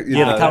 The Patek,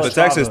 Yeah, the the Couch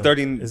Patek is Strava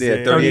 30, is yeah,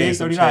 there. 38,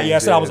 39. Yeah,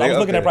 so I was they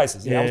looking up at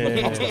prices. Yeah, I was looking.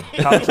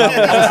 yeah. I was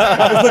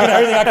looking at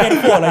everything I can't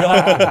afford.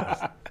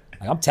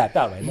 Like, I'm tapped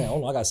out right now.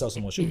 Hold on, I gotta sell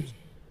some more shoes.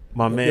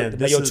 My man.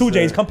 Yo,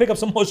 2Js, come pick up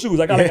some more shoes.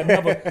 I got like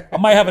another. I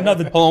might have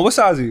another. Hold on, what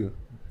size are you?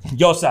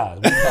 Your size.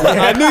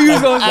 I knew you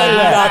was gonna say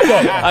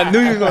that. I knew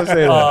you was gonna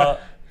say that.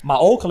 My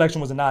old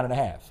collection was a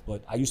 9.5,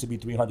 but I used to be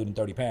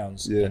 330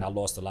 pounds, Yeah. and I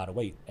lost a lot of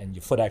weight. And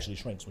your foot actually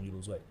shrinks when you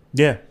lose weight,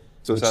 Yeah.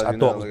 So which size I you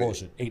thought now, was like-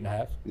 bullshit.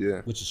 8.5,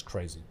 Yeah. which is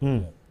crazy. Hmm.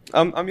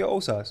 Yeah. I'm your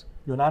old size.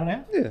 You're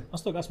 9.5? Yeah. I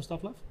still got some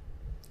stuff left.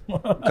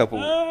 Couple.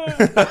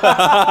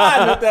 I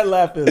know what that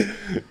laugh is.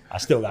 I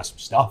still got some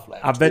stuff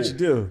left. I bet you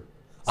do.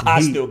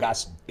 I still got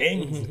some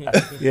things.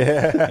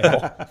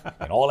 Yeah.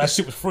 and all that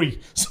shit was free.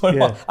 So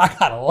Yeah. I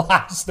got a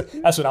lot of stuff.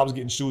 That's when I was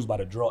getting shoes by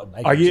the draw.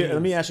 Are you?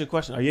 Let me ask you a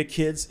question. Are your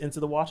kids into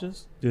the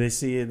watches? Do they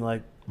see it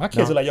like? My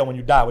kids are like, yo, when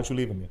you die, what you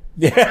leaving me?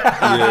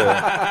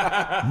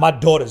 Yeah. My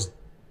daughter's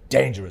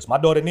dangerous. My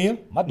daughter Nia,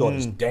 my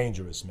daughter's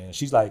dangerous, man.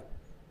 She's like,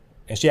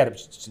 and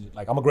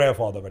like, I'm a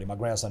grandfather already. My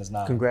grandson is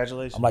 9.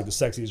 Congratulations. I'm like the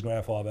sexiest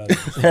grandfather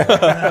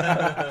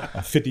ever.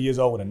 I'm 50 years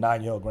old with a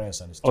 9-year-old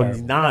grandson. It's Oh, terrible.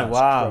 he's 9, It's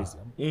wow.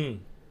 crazy.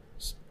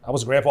 I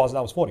was a grandfather since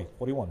I was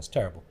 41. It's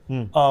terrible.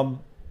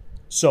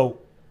 So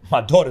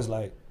my daughter's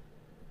like,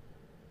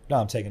 no,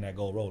 I'm taking that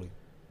gold rollie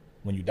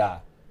when you die.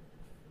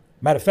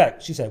 Matter of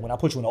fact, she said, when I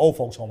put you in the old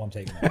folks home, I'm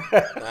taking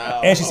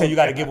that. And she said, you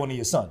got to give one to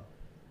your son,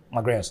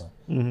 my grandson.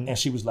 And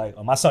she was like,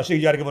 my son,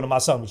 you got to give one to my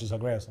son, which is her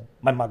grandson,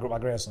 my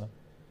grandson.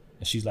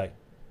 And she's like,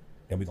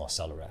 then we're going to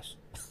sell the rest.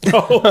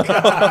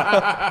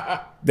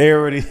 They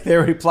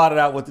already plotted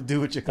out what to do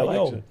with your Like,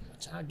 collection.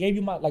 yo, I gave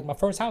you my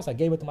first house, I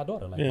gave it to my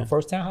daughter. Like my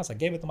first townhouse, I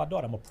gave it to my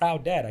daughter. I'm a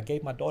proud dad. I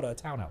gave my daughter a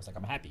townhouse. Like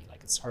I'm happy.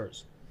 Like it's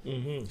hers.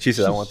 She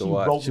said, I want the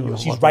watch.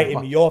 She's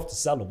writing me off to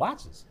sell the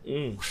watches.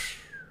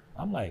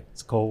 I'm like,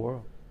 It's a cold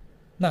world.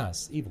 nah,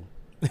 it's evil.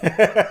 And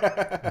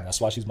that's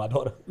why she's my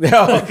daughter.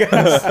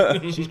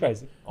 She's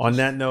crazy. On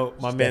that note,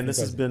 my man, this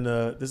has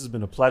definitely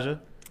been a pleasure.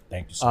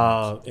 Thank you so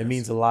much. It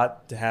means a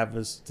lot to have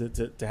us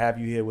to have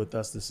you here with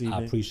us this evening.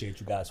 I appreciate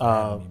you guys for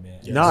having me, man.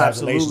 No,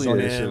 Congratulations absolutely, on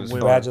man. your-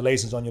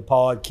 Congratulations on your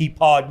pod. Keep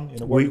podding. In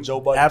the word of Joe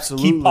Budden.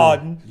 absolutely. Keep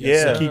podding.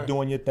 Yes, And sir. keep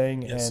doing your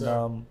thing. Yes, and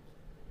sir.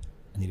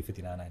 I need a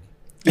 $59.90.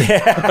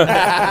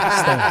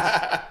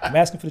 I'm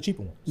asking for the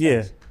cheaper one.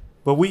 Yeah,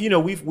 but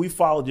we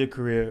followed your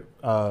career,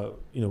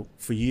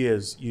 for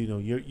years.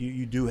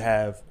 You do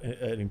have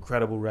an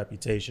incredible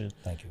reputation.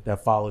 Thank you.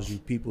 That follows you.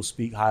 People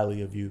speak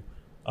highly of you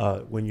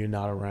when you're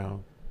not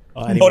around.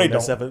 No, anyone they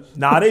that's don't. ever-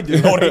 Nah, they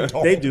do. No, they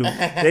don't. They do.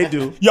 They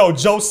do. Yo,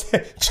 Joe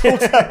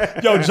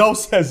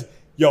says,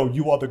 yo,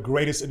 you are the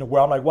greatest in the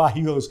world. I'm like, why?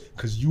 He goes,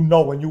 because you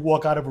know when you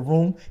walk out of a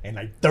room and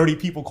like 30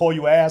 people call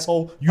you an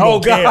asshole, you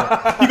don't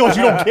care. He goes,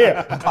 you don't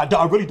care.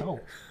 I really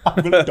don't. I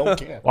really don't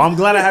care. Well, I'm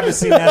glad I haven't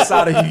seen that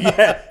side of you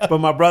yet. But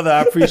my brother,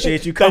 I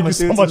appreciate you coming Thank you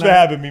so through much for tonight.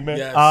 having me, man.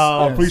 Yes.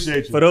 I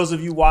appreciate you. For those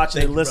of you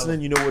watching Thank and you, listening,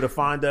 brother. you know where to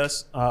find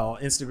us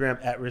on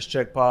Instagram at Rich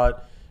Check Pod,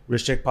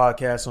 Rich Check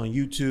Podcast on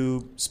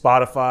YouTube,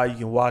 Spotify. You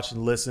can watch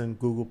and listen,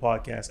 Google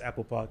Podcasts,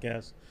 Apple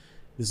Podcasts.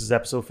 This is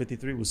episode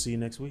 53. We'll see you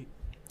next week.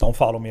 Don't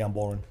follow me. I'm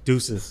boring.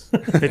 Deuces.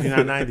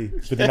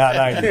 59.90.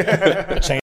 $59.90. Change